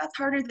level, that's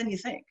harder than you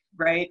think,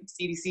 right?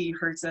 CDC,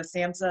 HRSA,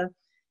 SAMHSA,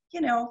 you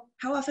know,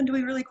 how often do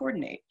we really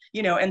coordinate?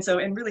 You know,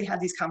 and really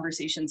have these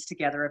conversations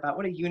together about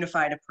what a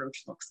unified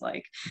approach looks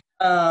like.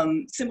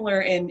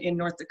 Similar in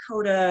North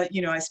Dakota,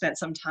 you know, I spent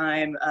some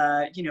time,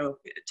 you know,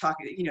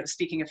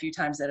 speaking a few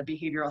times at a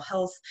behavioral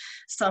health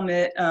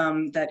summit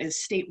that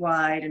is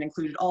statewide and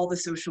included all the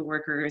social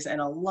workers and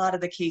a lot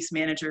of the case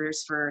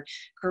managers for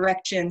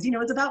corrections. You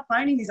know, it's about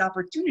finding these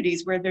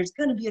opportunities where there's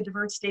going to be a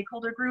diverse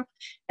stakeholder group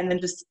and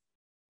then just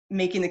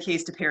making the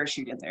case to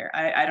parachute in there.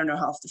 I don't know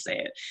how else to say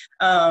it.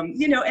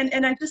 You know,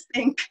 and I just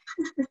think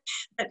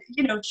that,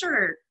 you know,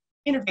 sure,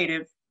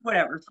 innovative,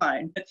 whatever,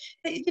 fine. But,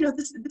 you know,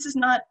 this is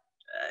not,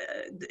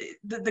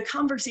 the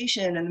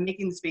conversation and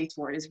making the space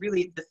for it is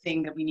really the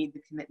thing that we need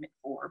the commitment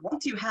for.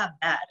 Once you have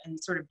that and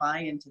sort of buy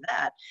into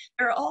that,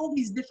 there are all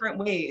these different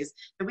ways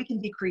that we can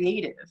be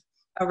creative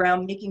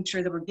around making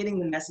sure that we're getting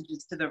the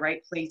messages to the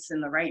right place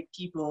and the right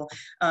people.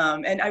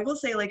 And I will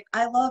say, like,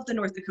 I love the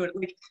North Dakota,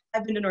 like,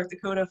 I've been to North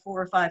Dakota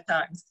 4 or 5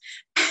 times.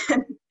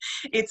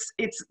 it's,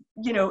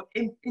 you know,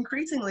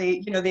 increasingly,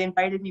 you know, they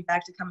invited me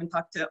back to come and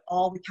talk to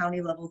all the county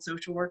level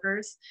social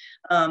workers,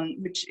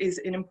 which is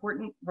an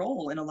important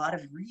role in a lot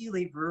of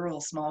really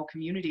rural, small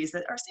communities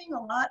that are seeing a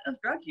lot of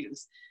drug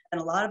use and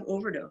a lot of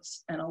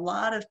overdose and a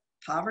lot of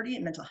poverty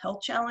and mental health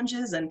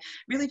challenges, and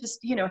really just,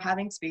 you know,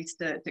 having space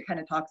to kind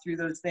of talk through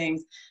those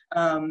things,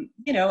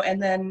 you know,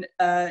 and then,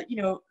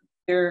 you know,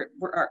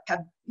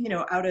 you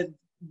know, out of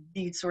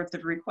these sorts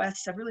of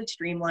requests have really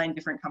streamlined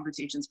different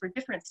conversations for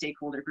different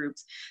stakeholder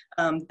groups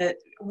that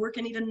work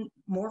in even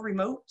more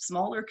remote,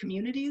 smaller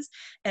communities.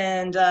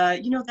 And,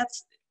 you know,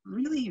 that's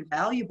really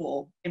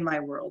valuable in my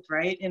world,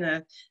 right?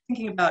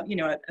 Thinking about, you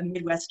know, a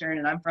Midwestern,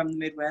 and I'm from the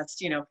Midwest,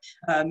 you know,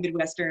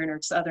 Midwestern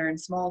or Southern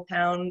small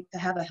town, to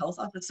have a health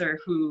officer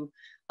who,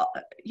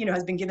 you know,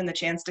 has been given the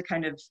chance to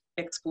kind of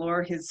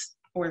explore his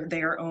or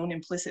their own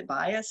implicit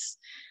bias.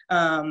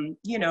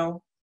 You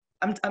know,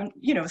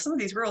 you know, some of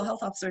these rural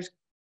health officers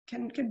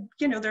can,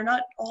 you know, they're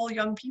not all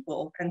young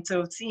people. And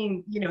so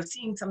seeing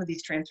some of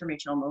these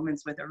transformational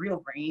moments with a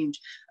real range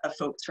of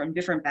folks from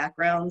different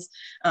backgrounds,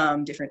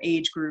 different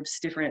age groups,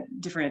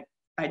 different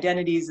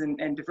identities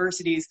and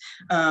diversities,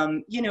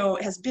 you know,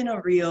 has been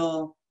a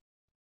real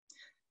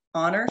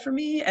honor for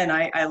me. And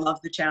I love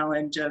the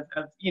challenge of,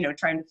 you know,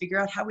 trying to figure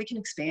out how we can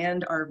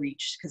expand our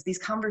reach, because these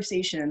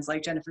conversations,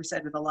 like Jennifer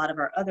said, with a lot of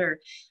our other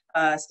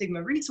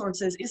stigma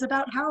resources, is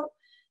about how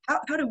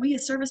do we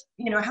as service,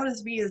 you know, how do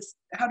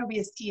we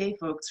as TA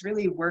folks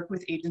really work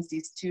with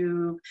agencies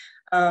to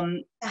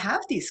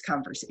have these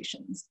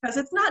conversations? Because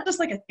it's not just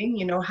like a thing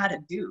you know how to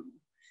do.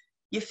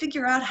 You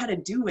figure out how to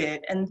do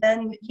it, and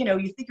then, you know,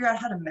 you figure out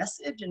how to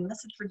message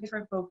for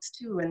different folks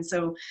too. And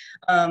so,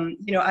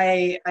 you know,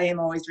 I am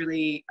always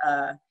really,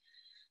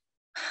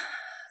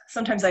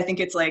 sometimes I think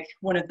it's like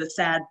one of the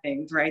sad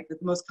things, right? The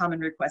most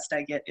common request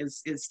I get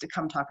is to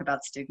come talk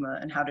about stigma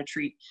and how to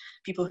treat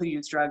people who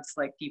use drugs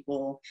like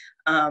people.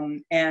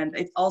 And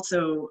it's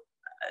also,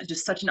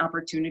 just such an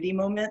opportunity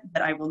moment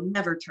that I will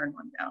never turn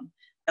one down.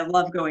 I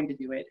love going to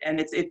do it. And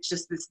it's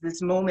just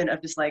this moment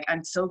of just like,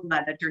 I'm so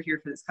glad that you're here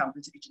for this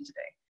conversation today.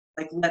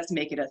 Like, let's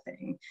make it a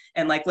thing.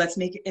 And like, let's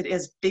make it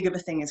as big of a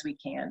thing as we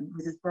can,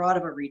 with as broad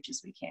of a reach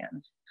as we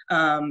can.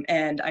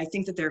 And I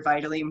think that they're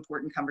vitally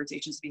important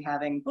conversations to be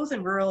having, both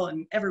in rural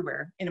and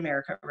everywhere in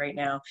America right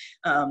now.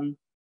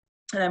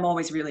 And I'm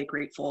always really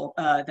grateful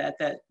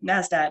that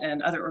NASDAQ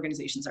and other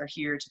organizations are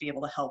here to be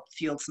able to help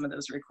field some of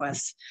those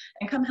requests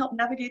and come help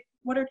navigate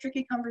what are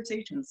tricky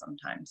conversations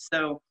sometimes.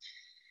 So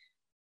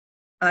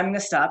I'm gonna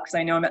stop because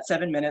I know I'm at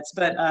 7 minutes,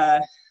 but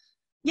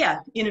yeah,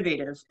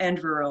 innovative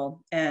and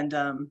rural, and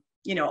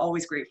you know,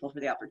 always grateful for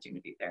the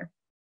opportunity there.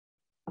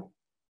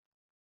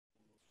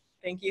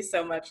 Thank you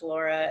so much,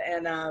 Laura.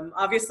 And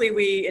obviously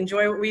we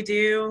enjoy what we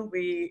do.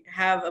 We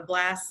have a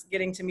blast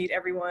getting to meet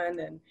everyone.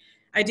 And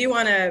I do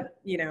want to,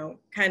 you know,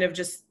 kind of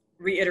just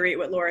reiterate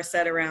what Laura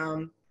said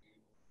around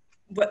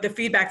what the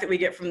feedback that we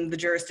get from the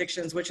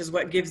jurisdictions, which is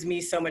what gives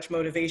me so much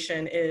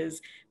motivation,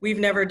 is we've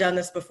never done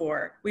this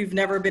before. We've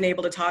never been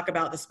able to talk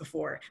about this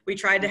before. We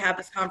tried to have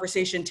this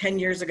conversation 10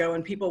 years ago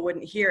and people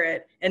wouldn't hear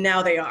it, and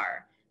now they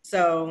are.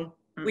 So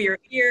we are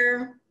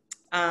here.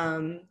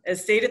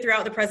 As stated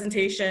throughout the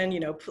presentation, you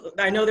know,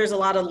 I know there's a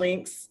lot of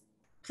links.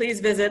 Please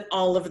visit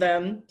all of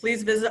them.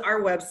 Please visit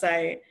our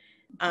website.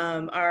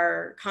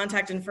 Our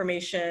contact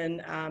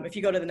information, if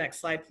you go to the next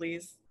slide,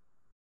 please,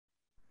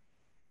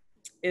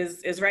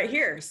 is right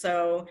here.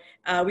 So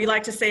we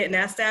like to say at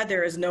NASDAQ,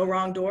 there is no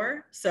wrong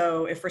door.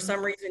 So if for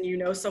some reason you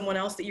know someone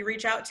else that you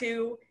reach out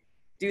to,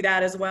 do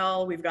that as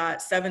well. We've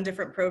got 7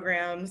 different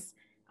programs,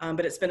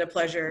 but it's been a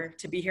pleasure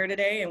to be here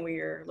today, and we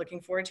are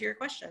looking forward to your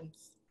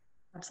questions.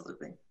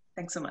 Absolutely.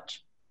 Thanks so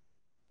much.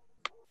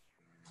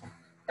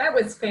 That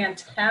was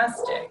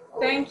fantastic.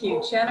 Thank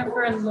you,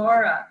 Jennifer and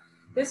Laura.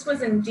 This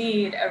was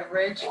indeed a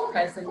rich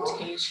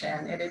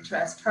presentation. It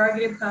addressed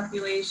targeted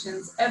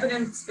populations,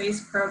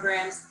 evidence-based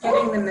programs,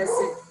 getting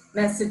the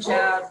message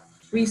out,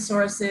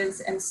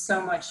 resources, and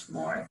so much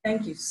more.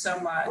 Thank you so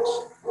much.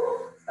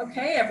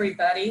 Okay,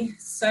 everybody.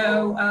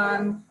 So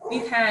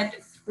we've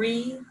had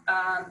 3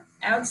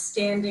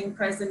 outstanding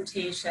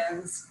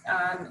presentations.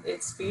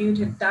 It's for you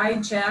to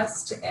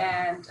digest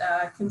and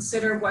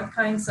consider what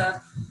kinds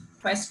of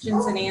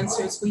questions and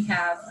answers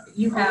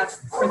you have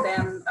for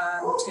them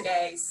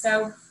today.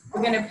 So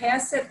we're going to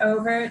pass it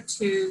over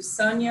to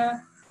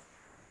Sonia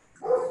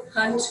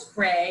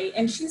Hunt-Gray,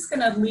 and she's going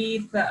to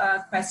lead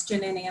the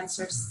question and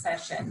answer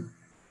session.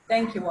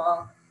 Thank you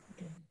all.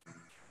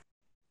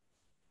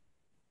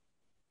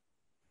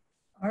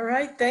 All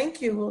right,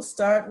 thank you. We'll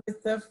start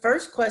with the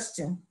first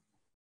question.